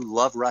guys who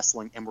love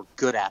wrestling and we're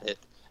good at it,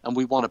 and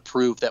we want to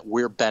prove that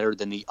we're better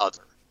than the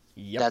other.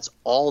 Yep. That's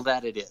all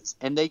that it is.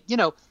 And they,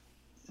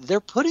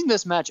 they're putting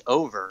this match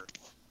over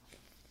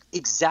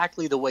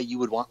exactly the way you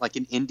would want like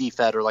an indie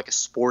fed or like a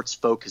sports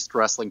focused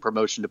wrestling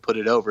promotion to put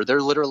it over.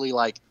 They're literally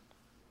like,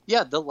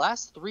 yeah, the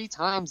last 3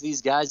 times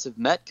these guys have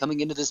met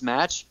coming into this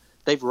match,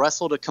 they've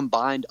wrestled a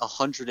combined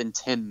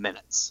 110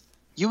 minutes.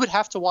 You would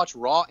have to watch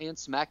Raw and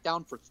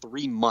SmackDown for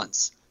 3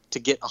 months to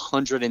get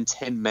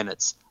 110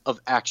 minutes of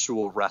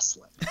actual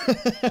wrestling.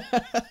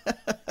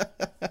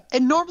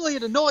 And normally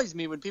it annoys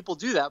me when people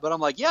do that, but I'm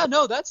like, yeah,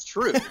 no, that's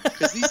true,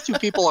 because these two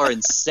people are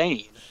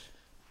insane.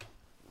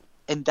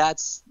 And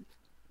that's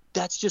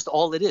just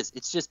all it is.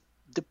 It's just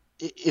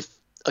if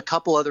a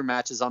couple other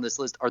matches on this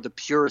list are the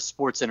purest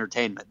sports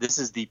entertainment, this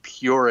is the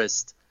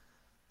purest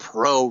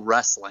pro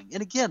wrestling.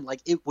 And again,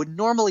 like, it would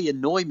normally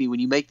annoy me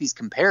when you make these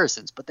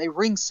comparisons, but they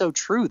ring so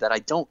true that I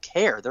don't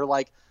care. They're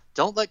like,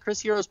 don't let Chris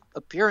Hero's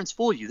appearance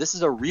fool you. This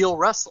is a real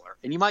wrestler.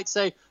 And you might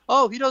say,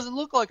 oh, he doesn't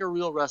look like a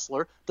real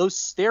wrestler. Those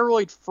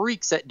steroid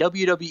freaks at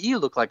WWE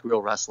look like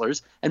real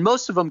wrestlers, and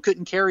most of them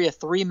couldn't carry a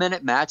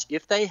 3-minute match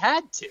if they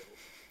had to.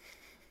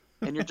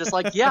 And you're just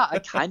like, yeah, I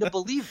kind of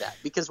believe that,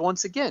 because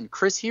once again,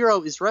 Chris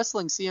Hero is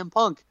wrestling CM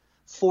Punk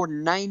for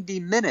 90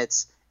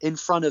 minutes in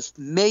front of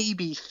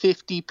maybe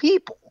 50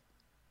 people,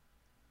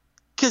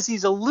 because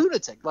he's a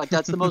lunatic. Like,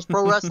 that's the most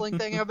pro wrestling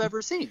thing I've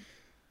ever seen.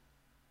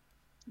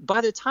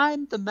 By the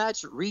time the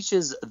match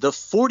reaches the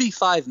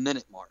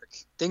 45-minute mark,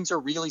 things are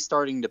really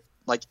starting to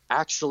like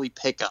actually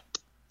pick up,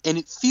 and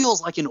it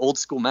feels like an old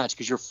school match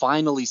because you're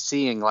finally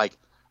seeing like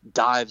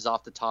dives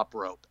off the top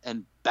rope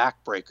and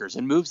backbreakers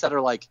and moves that are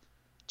like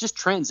just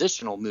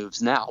transitional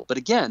moves now. But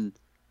again,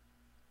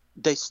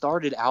 they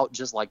started out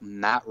just like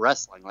mat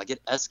wrestling. Like,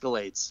 it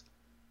escalates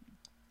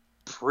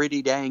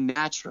pretty dang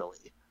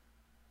naturally.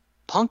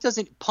 Punk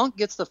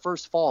gets the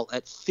first fall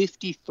at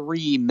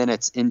 53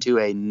 minutes into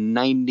a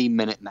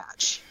 90-minute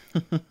match.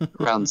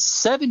 Around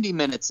 70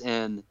 minutes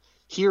in,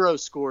 Hero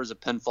scores a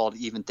pinfall to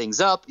even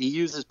things up. He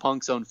uses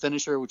Punk's own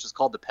finisher, which is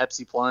called the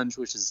Pepsi Plunge,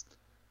 which is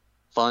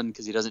fun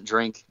because he doesn't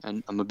drink,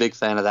 and I'm a big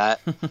fan of that.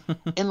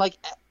 And like,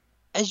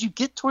 as you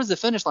get towards the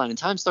finish line and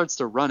time starts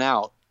to run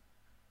out,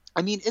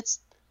 I mean, it's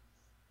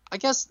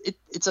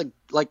a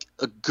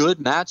good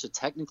match, a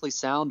technically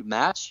sound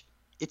match.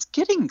 It's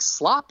getting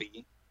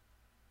sloppy.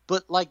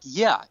 But, like,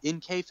 yeah,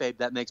 in kayfabe,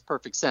 that makes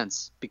perfect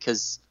sense,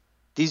 because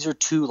these are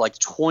two, like,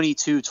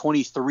 22,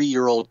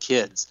 23-year-old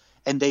kids,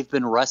 and they've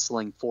been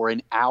wrestling for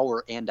an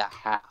hour and a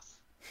half.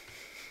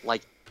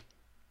 Like,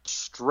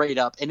 straight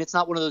up. And it's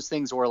not one of those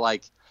things where,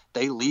 like,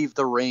 they leave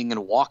the ring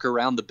and walk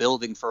around the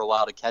building for a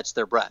while to catch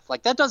their breath.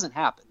 Like, that doesn't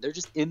happen. They're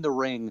just in the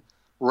ring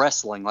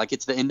wrestling like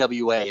it's the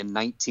NWA in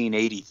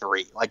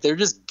 1983. Like, they're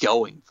just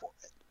going for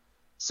it.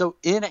 So,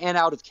 in and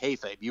out of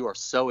kayfabe, you are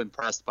so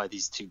impressed by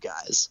these two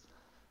guys.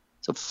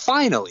 So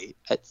finally,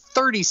 at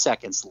 30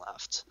 seconds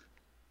left,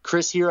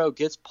 Chris Hero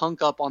gets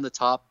Punk up on the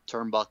top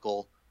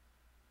turnbuckle.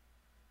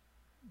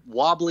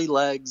 Wobbly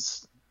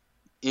legs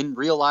in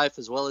real life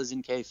as well as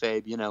in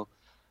kayfabe,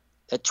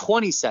 At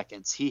 20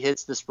 seconds, he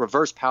hits this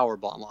reverse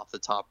powerbomb off the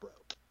top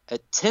rope.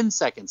 At 10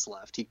 seconds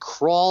left, he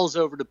crawls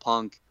over to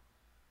Punk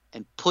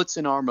and puts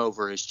an arm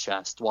over his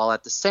chest, while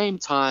at the same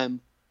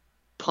time,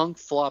 Punk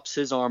flops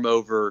his arm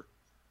over.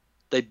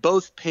 They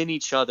both pin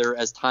each other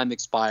as time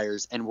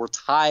expires, and we're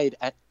tied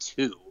at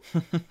 2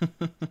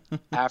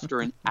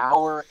 after an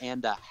hour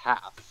and a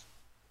half.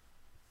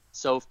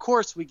 So, of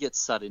course, we get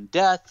sudden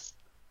death.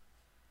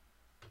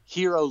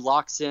 Hero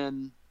locks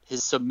in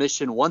his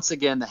submission once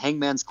again, the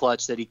Hangman's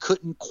Clutch that he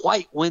couldn't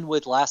quite win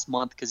with last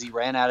month because he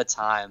ran out of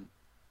time,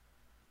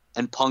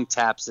 and Punk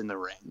taps in the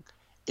ring.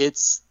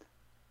 It's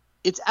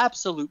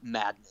absolute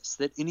madness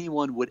that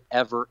anyone would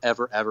ever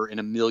in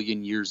a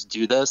million years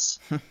do this.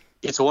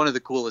 It's one of the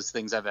coolest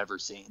things I've ever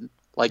seen,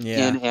 like,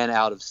 in and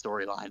out of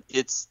storyline.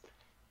 It's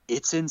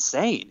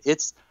insane.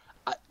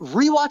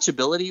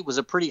 Rewatchability was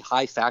a pretty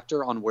high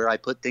factor on where I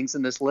put things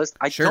in this list.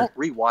 I don't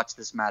rewatch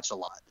this match a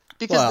lot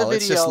because Well, the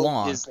it's just video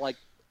long. is like,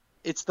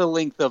 it's the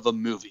length of a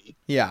movie.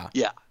 Yeah.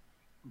 Yeah.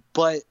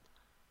 But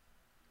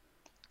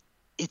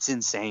it's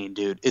insane,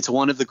 dude. It's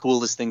one of the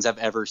coolest things I've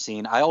ever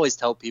seen. I always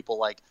tell people,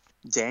 like,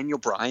 Daniel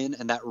Bryan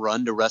and that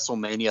run to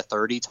WrestleMania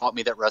 30 taught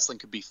me that wrestling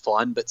could be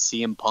fun, but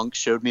CM Punk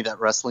showed me that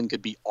wrestling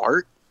could be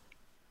art.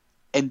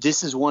 And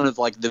this is one of,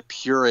 like, the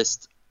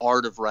purest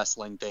art of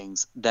wrestling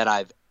things that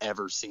I've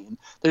ever seen.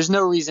 There's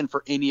no reason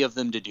for any of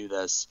them to do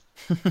this.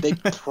 They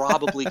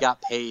probably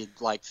got paid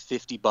like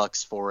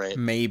 $50 for it.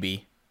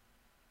 Maybe.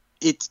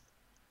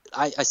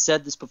 I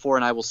said this before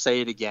and I will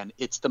say it again.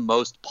 It's the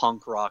most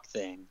punk rock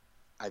thing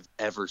I've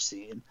ever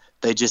seen.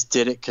 They just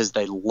did it because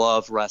they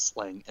love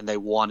wrestling and they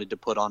wanted to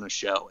put on a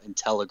show and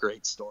tell a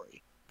great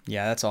story.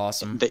 Yeah, that's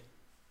awesome.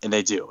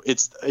 They do.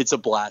 It's a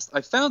blast.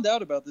 I found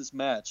out about this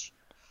match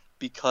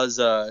because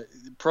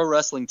Pro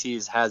Wrestling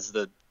Tees has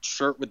the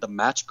shirt with the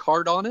match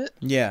card on it.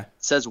 Yeah. It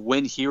says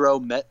When Hero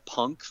Met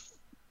Punk.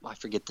 I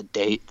forget the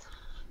date.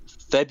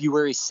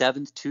 February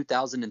 7th,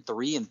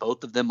 2003, and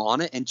both of them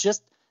on it. And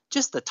just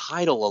the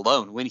title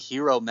alone, When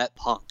Hero Met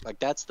Punk. Like,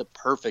 that's the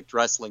perfect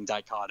wrestling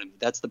dichotomy.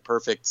 That's the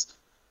perfect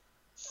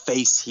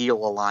face-heel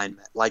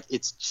alignment. Like,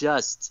 it's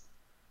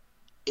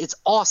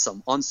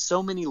awesome on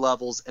so many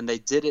levels, and they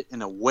did it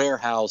in a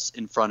warehouse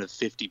in front of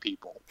 50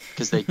 people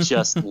because they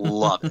just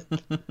love it.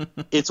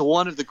 It's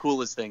one of the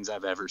coolest things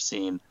I've ever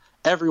seen.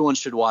 Everyone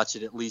should watch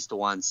it at least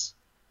once.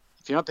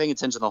 If you're not paying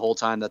attention the whole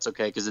time, that's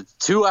okay, because it's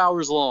 2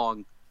 hours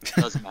long.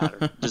 Doesn't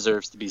matter.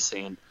 Deserves to be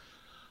seen.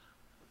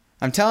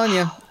 I'm telling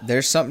you,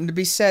 there's something to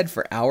be said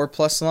for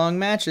hour-plus long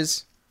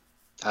matches.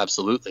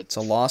 Absolutely. It's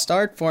a lost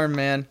art form,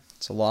 man.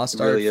 It's a lost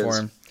It really art is.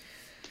 form.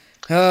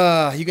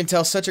 You can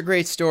tell such a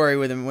great story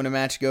when a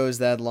match goes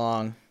that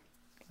long.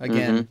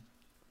 Again,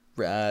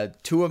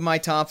 2 of my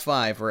top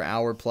 5 were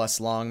hour-plus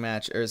long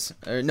matches.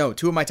 No,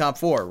 2 of my top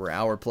 4 were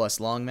hour-plus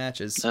long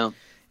matches. Oh.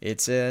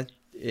 It's a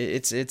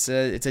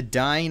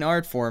dying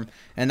art form,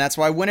 and that's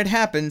why when it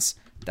happens,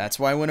 that's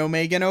why when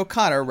Omega and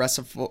Okada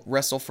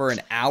wrestle for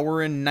an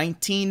hour and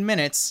 19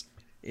 minutes,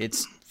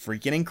 it's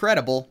freaking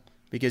incredible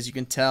because you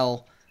can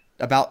tell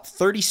about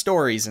 30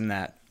 stories in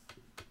that.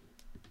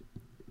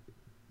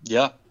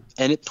 Yeah,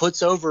 and it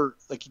puts over,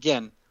 like,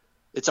 again,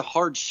 it's a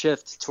hard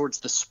shift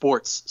towards the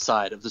sports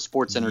side of the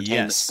sports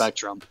entertainment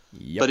spectrum,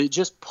 but it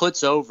just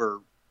puts over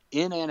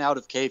in and out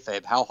of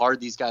kayfabe how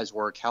hard these guys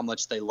work, how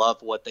much they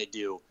love what they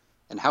do,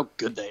 and how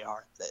good they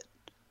are at it.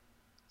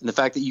 And the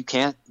fact that you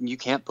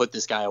can't put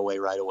this guy away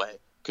right away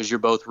because you're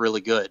both really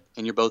good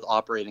and you're both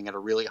operating at a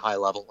really high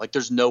level. Like,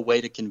 there's no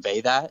way to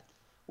convey that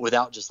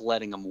without just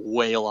letting them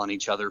wail on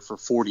each other for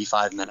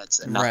 45 minutes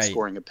and not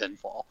scoring a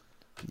pinfall.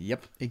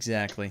 Yep,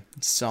 exactly.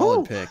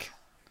 Solid pick.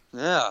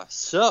 Yeah,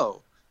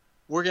 so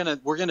we're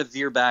gonna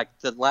veer back.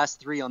 The last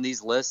 3 on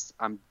these lists,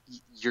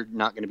 you're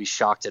not gonna be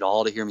shocked at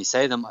all to hear me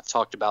say them. I've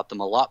talked about them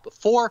a lot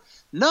before.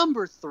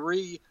 Number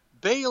 3,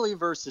 Bayley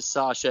versus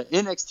Sasha,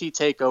 NXT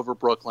TakeOver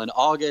Brooklyn,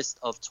 August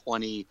of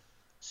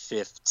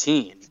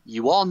 2015.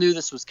 You all knew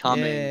this was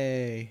coming.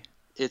 Yay.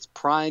 It's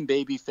prime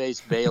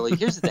babyface Bayley.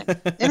 Here's the thing.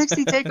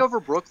 NXT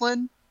TakeOver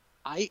Brooklyn,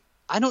 I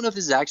don't know if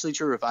this is actually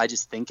true or if I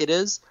just think it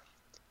is.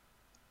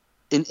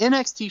 An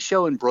NXT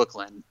show in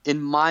Brooklyn,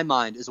 in my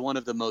mind, is one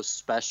of the most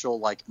special,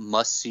 like,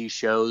 must-see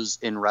shows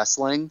in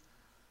wrestling.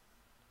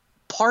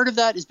 Part of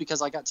that is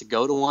because I got to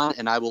go to one,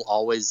 and I will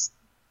always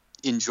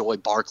enjoy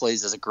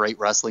Barclays as a great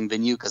wrestling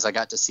venue because I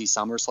got to see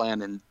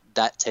SummerSlam and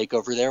that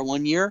takeover there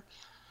one year.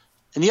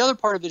 And the other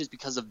part of it is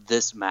because of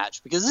this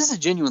match, because this is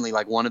genuinely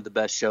like one of the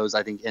best shows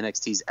I think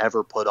NXT's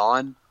ever put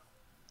on.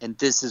 And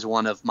this is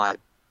one of my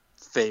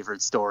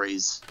favorite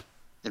stories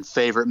and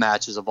favorite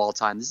matches of all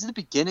time. This is the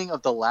beginning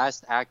of the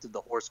last act of the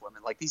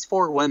Horsewomen. Like, these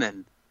 4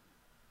 women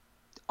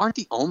aren't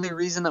the only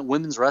reason that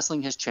women's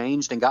wrestling has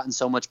changed and gotten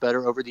so much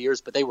better over the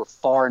years, but they were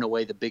far and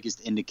away the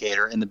biggest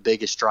indicator and the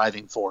biggest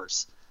driving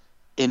force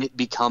in it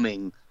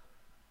becoming,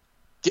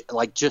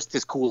 like, just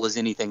as cool as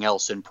anything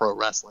else in pro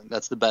wrestling.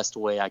 That's the best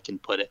way I can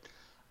put it.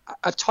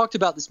 I've talked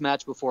about this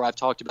match before. I've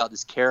talked about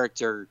this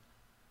character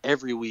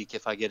every week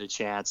if I get a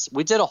chance.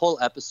 We did a whole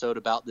episode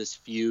about this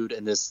feud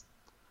and this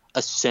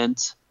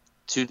ascent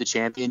to the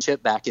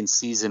championship back in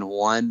season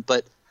 1,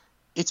 but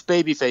it's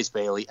babyface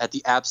Bayley at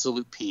the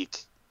absolute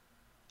peak.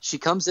 She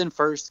comes in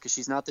first because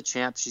she's not the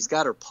champ. She's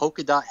got her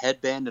polka dot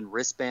headband and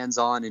wristbands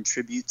on in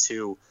tribute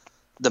to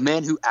the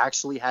man who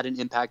actually had an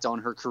impact on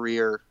her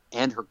career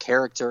and her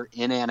character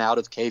in and out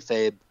of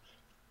kayfabe,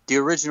 the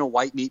original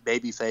white meat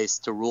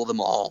babyface to rule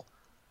them all,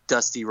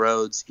 Dusty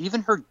Rhodes.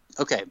 Even her,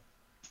 okay,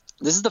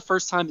 this is the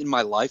first time in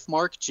my life,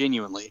 Mark,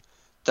 genuinely,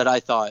 that I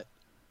thought,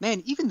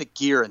 man, even the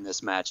gear in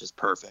this match is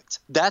perfect.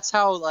 That's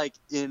how, like,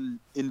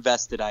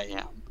 invested I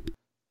am.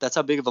 That's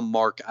how big of a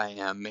mark I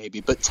am,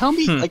 maybe. But tell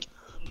me, like,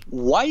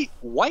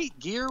 white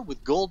gear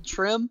with gold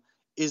trim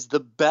is the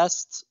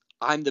best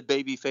I'm the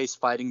babyface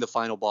fighting the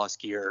final boss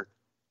gear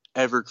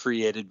ever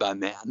created by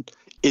man.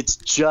 It's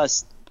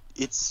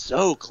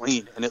so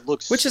clean and it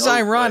looks Which is so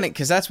ironic good.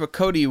 because that's what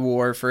Cody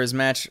wore for his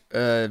match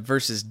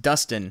versus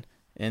Dustin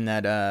in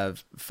that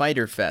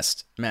Fighter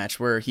Fest match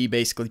where he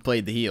basically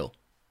played the heel.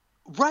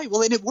 Right.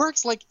 Well, and it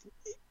works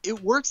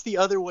the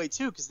other way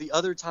too, because the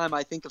other time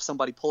I think of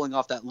somebody pulling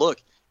off that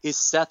look is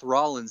Seth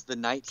Rollins the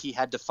night he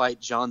had to fight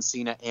John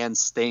Cena and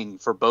Sting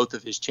for both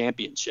of his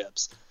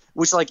championships,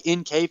 which like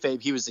in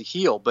kayfabe he was a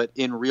heel, but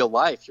in real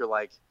life you're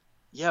like,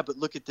 yeah, but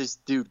look at this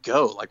dude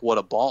go, like what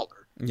a baller.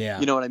 Yeah.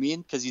 You know what I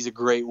mean? Because he's a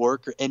great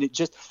worker, and it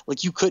just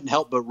like you couldn't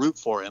help but root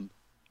for him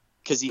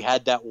because he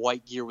had that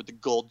white gear with the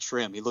gold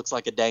trim. He looks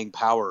like a dang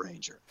Power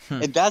Ranger,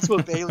 and that's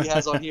what Bayley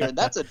has on here. And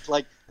that's a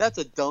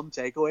dumb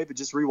takeaway, but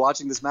just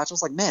rewatching this match, I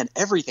was like, man,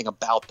 everything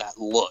about that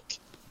look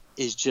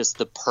is just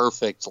the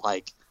perfect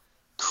like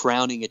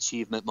crowning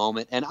achievement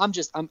moment. And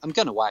I'm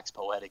gonna wax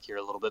poetic here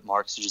a little bit,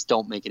 Mark. So just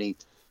don't make any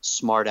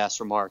smart ass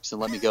remarks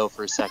and let me go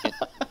for a second.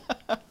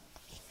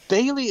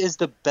 Bayley is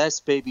the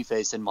best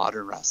babyface in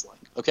modern wrestling.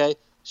 Okay,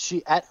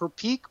 she at her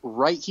peak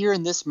right here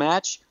in this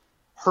match,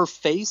 her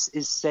face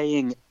is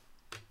saying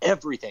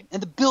everything,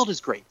 and the build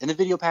is great, and the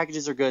video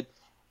packages are good,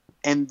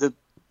 and the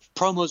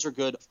promos are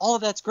good. All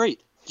of that's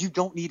great. You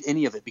don't need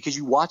any of it because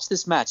you watch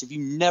this match. If you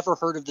never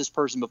heard of this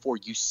person before,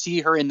 you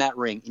see her in that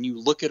ring and you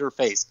look at her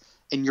face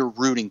and you're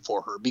rooting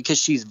for her because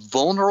she's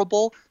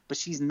vulnerable, but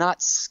she's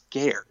not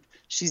scared.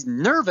 She's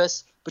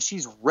nervous, but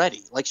she's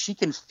ready. Like she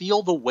can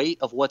feel the weight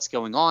of what's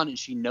going on, and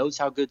she knows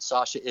how good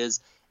Sasha is,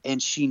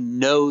 and she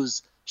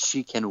knows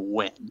she can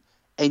win.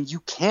 And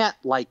you can't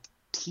like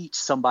teach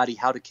somebody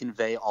how to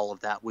convey all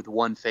of that with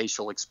one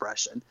facial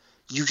expression.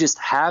 You just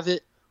have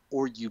it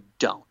or you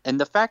don't. And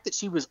the fact that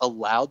she was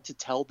allowed to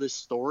tell this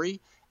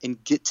story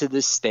and get to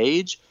this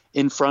stage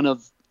in front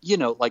of, you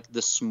know, like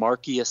the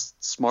smarkiest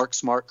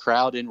smart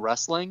crowd in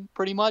wrestling,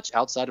 pretty much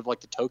outside of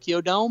like the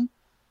Tokyo Dome.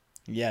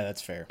 Yeah,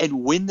 that's fair.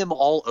 And win them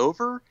all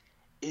over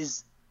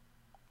is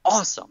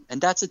awesome.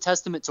 And that's a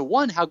testament to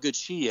one, how good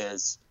she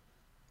is,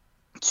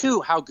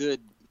 two, how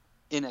good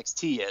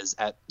NXT is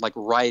at like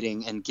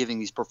writing and giving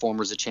these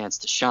performers a chance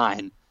to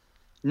shine.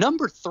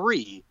 Number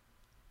three,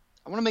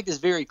 I want to make this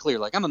very clear.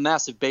 Like I'm a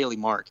massive Bayley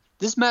mark.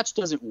 This match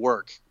doesn't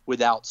work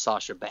without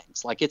Sasha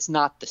Banks. Like it's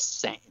not the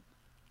same,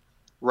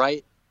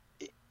 right?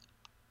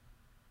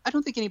 I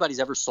don't think anybody's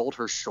ever sold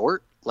her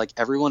short. Like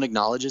everyone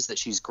acknowledges that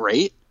she's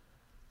great.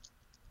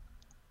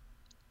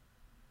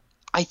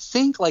 I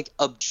think like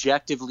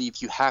objectively,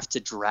 if you have to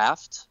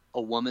draft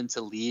a woman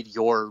to lead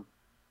your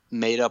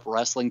made up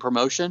wrestling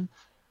promotion,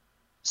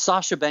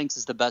 Sasha Banks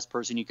is the best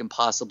person you can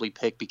possibly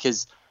pick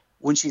because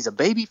when she's a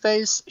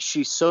babyface,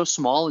 she's so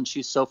small and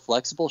she's so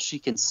flexible. She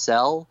can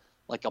sell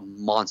like a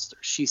monster.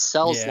 She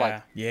sells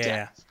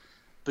death.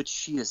 But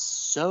she is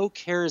so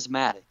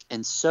charismatic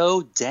and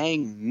so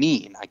dang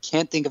mean. I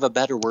can't think of a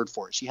better word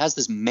for it. She has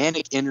this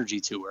manic energy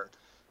to her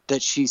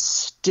that she's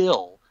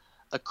still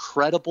a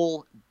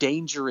credible,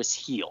 dangerous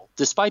heel.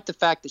 Despite the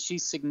fact that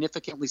she's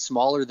significantly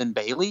smaller than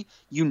Bayley,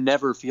 you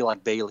never feel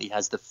like Bayley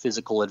has the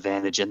physical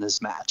advantage in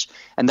this match.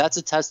 And that's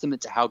a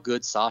testament to how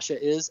good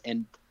Sasha is,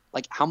 and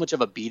like how much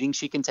of a beating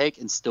she can take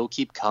and still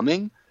keep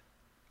coming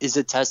is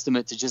a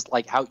testament to just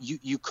like how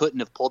you couldn't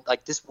have pulled,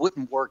 like this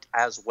wouldn't work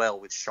as well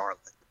with Charlotte.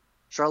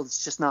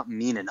 Charlotte's just not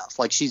mean enough.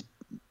 Like she's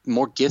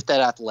more gifted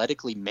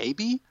athletically,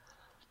 maybe.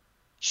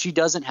 She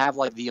doesn't have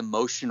like the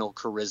emotional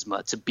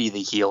charisma to be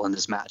the heel in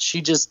this match.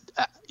 She just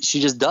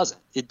doesn't.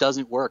 It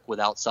doesn't work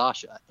without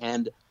Sasha.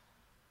 And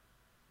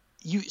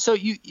you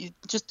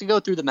just to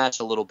go through the match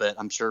a little bit,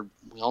 I'm sure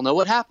we all know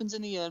what happens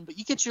in the end, but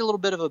you get your little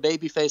bit of a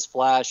babyface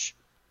flash.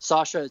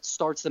 Sasha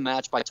starts the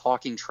match by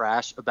talking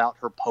trash about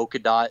her polka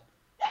dot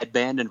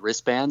headband and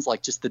wristbands,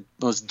 like just the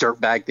most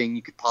dirtbag thing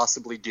you could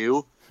possibly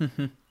do.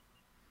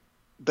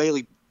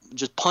 Bayley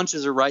just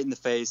punches her right in the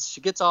face. She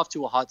gets off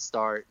to a hot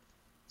start.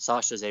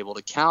 Sasha's able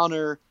to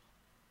counter,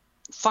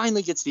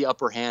 finally gets the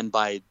upper hand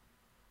by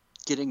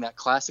getting that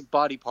classic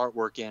body part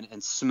work in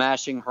and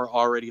smashing her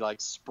already like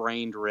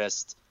sprained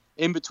wrist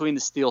in between the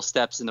steel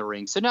steps in the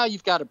ring. So now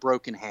you've got a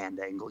broken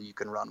hand angle you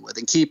can run with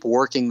and keep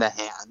working the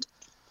hand.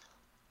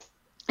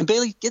 And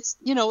Bayley gets,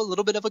 a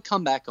little bit of a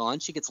comeback on.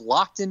 She gets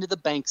locked into the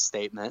Banks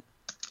statement.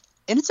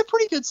 And it's a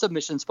pretty good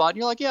submission spot. And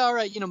you're like, yeah, all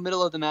right,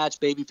 middle of the match,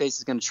 babyface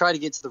is going to try to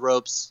get to the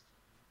ropes.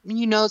 I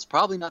mean, it's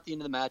probably not the end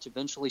of the match.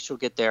 Eventually she'll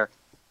get there.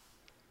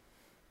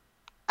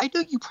 I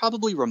know you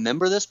probably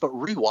remember this, but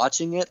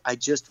rewatching it, I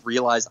just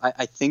realized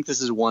I think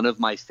this is one of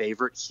my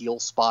favorite heel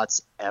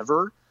spots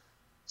ever.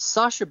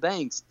 Sasha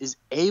Banks is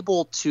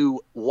able to,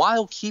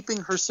 while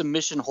keeping her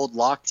submission hold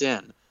locked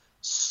in,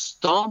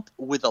 stomp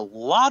with a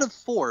lot of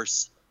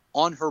force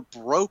on her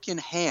broken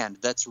hand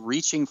that's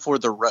reaching for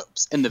the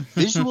ropes. And the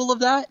visual of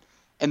that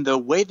and the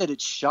way that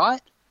it's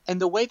shot and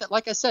the way that,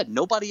 like I said,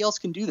 nobody else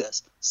can do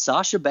this.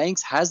 Sasha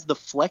Banks has the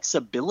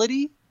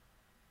flexibility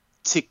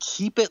to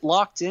keep it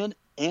locked in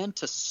and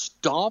to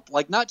stomp,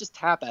 like not just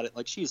tap at it,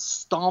 like she is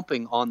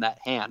stomping on that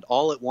hand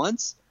all at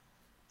once.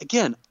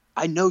 Again,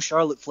 I know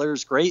Charlotte Flair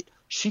is great.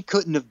 She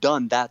couldn't have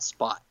done that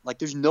spot. Like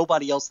there's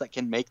nobody else that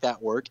can make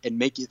that work and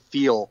make it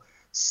feel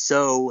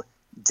so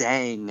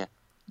dang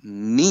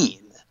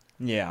mean.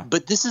 Yeah.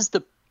 But this is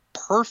the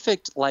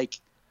perfect like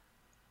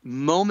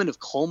moment of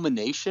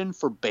culmination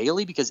for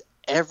Bayley because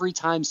every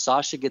time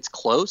Sasha gets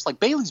close, like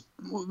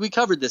we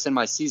covered this in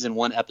my season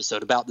 1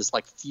 episode about this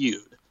like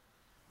feud.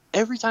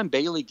 Every time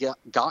Bayley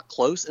got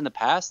close in the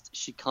past,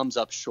 she comes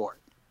up short.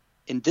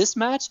 In this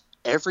match,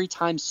 every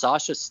time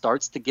Sasha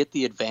starts to get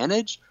the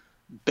advantage,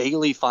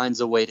 Bayley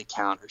finds a way to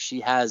counter.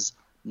 She has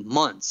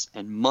months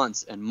and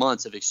months and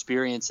months of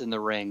experience in the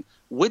ring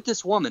with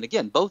this woman.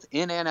 Again, both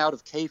in and out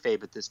of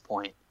kayfabe at this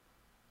point.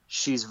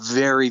 She's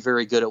very,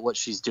 very good at what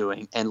she's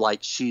doing, and like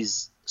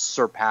she's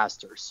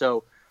surpassed her.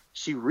 So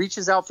she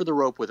reaches out for the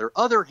rope with her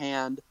other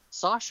hand.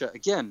 Sasha,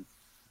 again,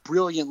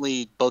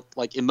 brilliantly, both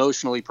like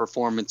emotionally,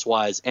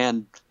 performance-wise,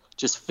 and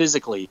just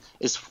physically,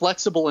 is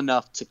flexible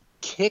enough to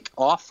kick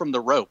off from the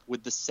rope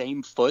with the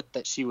same foot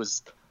that she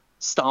was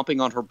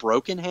stomping on her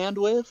broken hand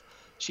with.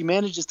 She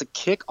manages to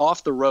kick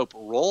off the rope,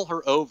 roll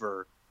her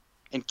over,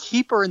 and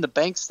keep her in the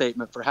bank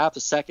statement for half a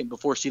second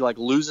before she like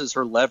loses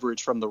her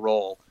leverage from the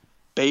roll.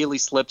 Bayley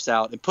slips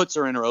out and puts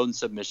her in her own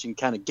submission,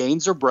 kind of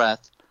gains her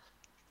breath,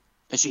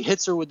 and she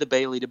hits her with the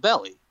Bayley to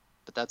belly.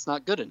 But that's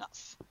not good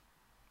enough.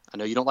 I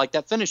know you don't like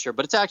that finisher,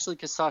 but it's actually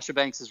because Sasha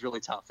Banks is really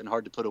tough and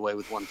hard to put away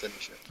with one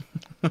finisher.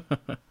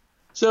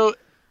 So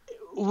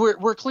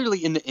we're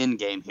clearly in the end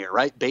game here,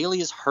 right? Bayley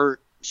is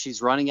hurt.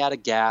 She's running out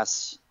of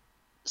gas.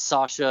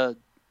 Sasha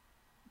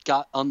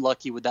got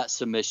unlucky with that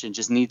submission,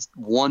 just needs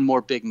one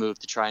more big move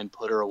to try and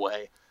put her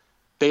away.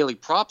 Bayley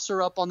props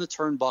her up on the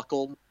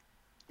turnbuckle,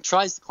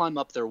 tries to climb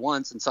up there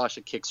once, and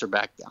Sasha kicks her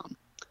back down.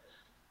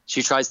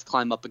 She tries to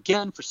climb up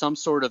again for some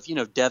sort of,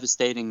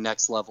 devastating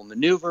next level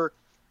maneuver.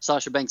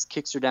 Sasha Banks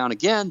kicks her down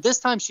again. This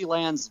time she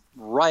lands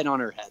right on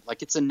her head.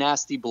 Like, it's a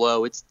nasty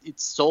blow. It's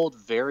sold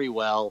very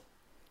well.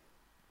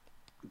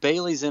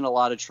 Bayley's in a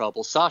lot of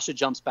trouble. Sasha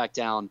jumps back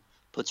down,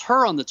 puts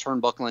her on the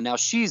turnbuckle, and now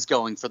she's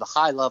going for the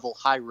high level,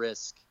 high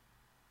risk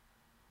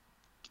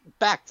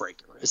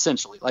backbreaker,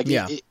 essentially. Like,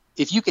 yeah.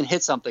 If you can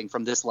hit something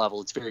from this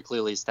level, it's very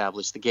clearly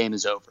established the game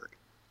is over.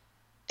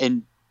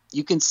 And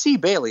you can see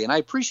Bayley, and I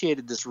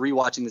appreciated this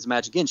rewatching this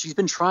match again. She's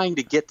been trying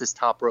to get this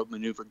top rope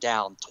maneuver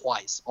down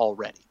twice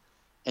already.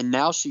 And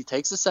now she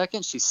takes a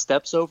second. She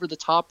steps over the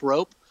top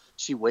rope.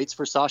 She waits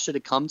for Sasha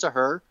to come to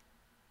her,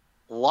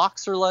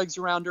 locks her legs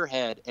around her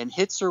head, and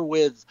hits her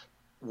with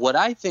what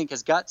I think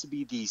has got to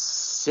be the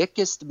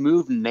sickest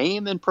move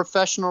name in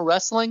professional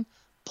wrestling.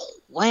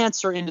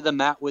 Plants her into the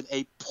mat with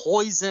a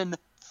poison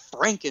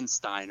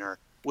Frankensteiner,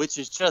 which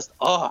is just,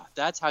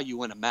 that's how you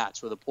win a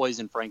match, with a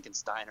poison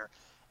Frankensteiner.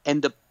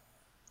 And the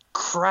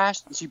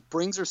crash, she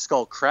brings her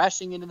skull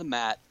crashing into the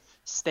mat,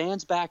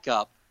 stands back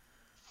up,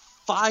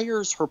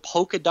 fires her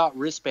polka dot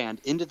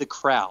wristband into the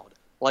crowd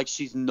like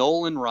she's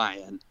Nolan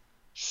Ryan,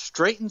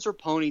 straightens her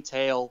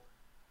ponytail,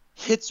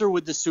 hits her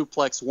with the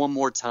suplex one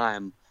more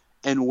time,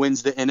 and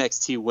wins the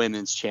NXT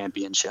Women's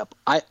Championship.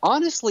 I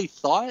honestly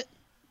thought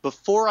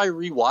before I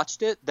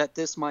rewatched it that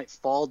this might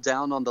fall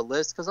down on the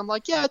list, because I'm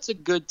like, yeah, it's a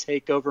good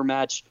takeover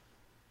match.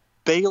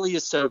 Bayley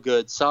is so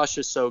good,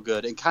 Sasha's so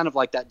good, and kind of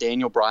like that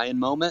Daniel Bryan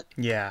moment.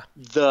 Yeah.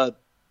 The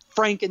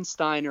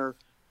Frankensteiner,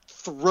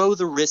 throw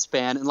the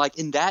wristband, and like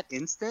in that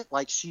instant,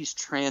 like she's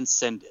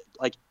transcended.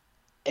 Like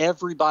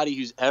everybody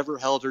who's ever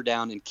held her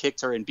down and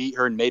kicked her and beat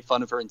her and made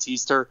fun of her and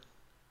teased her,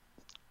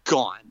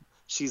 gone.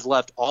 She's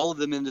left all of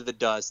them into the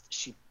dust.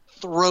 She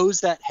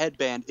throws that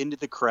headband into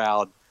the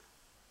crowd,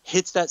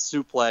 hits that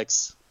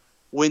suplex,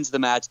 wins the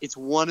match. It's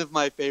one of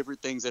my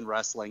favorite things in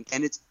wrestling,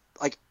 and it's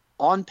like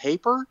on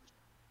paper,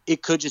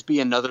 it could just be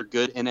another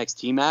good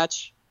NXT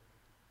match.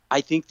 I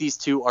think these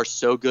two are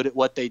so good at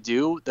what they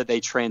do that they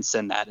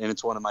transcend that, and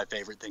it's one of my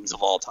favorite things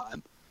of all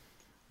time.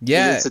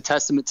 Yeah. And it's a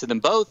testament to them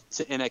both,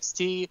 to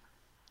NXT.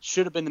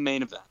 Should have been the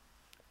main event.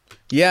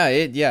 Yeah,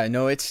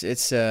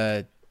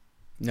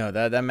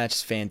 that match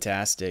is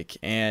fantastic.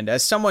 And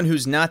as someone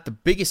who's not the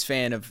biggest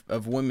fan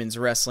of women's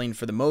wrestling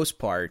for the most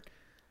part,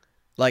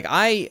 like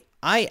I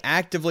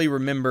actively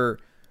remember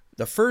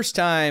the first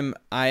time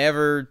I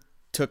ever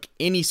took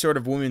any sort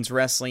of women's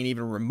wrestling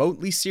even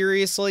remotely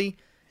seriously,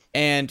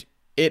 and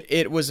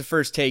it was the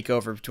first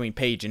takeover between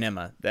Paige and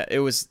Emma. That it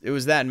was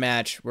that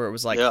match where it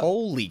was like,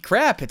 holy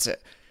crap, it's an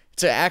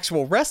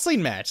actual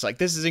wrestling match. Like,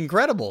 this is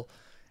incredible.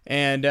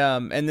 And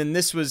then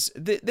this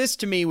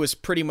to me was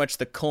pretty much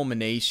the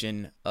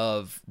culmination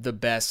of the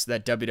best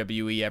that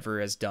WWE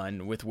ever has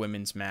done with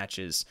women's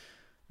matches,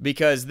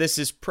 because this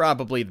is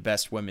probably the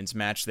best women's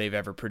match they've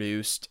ever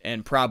produced,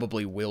 and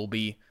probably will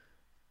be.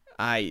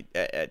 I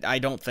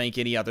don't think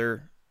any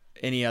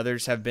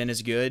others have been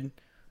as good.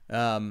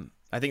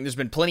 I think there's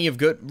been plenty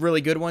of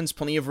really good ones,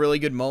 plenty of really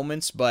good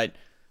moments, but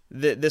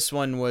this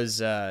one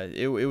was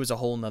it was a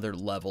whole nother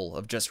level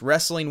of just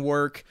wrestling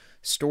work,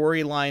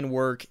 storyline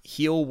work,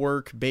 heel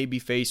work,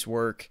 babyface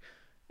work.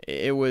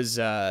 It was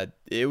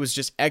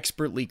just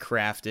expertly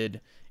crafted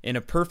in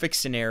a perfect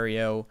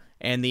scenario,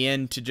 and the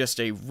end to just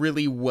a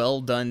really well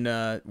done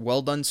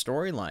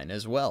storyline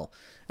as well.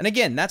 And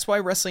again, that's why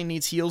wrestling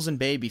needs heels and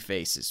baby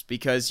faces,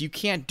 because you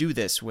can't do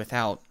this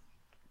without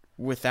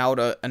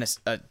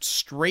a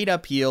straight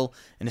up heel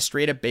and a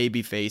straight up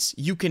baby face.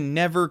 You can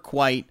never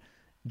quite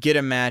get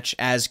a match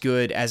as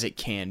good as it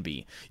can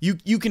be.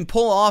 You can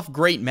pull off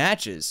great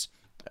matches,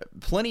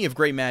 plenty of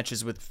great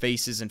matches with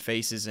faces and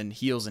faces and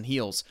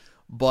heels,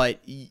 but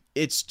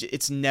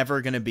it's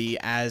never going to be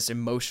as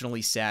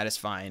emotionally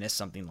satisfying as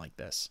something like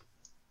this.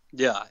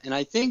 Yeah, and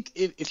I think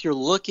if you're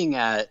looking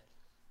at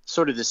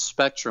sort of the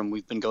spectrum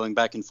we've been going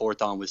back and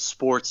forth on with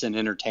sports and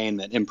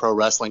entertainment in pro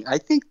wrestling, I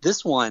think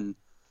this one,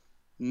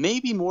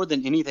 maybe more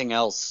than anything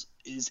else,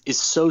 is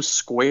so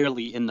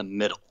squarely in the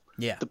middle.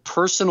 Yeah. The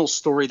personal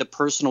story, the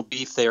personal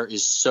beef there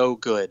is so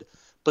good,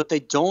 but they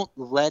don't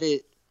let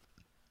it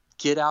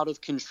get out of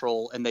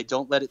control, and they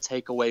don't let it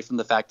take away from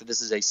the fact that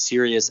this is a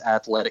serious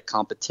athletic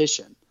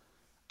competition.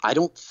 I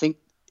don't think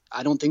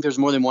there's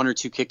more than one or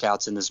two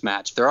kickouts in this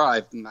match. There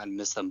are, I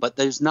missed them, but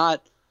there's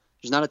not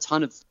a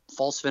ton of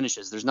false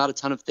finishes. There's not a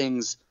ton of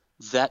things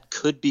that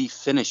could be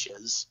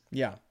finishes.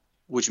 Yeah.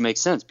 Which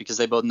makes sense because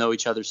they both know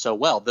each other so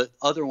well. The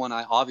other one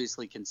I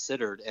obviously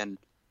considered, and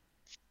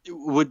it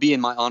would be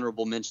in my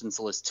honorable mentions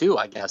list too,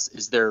 I guess,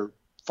 is their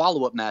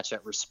follow-up match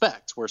at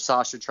Respect, where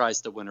Sasha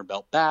tries to win her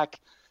belt back.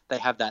 They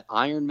have that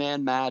Iron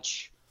Man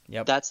match.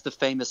 Yep. That's the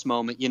famous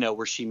moment,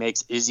 where she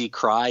makes Izzy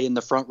cry in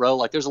the front row.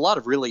 Like, there's a lot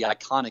of really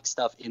iconic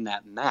stuff in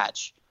that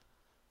match,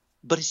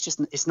 but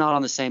it's not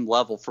on the same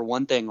level. For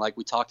one thing, like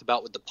we talked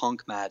about with the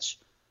Punk match,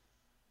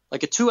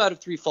 like a 2 out of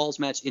 3 falls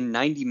match in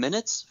 90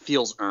 minutes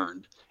feels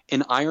earned.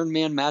 An Iron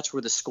Man match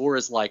where the score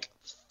is like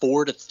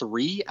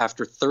 4-3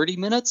 after 30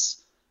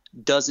 minutes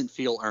doesn't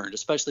feel earned,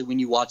 especially when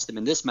you watch them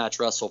in this match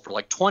wrestle for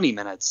like 20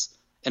 minutes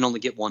and only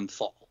get one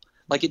fall.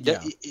 Like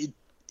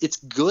it's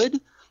good,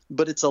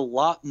 but it's a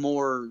lot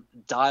more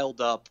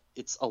dialed up.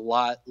 It's a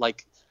lot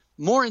like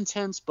more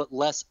intense, but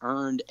less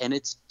earned. And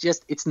it's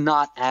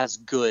not as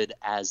good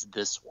as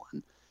this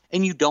one.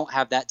 And you don't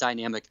have that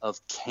dynamic of,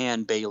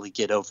 can Bayley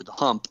get over the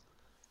hump?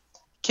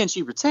 Can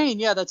she retain?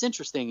 Yeah, that's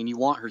interesting. And you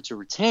want her to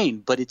retain,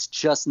 but it's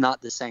just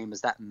not the same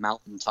as that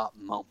mountaintop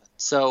moment.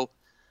 So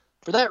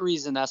for that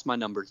reason, that's my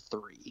number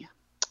 3.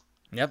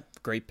 Yep.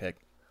 Great pick.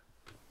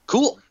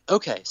 Cool.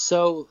 Okay.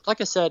 So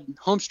like I said,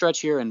 home stretch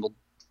here, and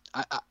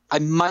I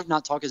might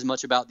not talk as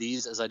much about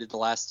these as I did the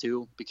last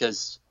two,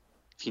 because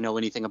if you know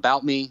anything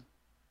about me,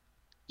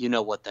 you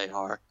know what they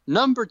are.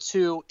 Number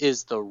 2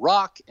 is The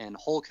Rock and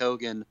Hulk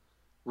Hogan,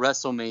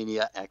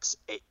 WrestleMania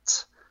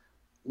X8.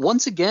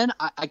 Once again,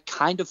 I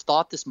kind of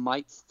thought this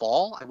might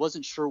fall. I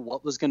wasn't sure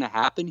what was going to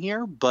happen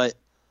here, but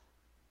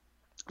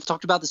I've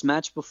talked about this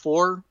match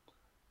before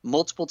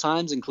multiple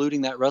times,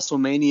 including that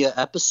WrestleMania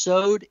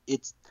episode.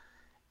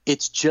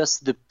 It's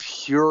just the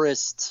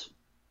purest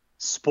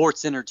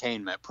sports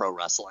entertainment pro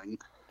wrestling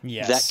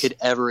that could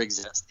ever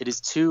exist. It is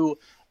 2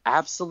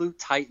 absolute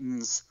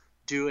titans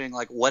doing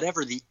like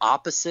whatever the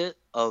opposite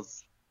of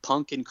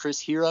Punk and Chris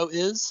Hero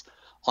is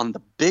on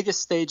the biggest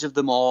stage of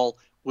them all,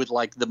 with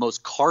like the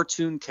most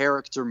cartoon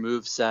character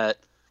moveset,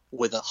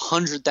 with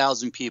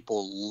 100,000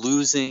 people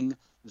losing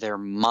their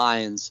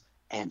minds,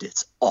 and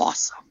it's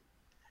awesome.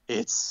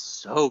 It's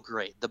so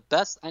great. The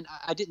best, and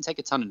I didn't take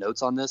a ton of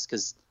notes on this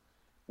because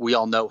we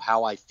all know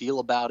how I feel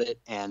about it,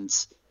 and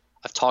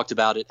I've talked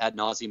about it ad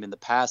nauseum in the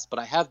past, but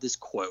I have this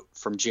quote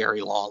from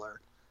Jerry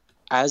Lawler.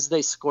 As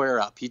they square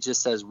up, he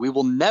just says, "We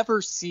will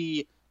never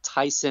see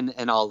Tyson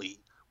and Ali.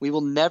 We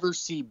will never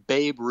see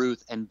Babe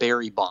Ruth and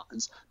Barry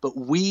Bonds, but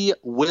we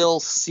will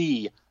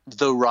see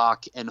The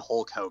Rock and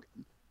Hulk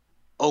Hogan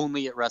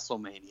only at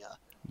WrestleMania."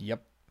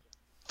 Yep.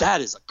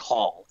 That is a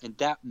call. And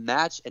that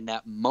match and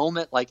that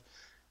moment, like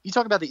you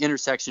talk about the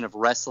intersection of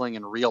wrestling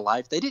and real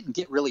life. They didn't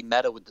get really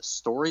meta with the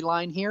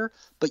storyline here,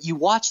 but you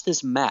watch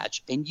this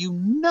match and you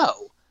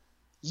know,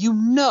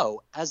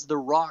 as The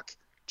Rock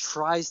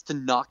tries to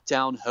knock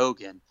down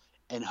Hogan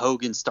and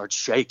Hogan starts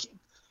shaking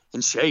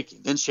and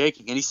shaking and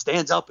shaking, and he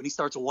stands up and he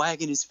starts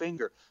wagging his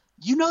finger.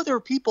 You know, there are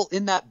people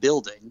in that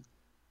building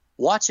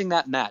watching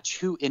that match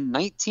who in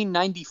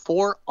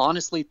 1994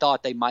 honestly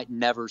thought they might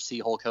never see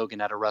Hulk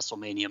Hogan at a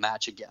WrestleMania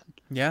match again.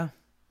 Yeah.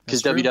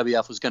 Because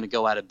WWF was going to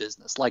go out of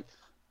business. Like,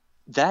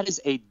 that is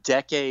a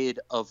decade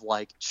of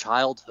like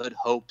childhood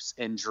hopes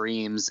and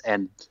dreams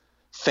and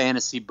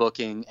fantasy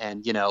booking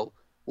and,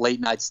 late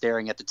night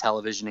staring at the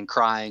television and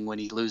crying when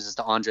he loses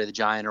to Andre the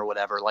Giant or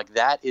whatever. Like,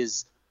 that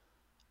is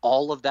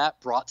all of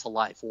that brought to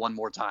life one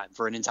more time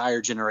for an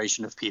entire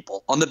generation of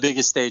people on the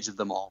biggest stage of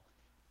them all.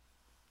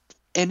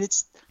 And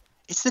it's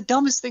the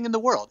dumbest thing in the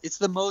world. It's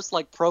the most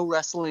like pro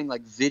wrestling,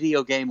 like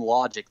video game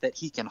logic that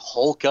he can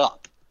Hulk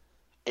up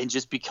and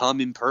just become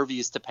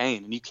impervious to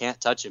pain and you can't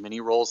touch him and he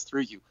rolls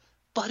through you.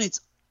 But it's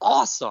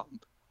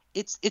awesome.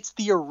 It's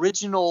the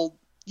original,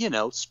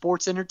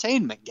 sports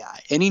entertainment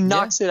guy, and he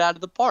knocks it out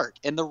of the park.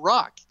 And The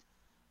Rock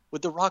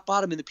with the rock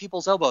bottom and the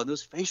people's elbow and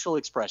those facial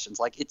expressions,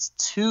 like it's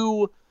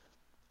 2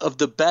 of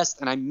the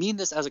best, and I mean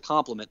this as a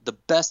compliment, the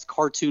best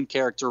cartoon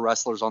character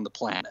wrestlers on the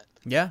planet.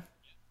 Yeah.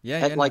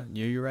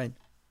 You're right.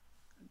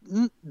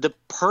 The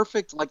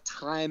perfect like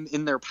time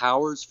in their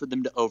powers for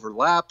them to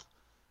overlap.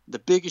 The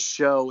biggest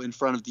show in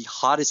front of the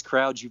hottest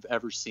crowd you've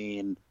ever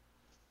seen.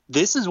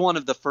 This is one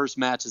of the first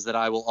matches that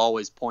I will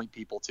always point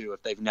people to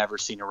if they've never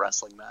seen a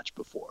wrestling match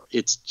before.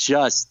 It's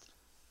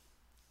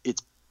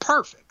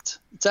perfect.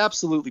 It's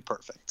absolutely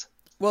perfect.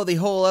 Well, the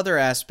whole other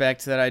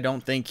aspect that I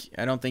don't think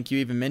you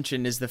even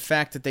mentioned is the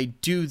fact that they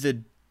do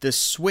the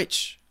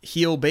switch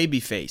heel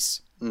babyface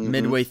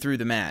midway through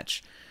the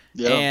match.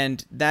 Yeah.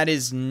 And that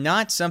is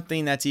not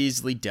something that's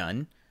easily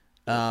done.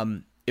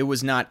 It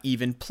was not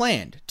even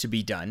planned to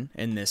be done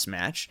in this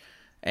match.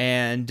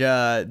 And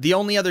the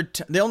only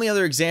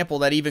other example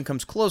that even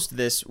comes close to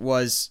this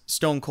was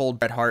Stone Cold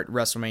Bret Hart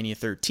WrestleMania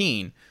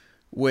 13,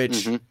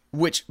 which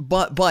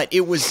but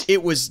it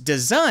was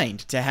designed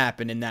to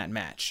happen in that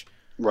match.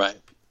 Right.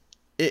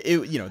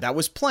 That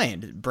was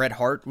planned. Bret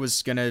Hart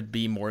was gonna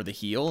be more the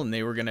heel, and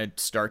they were gonna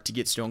start to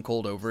get Stone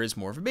Cold over as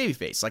more of a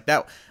babyface. Like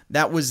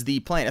that was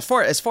the plan. As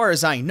far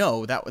as I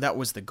know, that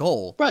was the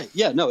goal. Right.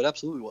 Yeah. No, it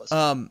absolutely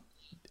was.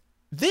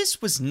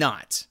 This was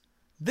not.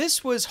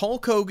 This was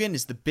Hulk Hogan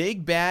is the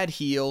big bad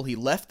heel. He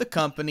left the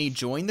company,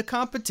 joined the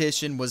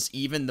competition, was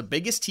even the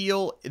biggest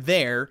heel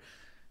there.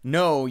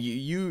 No,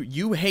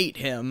 you hate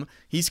him.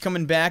 He's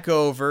coming back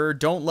over.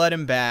 Don't let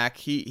him back.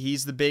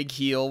 He's the big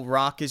heel.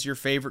 Rock is your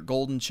favorite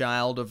golden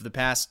child of the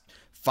past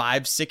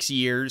 5-6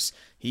 years.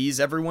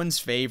 He's everyone's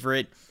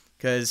favorite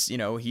because,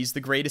 he's the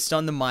greatest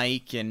on the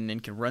mic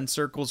and can run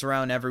circles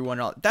around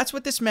everyone. That's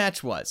what this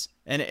match was.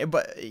 And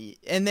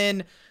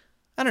then,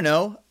 I don't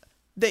know,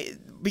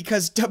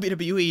 because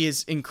WWE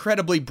is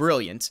incredibly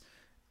brilliant,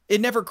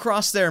 it never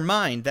crossed their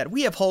mind that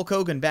we have Hulk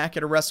Hogan back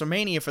at a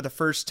WrestleMania for the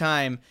first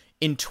time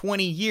in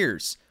 20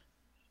 years.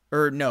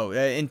 Or no,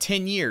 in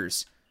 10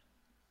 years.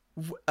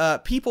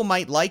 People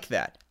might like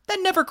that. That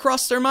never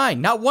crossed their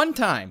mind. Not one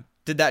time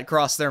did that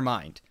cross their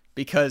mind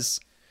because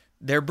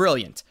they're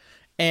brilliant.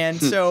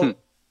 And so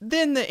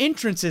then the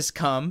entrances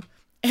come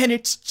and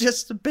it's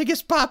just the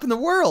biggest pop in the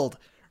world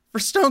for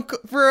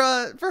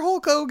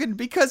Hulk Hogan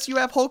because you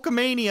have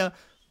Hulkamania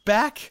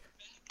back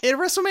at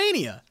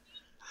WrestleMania.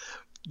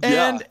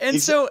 And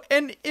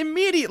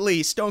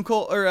immediately Stone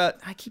Cold,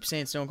 I keep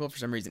saying Stone Cold for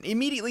some reason.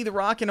 Immediately The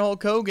Rock and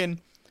Hulk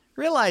Hogan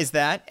realized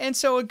that, and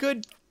so a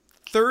good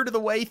third of the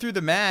way through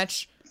the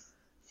match,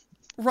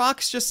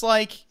 Rock's just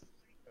like,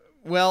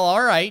 well,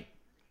 all right,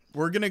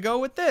 we're gonna go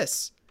with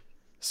this.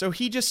 So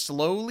he just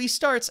slowly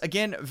starts,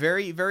 again,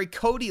 very, very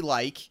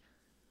Cody-like,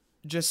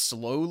 just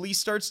slowly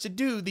starts to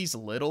do these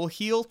little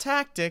heel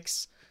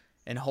tactics,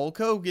 and Hulk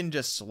Hogan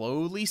just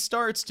slowly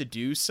starts to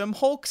do some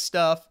Hulk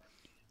stuff.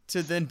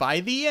 To then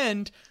by the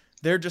end,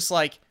 they're just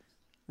like,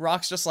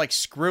 Rock's just like,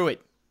 screw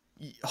it,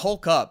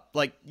 Hulk up,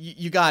 like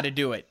you got to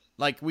do it,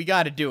 like we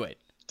got to do it.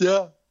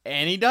 Yeah,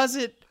 and he does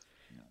it,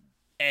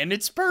 and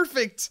it's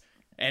perfect,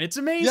 and it's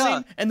amazing,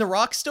 yeah. And The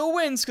Rock still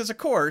wins because, of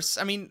course,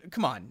 I mean,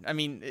 come on, I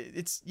mean,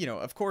 it's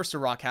of course The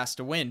Rock has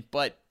to win,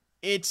 but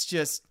it's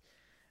just,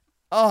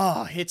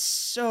 it's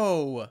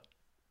so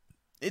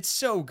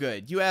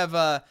good. You have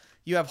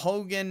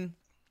Hogan.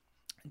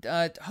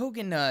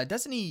 Hogan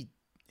doesn't he?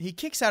 He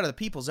kicks out of the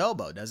people's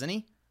elbow, doesn't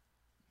he?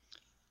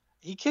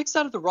 He kicks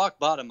out of the rock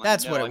bottom.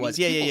 That's what it was.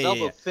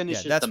 Yeah.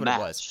 Finishes that's the what match,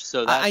 it was.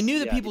 So I knew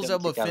the people's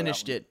elbow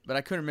finished it, but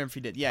I couldn't remember if he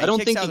did. Yeah, I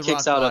don't think he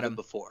kicks out of it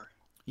before.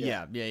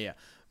 Yeah.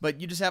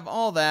 But you just have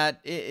all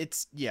that.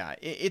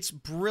 It's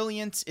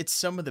brilliant. It's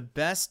some of the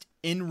best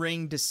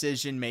in-ring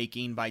decision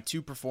making by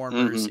two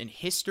performers in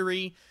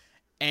history,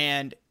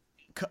 and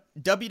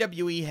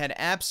WWE had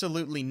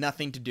absolutely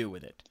nothing to do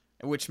with it,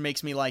 which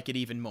makes me like it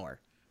even more.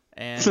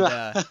 And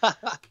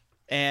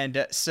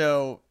and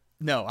so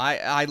no,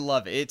 I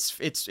love it.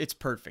 It's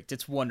perfect.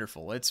 It's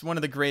wonderful. It's one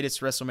of the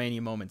greatest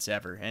WrestleMania moments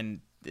ever, and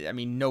I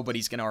mean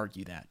nobody's gonna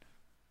argue that.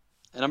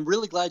 And I'm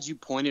really glad you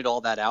pointed all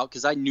that out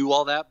because I knew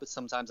all that, but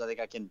sometimes I think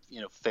I can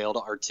fail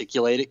to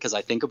articulate it because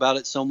I think about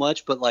it so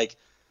much. But like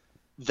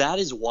that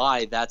is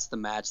why that's the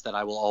match that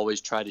I will always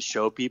try to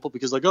show people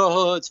because like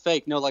oh it's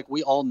fake. No, like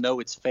we all know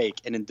it's fake,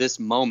 and in this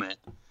moment.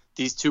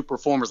 These two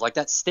performers, like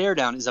that stare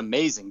down is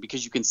amazing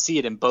because you can see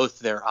it in both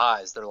their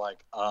eyes. They're like,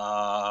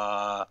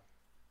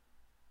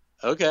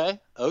 okay.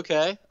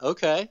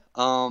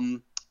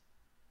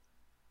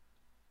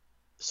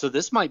 So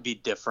this might be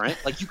different.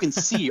 Like you can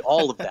see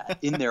all of that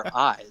in their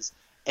eyes,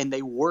 and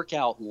they work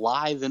out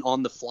live and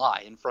on the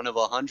fly in front of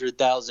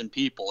 100,000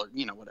 people or,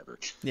 whatever.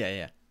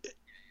 Yeah.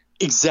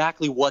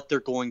 Exactly what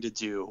they're going to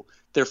do.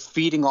 They're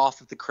feeding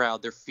off of the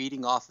crowd. They're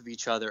feeding off of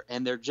each other,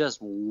 and they're just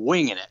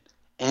winging it.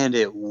 And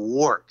it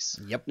works.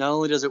 Yep. Not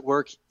only does it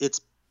work,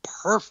 it's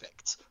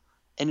perfect.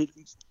 And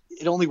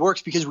it only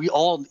works because we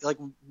all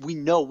we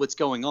know what's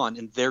going on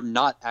and they're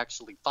not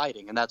actually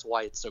fighting. And that's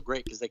why it's so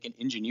great because they can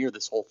engineer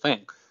this whole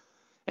thing.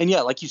 And yeah,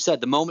 like you said,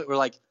 the moment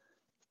where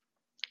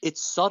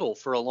it's subtle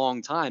for a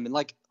long time.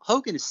 And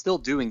Hogan is still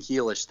doing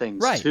heelish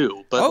things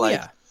too.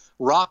 But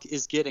Rock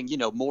is getting,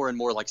 more and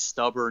more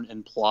stubborn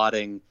and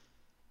plotting.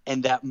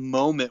 And that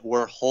moment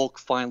where Hulk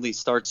finally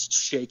starts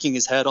shaking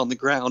his head on the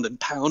ground and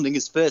pounding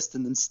his fist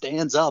and then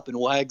stands up and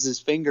wags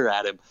his finger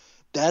at him,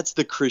 that's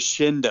the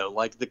crescendo.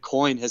 The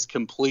coin has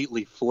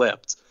completely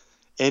flipped.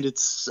 And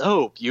it's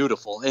so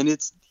beautiful. And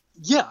it's,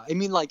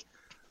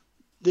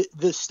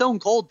 the Stone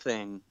Cold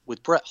thing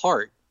with Bret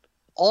Hart,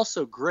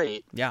 also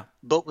great. Yeah.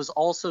 But was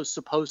also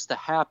supposed to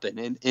happen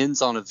and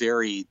ends on a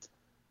very,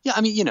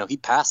 he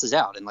passes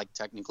out and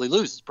technically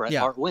loses. Bret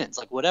Hart wins,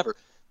 whatever.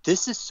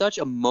 this is such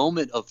a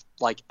moment of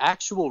like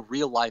actual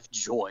real life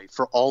joy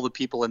for all the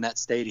people in that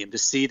stadium to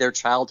see their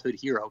childhood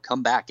hero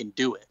come back and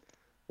do it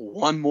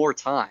one more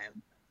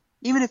time.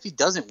 Even if he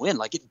doesn't win,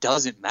 like it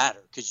doesn't matter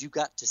because you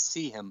got to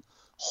see him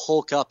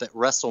Hulk up at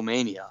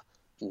WrestleMania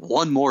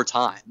one more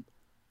time.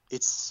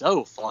 It's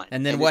so fun.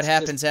 And then what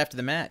happens after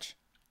the match?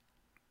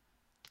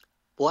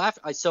 Well,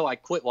 I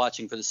quit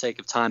watching for the sake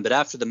of time, but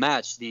after the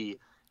match, the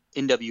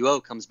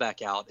NWO comes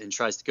back out and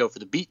tries to go for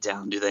the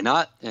beatdown, do they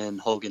not? And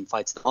Hogan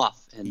fights them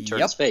off and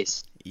turns his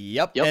face.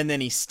 Yep. And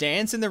then he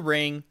stands in the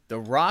ring, The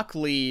Rock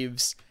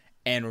leaves,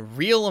 and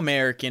Real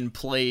American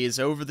plays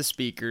over the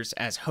speakers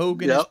as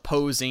Hogan is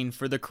posing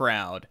for the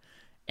crowd.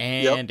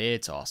 And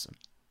it's awesome.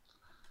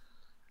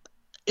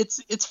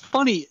 It's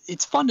funny.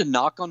 It's fun to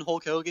knock on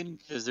Hulk Hogan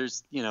because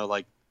there's,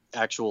 like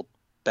actual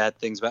bad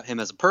things about him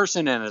as a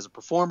person and as a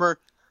performer.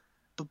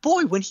 But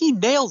boy, when he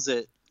nails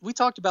it, we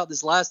talked about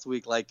this last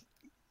week, like,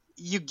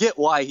 you get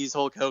why he's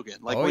Hulk Hogan.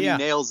 Like, he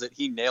nails it,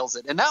 he nails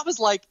it. And that was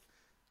like,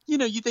 you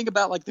think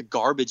about like the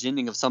garbage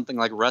ending of something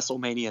like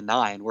WrestleMania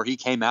 9, where he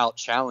came out,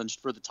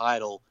 challenged for the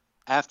title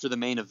after the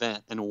main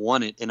event and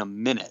won it in a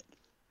minute.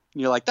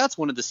 And you're like, that's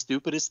one of the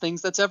stupidest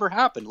things that's ever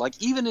happened. Like,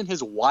 even in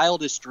his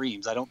wildest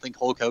dreams, I don't think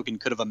Hulk Hogan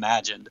could have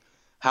imagined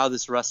how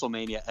this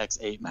WrestleMania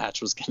X8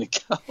 match was going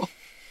to go.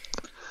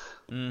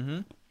 Mm-hmm.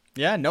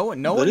 Yeah, no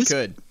one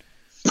could.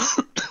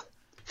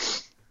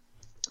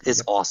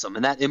 It's awesome.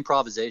 And that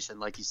improvisation,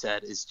 like you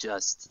said, is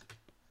just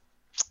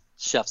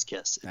chef's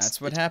kiss.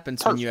 That's what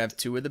happens when you have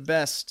two of the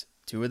best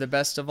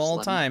of all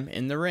time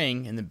in the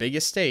ring, in the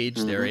biggest stage.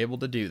 Mm-hmm. They're able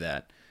to do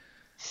that.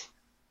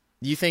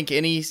 Do you think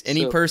any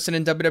person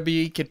in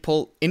WWE could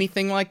pull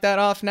anything like that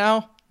off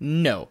now?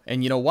 No.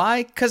 And you know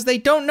why? Because they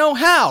don't know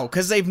how.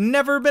 Because they've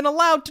never been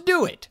allowed to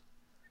do it.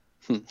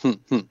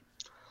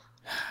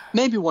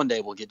 Maybe one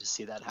day we'll get to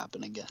see that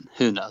happen again.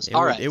 Who knows?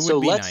 All right, so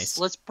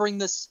let's bring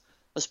this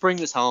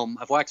home.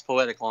 I've waxed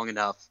poetic long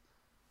enough.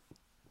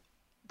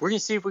 We're going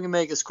to see if we can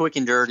make this quick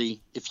and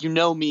dirty. If you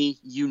know me,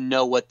 you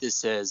know what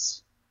this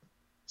is.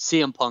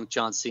 CM Punk,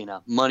 John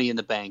Cena, Money in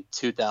the Bank,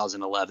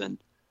 2011.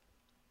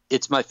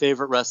 It's my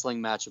favorite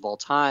wrestling match of all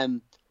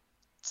time.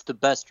 It's the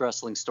best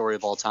wrestling story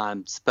of all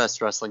time. It's the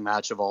best wrestling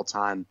match of all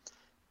time.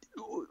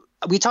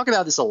 We talk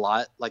about this a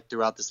lot, like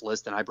throughout this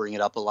list, and I bring it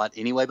up a lot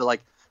anyway, but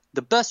like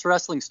the best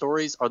wrestling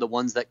stories are the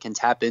ones that can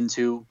tap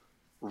into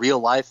real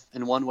life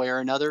in one way or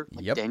another.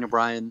 Like Daniel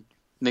Bryan,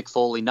 Mick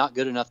Foley, not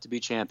good enough to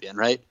be champion,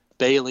 right?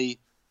 Bayley,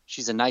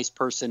 she's a nice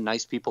person.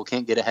 Nice people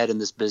can't get ahead in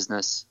this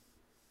business.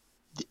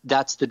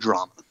 That's the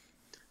drama.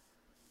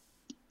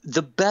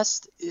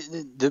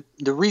 The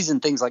reason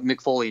things like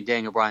Mick Foley and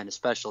Daniel Bryan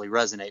especially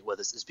resonate with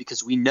us is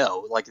because we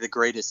know, like, the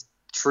greatest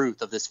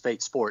truth of this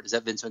fake sport is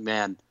that Vince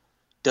McMahon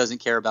doesn't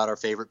care about our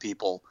favorite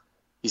people.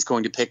 He's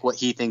going to pick what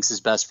he thinks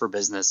is best for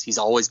business. He's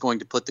always going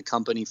to put the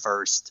company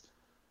first.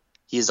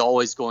 He is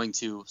always going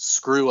to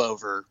screw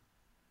over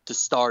the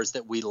stars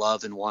that we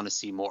love and want to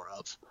see more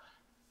of.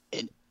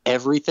 And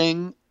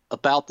everything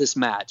about this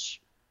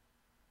match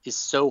is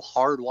so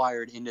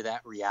hardwired into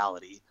that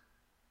reality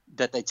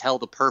that they tell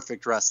the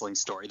perfect wrestling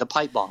story. The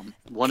pipe bomb,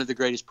 one of the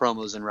greatest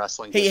promos in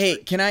wrestling history. Hey,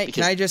 can I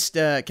just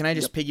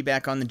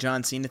piggyback on the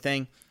John Cena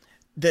thing?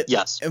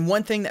 Yes. And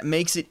one thing that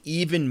makes it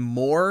even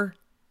more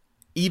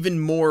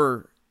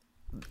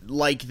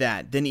like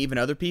that than even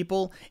other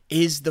people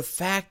is the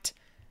fact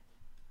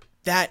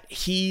that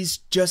he's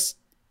just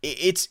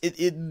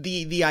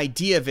the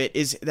idea of it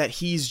is that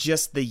he's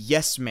just the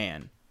yes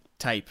man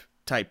type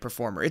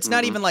performer. It's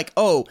not even like,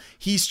 oh,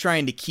 he's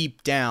trying to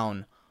keep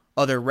down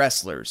other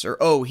wrestlers, or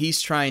oh,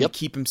 he's trying to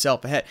keep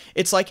himself ahead.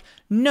 It's like,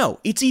 no,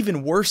 it's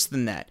even worse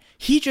than that.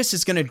 He just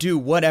is going to do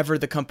whatever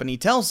the company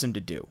tells him to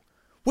do,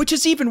 which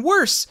is even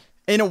worse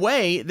in a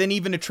way than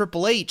even a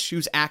Triple H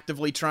who's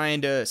actively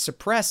trying to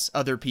suppress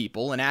other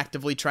people and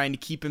actively trying to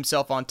keep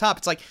himself on top.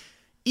 It's like,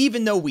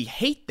 even though we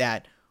hate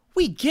that,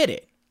 we get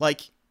it.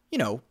 Like,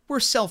 we're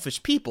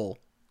selfish people.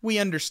 We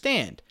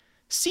understand.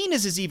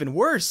 Cena's is even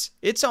worse.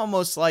 It's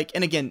almost like,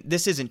 and again,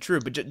 this isn't true,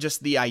 but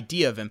just the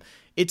idea of him,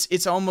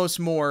 it's almost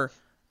more,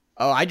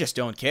 oh, I just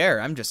don't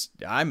care. I'm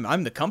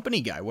the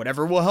company guy.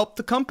 Whatever will help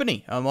the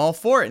company. I'm all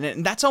for it.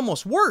 And that's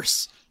almost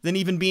worse than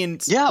even being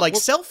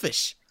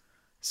selfish.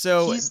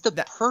 So he's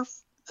the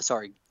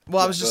sorry.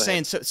 Well, I was just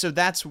saying, so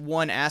that's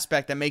one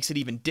aspect that makes it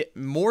even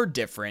more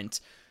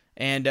different,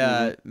 and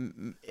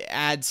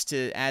adds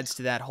to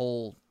that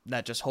whole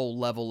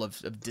level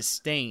of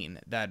disdain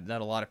that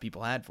a lot of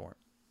people had for him.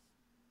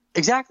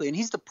 Exactly, and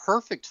he's the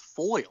perfect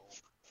foil.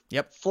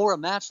 Yep. For a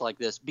match like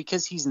this,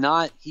 because he's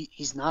not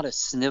a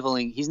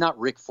sniveling, he's not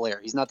Ric Flair.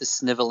 He's not the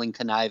sniveling,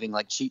 conniving,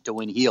 like cheat to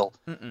win heel.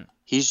 Mm-mm.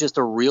 He's just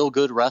a real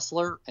good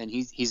wrestler, and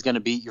he's going to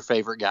beat your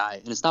favorite guy.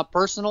 And it's not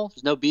personal.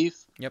 There's no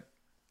beef. Yep.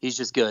 He's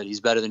just good. He's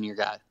better than your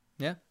guy.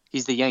 Yeah.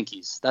 He's the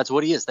Yankees. That's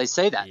what he is. They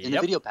say that in the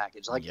video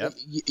package. Like,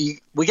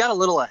 I got a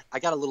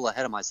little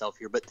ahead of myself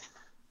here, but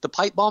the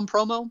pipe bomb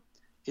promo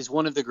is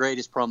one of the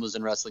greatest promos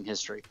in wrestling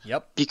history.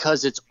 Yep.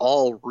 Because it's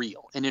all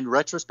real. And in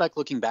retrospect,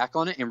 looking back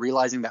on it and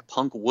realizing that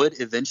Punk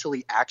would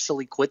eventually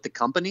actually quit the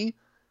company,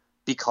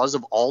 because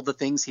of all the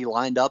things he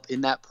lined up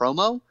in that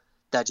promo,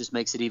 that just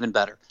makes it even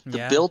better.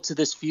 The build to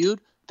this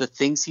feud, the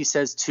things he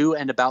says to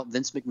and about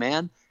Vince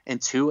McMahon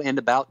and to and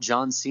about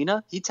John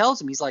Cena, he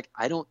tells him, he's like,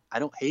 I don't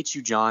hate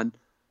you, John,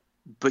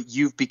 but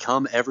you've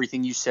become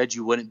everything you said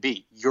you wouldn't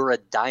be. You're a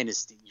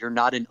dynasty. You're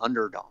not an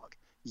underdog.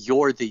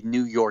 You're the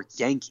New York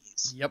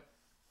Yankees. Yep.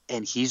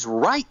 And he's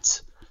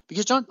right.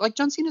 Because John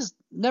Cena's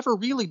never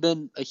really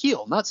been a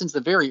heel, not since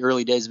the very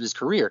early days of his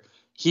career.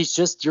 He's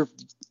just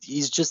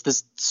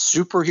this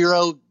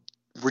superhero,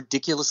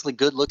 ridiculously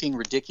good-looking,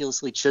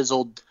 ridiculously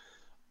chiseled,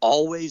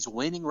 always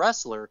winning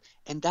wrestler,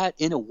 and that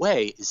in a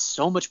way is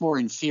so much more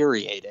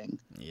infuriating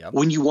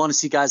when you want to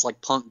see guys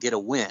like Punk get a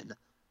win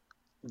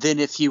than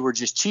if he were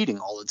just cheating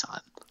all the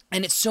time.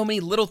 And it's so many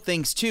little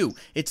things too.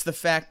 It's the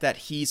fact that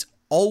he's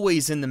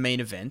always in the main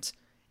event,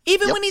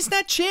 even when he's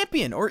not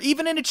champion or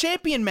even in a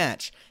champion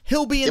match.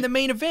 He'll be in the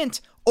main event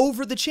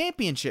over the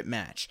championship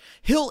match.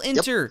 He'll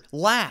enter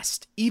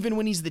last even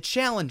when he's the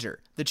challenger.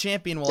 The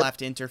champion will have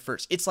to enter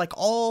first. It's like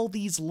all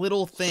these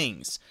little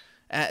things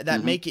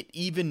that make it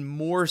even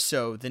more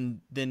so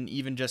than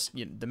even just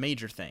the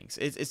major things.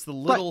 It's the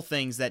little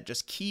things that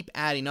just keep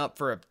adding up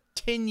for a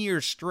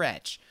 10-year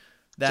stretch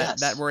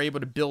that we're able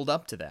to build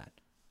up to that.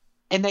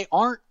 And they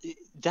aren't.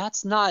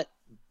 That's not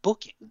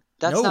booking.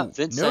 That's not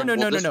Vince saying, No.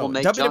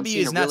 WWE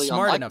is not really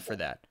smart enough for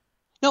that.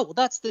 No, well,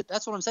 that's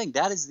what I'm saying.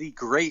 That is the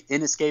great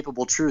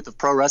inescapable truth of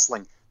pro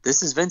wrestling.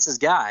 This is Vince's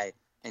guy,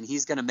 and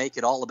he's going to make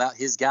it all about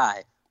his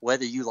guy,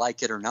 whether you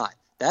like it or not.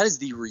 That is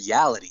the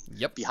reality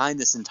behind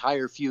this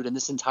entire feud and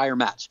this entire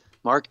match.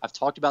 Mark, I've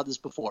talked about this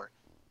before.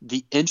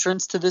 The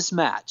entrance to this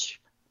match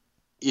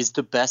is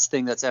the best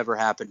thing that's ever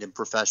happened in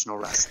professional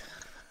wrestling.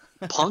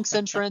 Punk's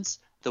entrance,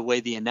 the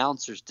way the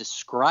announcers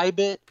describe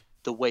it,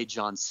 the way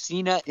John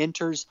Cena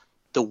enters,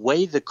 the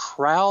way the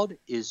crowd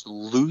is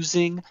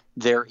losing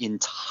their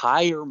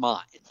entire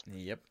mind.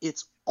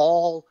 It's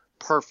all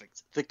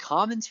perfect. The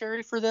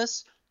commentary for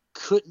this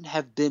couldn't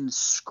have been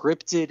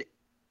scripted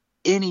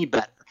any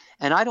better.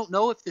 And I don't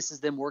know if this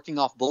is them working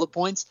off bullet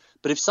points,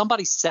 but if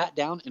somebody sat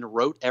down and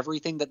wrote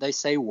everything that they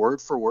say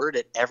word for word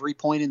at every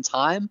point in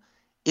time,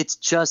 it's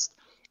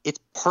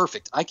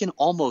perfect. I can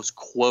almost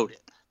quote it.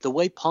 The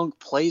way Punk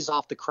plays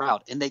off the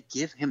crowd, and they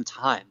give him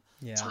time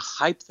to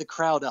hype the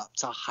crowd up,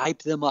 to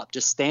hype them up, to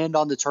stand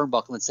on the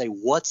turnbuckle and say,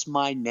 "What's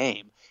my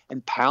name?"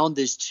 and pound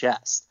his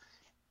chest.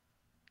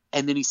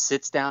 And then he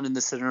sits down in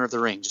the center of the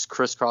ring, just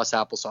crisscross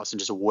applesauce, and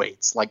just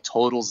waits like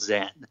total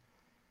zen.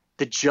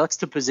 The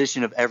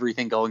juxtaposition of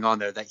everything going on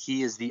there, that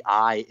he is the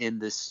eye in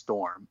this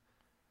storm.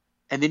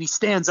 And then he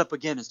stands up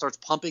again and starts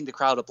pumping the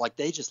crowd up like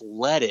they just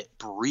let it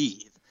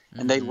breathe.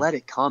 And they let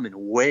it come in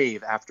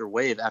wave after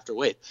wave after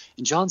wave.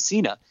 And John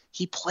Cena,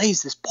 he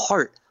plays this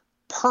part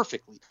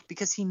perfectly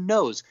because he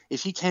knows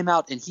if he came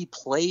out and he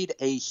played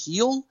a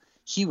heel,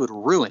 he would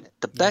ruin it.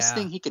 The best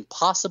thing he could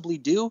possibly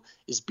do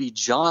is be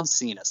John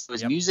Cena. So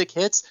his music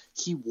hits,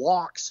 he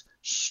walks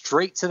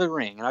straight to the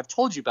ring. And I've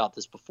told you about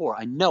this before.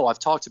 I know I've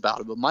talked about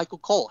it, but Michael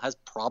Cole has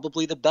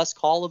probably the best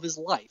call of his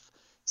life.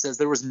 Says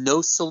there was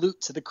no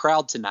salute to the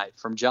crowd tonight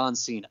from John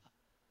Cena.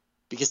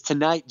 Because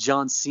tonight,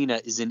 John Cena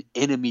is in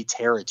enemy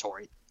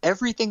territory.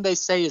 Everything they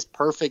say is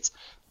perfect.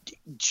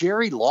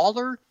 Jerry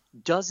Lawler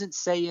doesn't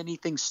say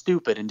anything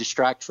stupid and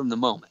distract from the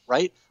moment,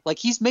 right? Like,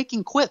 he's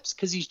making quips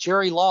because he's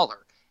Jerry Lawler.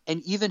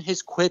 And even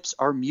his quips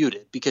are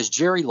muted because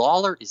Jerry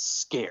Lawler is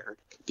scared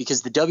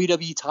because the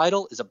WWE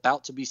title is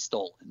about to be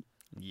stolen.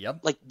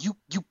 Like, you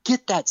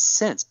get that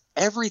sense.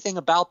 Everything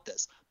about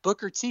this.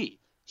 Booker T,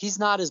 he's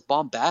not as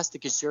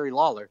bombastic as Jerry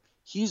Lawler.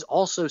 He's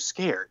also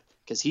scared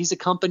because he's a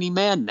company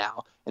man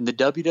now, and the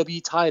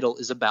WWE title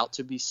is about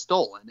to be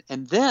stolen.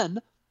 And then,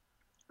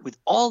 with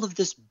all of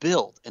this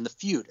build and the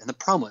feud and the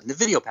promo and the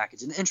video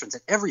package and the entrance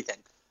and everything,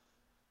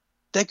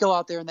 they go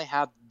out there and they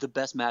have the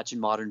best match in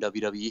modern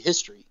WWE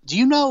history. Do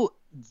you know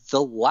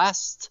the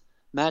last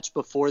match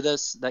before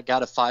this that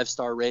got a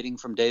 5-star rating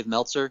from Dave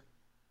Meltzer?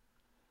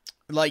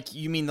 Like,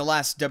 you mean the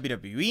last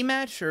WWE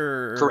match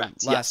or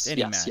correct? Last yes,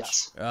 any yes, match?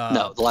 Yes.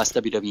 No, the last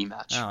WWE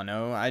match. I don't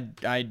know.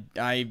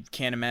 I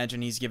can't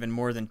imagine he's given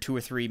more than 2 or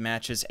 3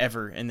 matches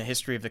ever in the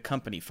history of the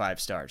company 5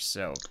 stars.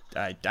 So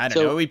I don't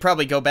know. We'd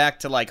probably go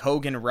back to like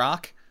Hogan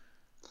Rock.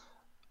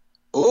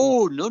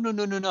 Oh,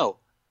 no.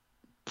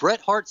 Bret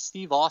Hart,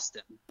 Steve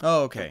Austin.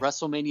 Oh, okay.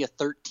 WrestleMania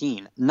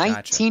 13.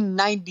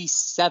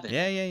 1997.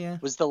 Yeah.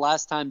 Was the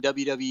last time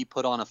WWE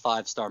put on a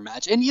 5-star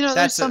match. And,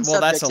 there's some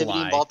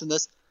subjectivity involved in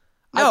this.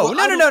 No.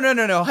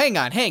 Hang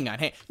on.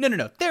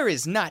 No. There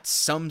is not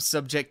some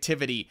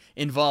subjectivity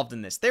involved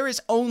in this. There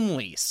is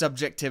only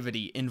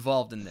subjectivity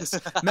involved in this.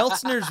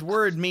 Meltzner's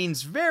word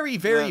means very,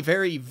 very,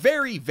 very,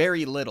 very,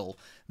 very little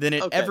than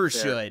it ever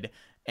should.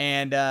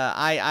 And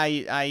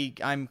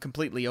I'm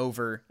completely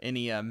over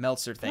any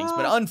Meltzer things,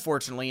 but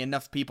unfortunately,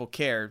 enough people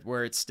care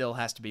where it still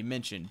has to be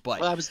mentioned.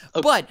 But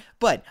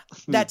but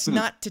that's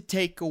not to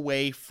take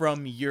away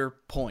from your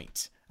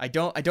point. I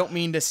don't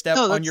mean to step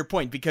on your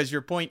point because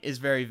your point is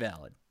very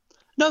valid.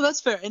 No, that's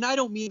fair, and I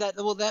don't mean that.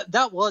 Well,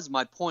 that was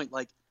my point.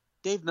 Like,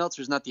 Dave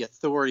Meltzer's not the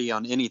authority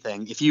on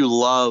anything. If you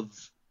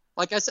love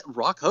Like I said,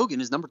 Rock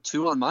Hogan is number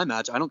 2 on my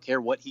match. I don't care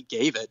what he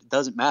gave it. It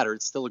doesn't matter.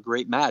 It's still a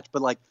great match.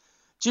 But like,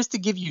 just to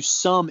give you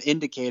some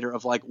indicator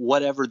of like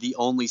whatever the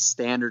only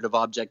standard of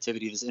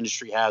objectivity this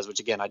industry has, which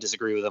again, I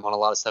disagree with them on a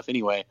lot of stuff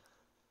anyway.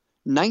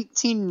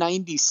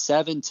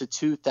 1997 to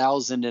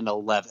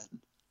 2011.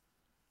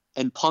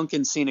 And Punk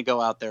and Cena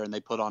go out there and they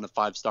put on a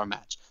 5-star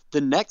match.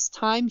 The next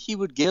time he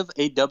would give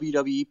a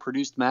WWE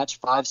produced match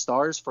 5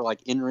 stars for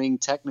like in-ring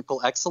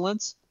technical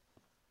excellence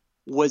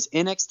was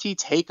NXT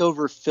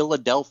TakeOver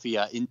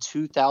Philadelphia in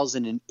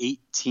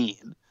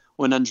 2018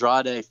 when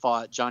Andrade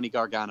fought Johnny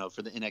Gargano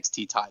for the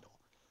NXT title.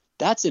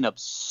 That's an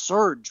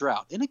absurd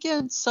drought. And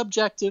again,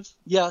 subjective,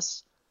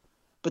 yes,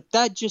 but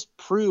that just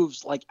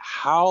proves like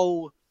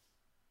how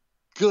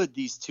good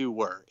these two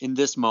were in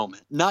this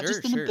moment. Not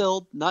just in the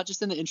build, not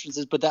just in the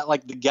entrances, but that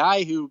like the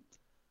guy who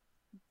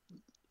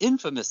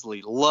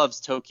infamously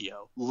loves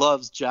Tokyo,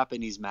 loves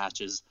Japanese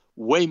matches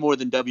way more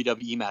than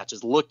WWE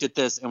matches, looked at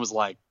this and was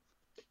like,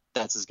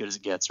 that's as good as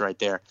it gets right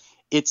there.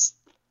 It's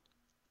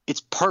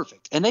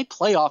perfect. And they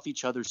play off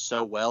each other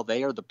so well.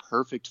 They are the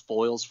perfect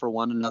foils for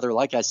one another.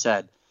 Like I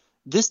said,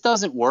 this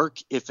doesn't work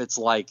if it's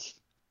like,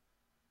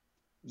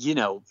 you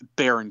know,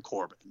 Baron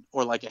Corbin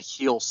or like a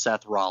heel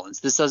Seth Rollins.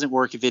 This doesn't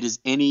work if it is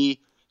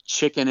any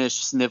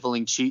chickenish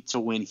sniveling cheat to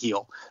win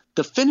heel.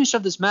 The finish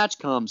of this match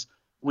comes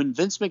when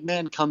Vince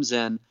McMahon comes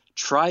in,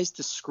 tries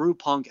to screw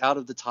Punk out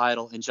of the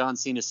title, and John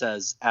Cena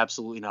says,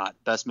 absolutely not.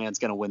 Best man's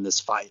going to win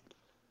this fight.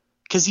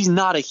 Because he's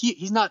not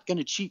he's not going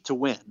to cheat to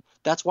win.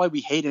 That's why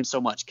we hate him so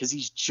much, because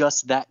he's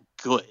just that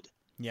good.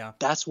 Yeah.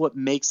 That's what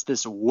makes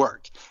this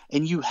work.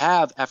 And you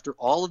have, after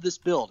all of this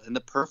build and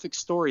the perfect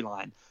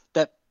storyline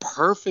that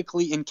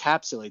perfectly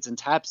encapsulates and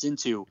taps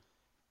into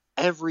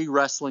every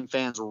wrestling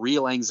fan's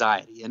real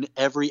anxiety and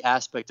every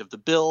aspect of the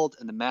build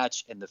and the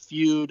match and the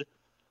feud,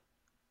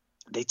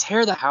 they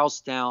tear the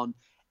house down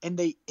and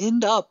they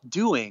end up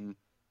doing,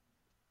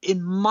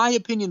 in my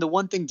opinion, the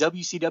one thing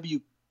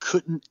WCW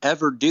couldn't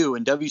ever do,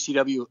 and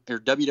WCW or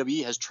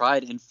WWE has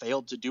tried and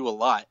failed to do a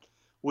lot,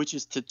 which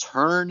is to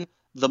turn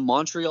the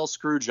Montreal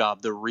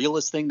Screwjob, the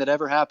realest thing that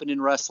ever happened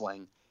in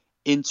wrestling,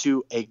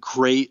 into a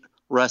great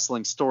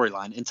wrestling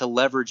storyline and to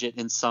leverage it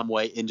in some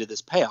way into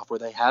this payoff where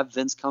they have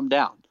Vince come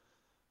down.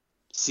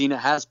 Cena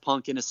has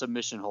Punk in a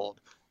submission hold.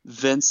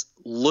 Vince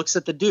looks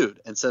at the dude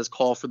and says,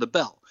 call for the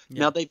bell.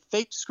 Yeah. Now, they've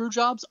faked screw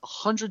jobs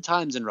 100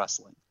 times in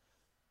wrestling,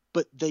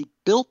 but they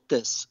built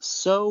this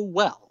so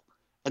well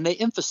and they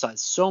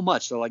emphasize so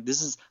much. They're like,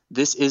 this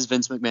is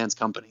Vince McMahon's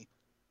company.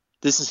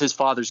 This is his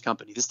father's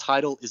company. This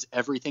title is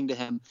everything to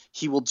him.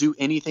 He will do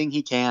anything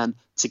he can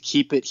to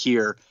keep it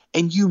here.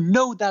 And you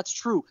know that's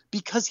true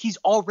because he's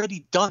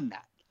already done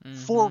that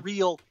for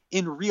real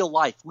in real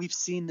life. We've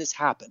seen this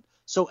happen.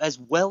 So as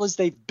well as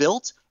they've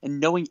built and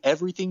knowing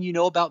everything you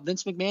know about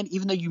Vince McMahon,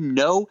 even though you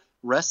know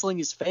wrestling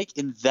is fake,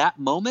 in that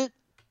moment,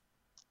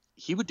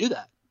 he would do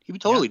that. He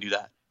would totally do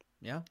that.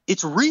 Yeah.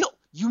 It's real.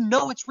 You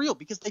know it's real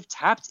because they've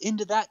tapped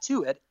into that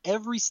too at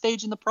every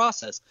stage in the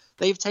process.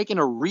 They've taken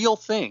a real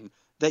thing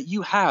that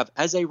you have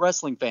as a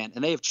wrestling fan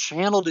and they have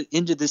channeled it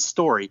into this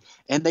story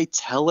and they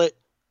tell it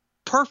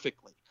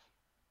perfectly.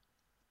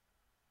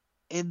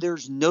 And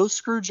there's no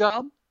screw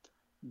job.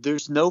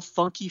 There's no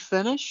funky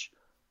finish.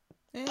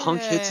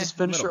 Punk hits his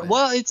finisher.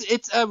 Well,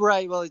 it's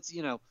right. Well, it's,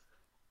 you know,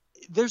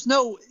 there's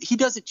no, he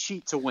doesn't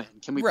cheat to win.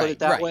 Can we put it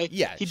that way?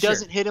 Yeah. He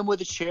doesn't hit him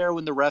with a chair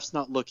when the ref's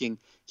not looking.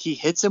 He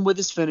hits him with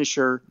his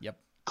finisher. Yep.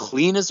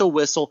 Clean as a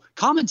whistle.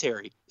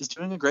 Commentary is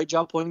doing a great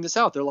job pointing this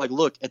out. They're like,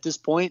 look, at this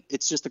point,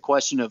 it's just a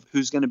question of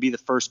who's going to be the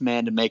first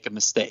man to make a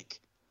mistake.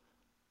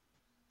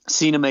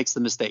 Cena makes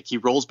the mistake. He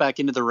rolls back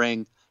into the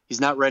ring.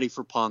 He's not ready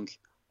for Punk.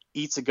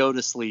 Eats a go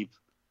to sleep.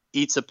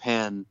 Eats a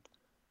pin.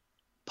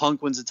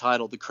 Punk wins the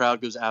title. The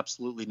crowd goes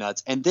absolutely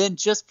nuts. And then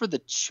just for the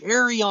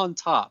cherry on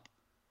top,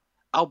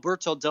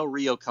 Alberto Del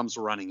Rio comes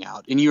running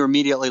out. And you're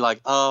immediately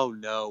like, oh,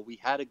 no, we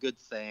had a good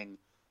thing.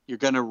 You're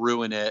going to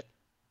ruin it.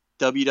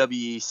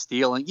 WWE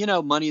stealing, you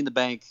know, Money in the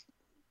Bank,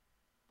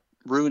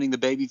 ruining the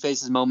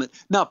babyface's moment.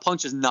 No,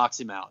 Punk just knocks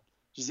him out.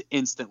 Just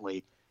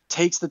instantly.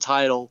 Takes the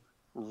title,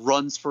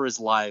 runs for his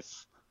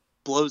life,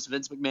 blows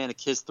Vince McMahon a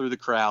kiss through the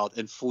crowd,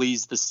 and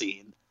flees the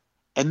scene.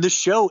 And the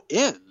show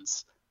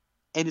ends.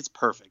 And it's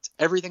perfect.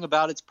 Everything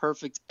about it's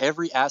perfect.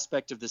 Every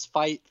aspect of this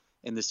fight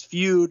and this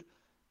feud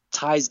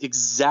ties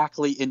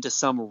exactly into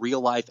some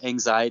real life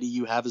anxiety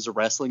you have as a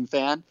wrestling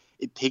fan.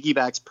 It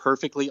piggybacks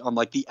perfectly on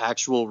like the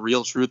actual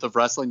real truth of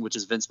wrestling, which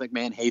is Vince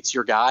McMahon hates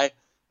your guy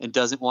and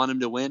doesn't want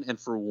him to win. And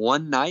for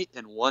one night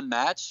and one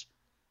match,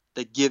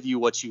 they give you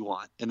what you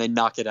want and they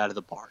knock it out of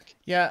the park.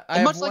 Yeah.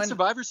 And much like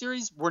Survivor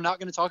Series, we're not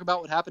going to talk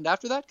about what happened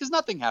after that because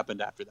nothing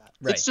happened after that.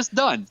 Right. It's just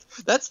done.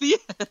 That's the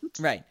end.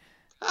 Right.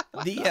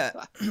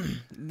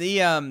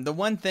 The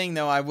one thing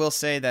though I will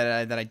say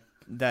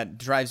that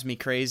drives me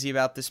crazy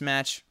about this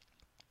match.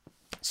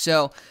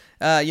 So,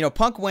 you know,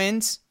 Punk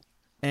wins,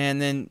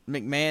 and then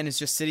McMahon is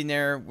just sitting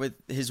there with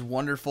his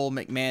wonderful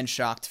McMahon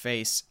shocked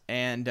face,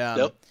 and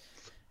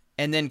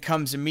and then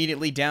comes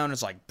immediately down and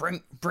is like,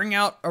 bring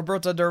out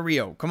Alberto Del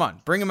Rio. Come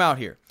on, bring him out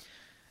here.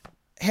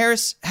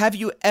 Harris, have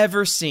you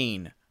ever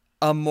seen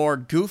a more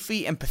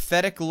goofy and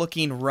pathetic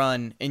looking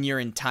run in your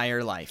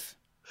entire life.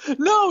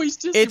 No, he's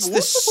just... It's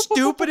the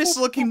stupidest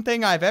looking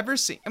thing I've ever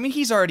seen. I mean,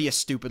 he's already a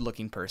stupid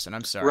looking person.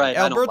 I'm sorry. Right,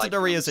 Alberto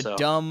Del Rio is a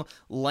dumb,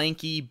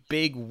 lanky,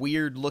 big,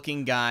 weird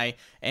looking guy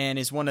and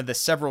is one of the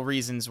several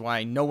reasons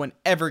why no one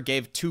ever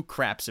gave two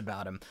craps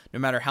about him, no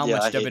matter how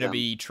much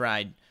WWE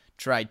tried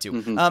to.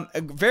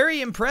 Mm-hmm. Very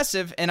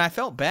impressive, and I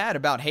felt bad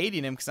about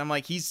hating him because I'm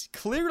like, he's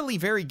clearly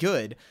very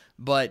good,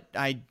 but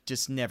I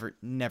just never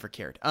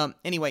cared.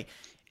 Anyway,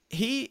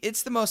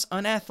 it's the most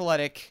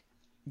unathletic,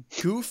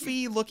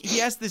 goofy look. He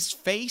has this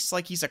face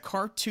like he's a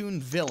cartoon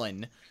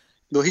villain.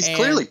 Well, he's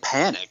clearly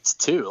panicked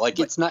too. Like,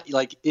 it's not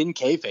like in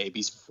kayfabe,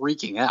 he's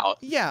freaking out.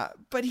 Yeah,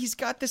 but he's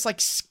got this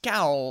like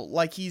scowl,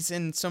 like he's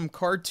in some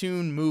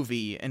cartoon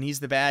movie and he's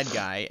the bad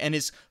guy, and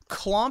is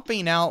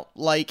clomping out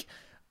like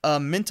a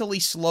mentally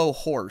slow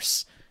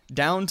horse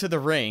down to the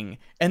ring,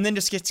 and then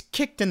just gets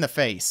kicked in the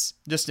face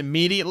just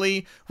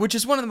immediately, which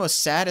is one of the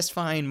most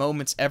satisfying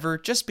moments ever,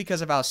 just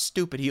because of how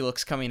stupid he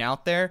looks coming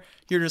out there.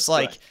 You're just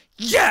like,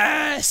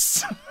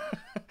 yes!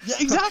 Yeah,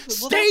 exactly.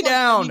 Well, Stay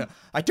down!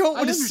 I don't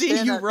want to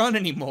see you run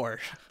anymore.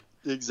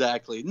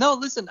 Exactly. No,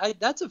 listen,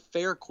 that's a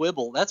fair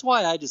quibble. That's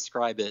why I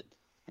describe it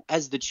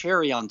as the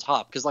cherry on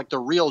top, because like the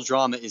real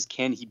drama is,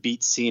 can he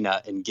beat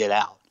Cena and get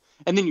out?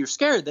 And then you're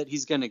scared that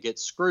he's going to get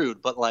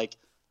screwed, but like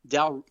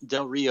Del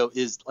Rio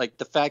is like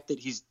the fact that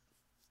he's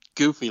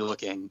goofy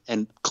looking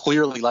and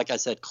clearly, like I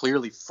said,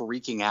 clearly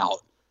freaking out,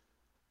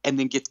 and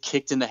then gets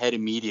kicked in the head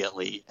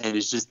immediately and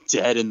is just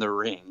dead in the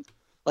ring.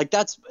 Like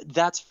that's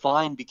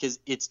fine because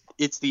it's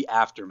the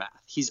aftermath.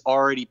 He's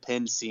already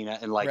pinned Cena,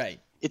 and like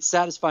it's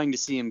satisfying to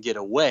see him get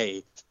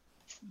away.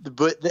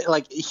 But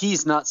like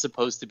he's not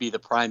supposed to be the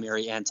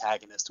primary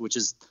antagonist, which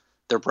is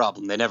their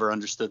problem. They never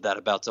understood that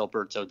about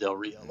Alberto Del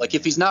Rio. Like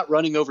if he's not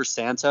running over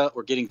Santa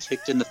or getting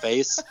kicked in the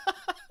face,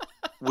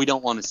 we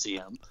don't want to see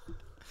him.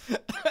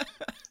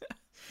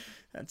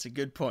 That's a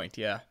good point.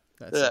 Yeah,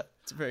 that's a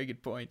very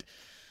good point.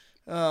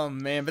 Oh,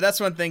 man, but that's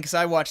one thing, because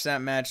I watched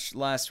that match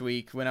last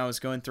week when I was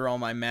going through all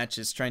my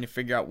matches, trying to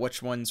figure out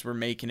which ones were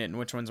making it and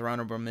which ones were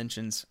honorable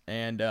mentions,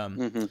 and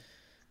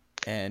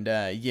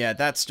yeah,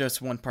 that's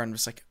just one part. I'm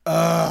just like,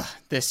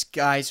 this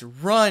guy's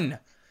run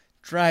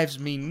drives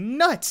me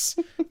nuts.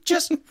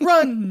 Just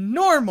run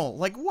normal.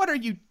 Like, what are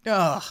you?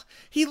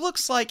 He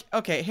looks like,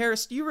 okay,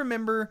 Harris, do you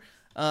remember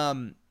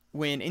when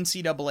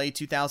NCAA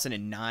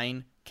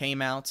 2009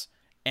 came out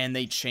and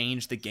they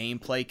changed the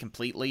gameplay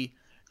completely?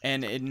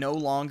 And it no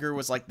longer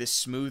was like this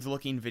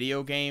smooth-looking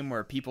video game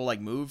where people like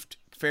moved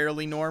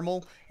fairly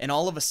normal, and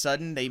all of a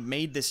sudden they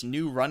made this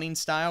new running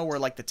style where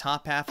like the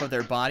top half of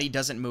their body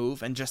doesn't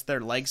move and just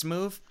their legs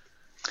move.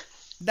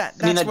 That's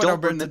what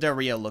Alberto Del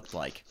Rio looked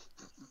like.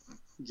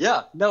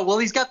 Yeah, no, well,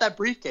 he's got that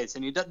briefcase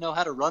and he doesn't know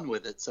how to run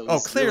with it, so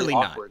he's clearly really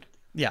awkward.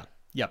 Not.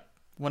 Yeah,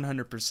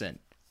 100%.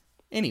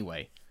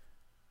 Anyway,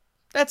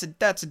 that's a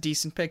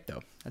decent pick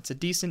though. That's a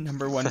decent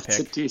number one pick. That's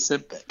a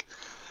decent pick.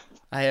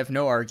 I have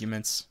no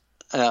arguments.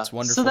 It's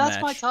wonderful. So that's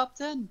match. my top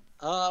 10.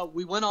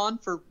 We went on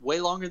for way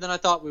longer than I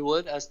thought we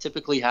would, as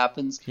typically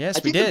happens.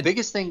 Yes, we did. The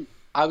biggest thing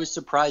I was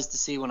surprised to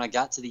see when I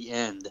got to the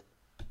end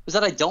was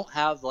that I don't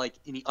have like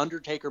any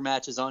Undertaker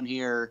matches on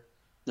here,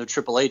 no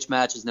Triple H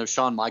matches, no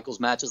Shawn Michaels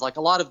matches. Like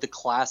a lot of the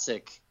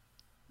classic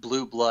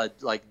Blue Blood,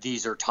 like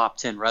these are top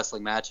 10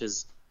 wrestling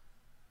matches,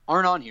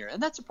 aren't on here,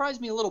 and that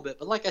surprised me a little bit.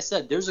 But like I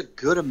said, there's a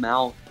good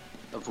amount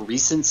of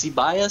recency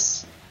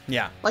bias.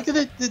 Yeah. Like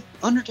the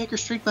Undertaker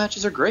streak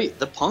matches are great.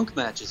 The Punk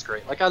match is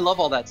great. Like I love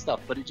all that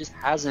stuff, but it just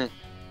hasn't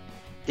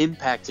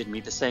impacted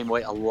me the same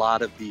way a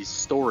lot of these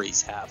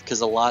stories have. Because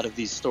a lot of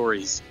these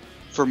stories,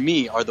 for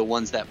me, are the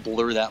ones that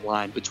blur that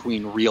line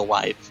between real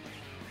life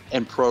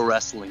and pro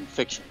wrestling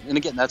fiction. And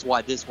again, that's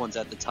why this one's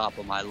at the top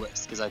of my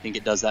list, because I think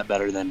it does that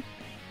better than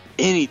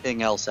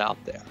anything else out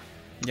there.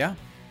 Yeah.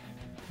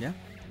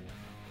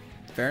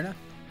 Fair enough.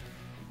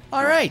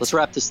 All right. Let's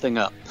wrap this thing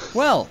up.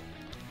 Well,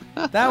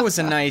 that was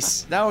a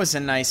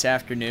nice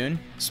afternoon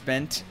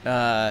spent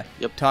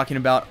talking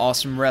about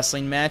awesome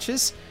wrestling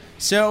matches.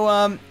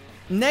 So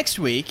next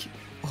week,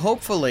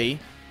 hopefully,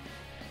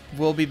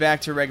 we'll be back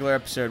to a regular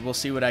episode. We'll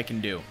see what I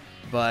can do.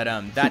 But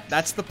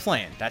that's the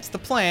plan. That's the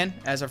plan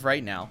as of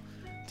right now,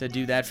 to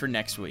do that for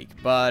next week.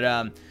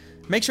 But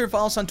make sure to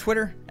follow us on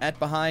Twitter at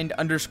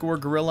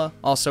 @behind_gorilla.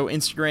 Also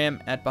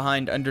Instagram at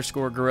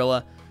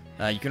 @behind_gorilla.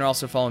 You can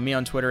also follow me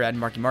on Twitter at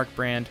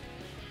MarkyMarkBrand.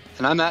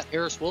 And I'm at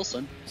Harris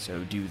Wilson.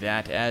 So do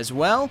that as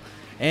well.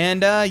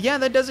 And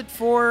that does it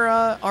for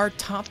our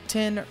top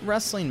 10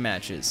 wrestling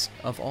matches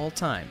of all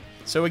time.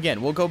 So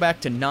again, we'll go back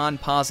to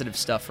non-positive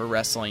stuff for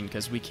wrestling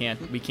because we can't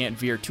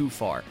veer too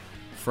far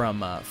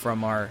from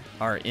our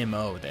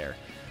MO there.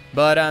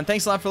 But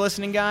thanks a lot for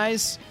listening,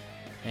 guys.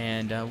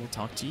 And we'll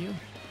talk to you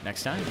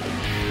next time.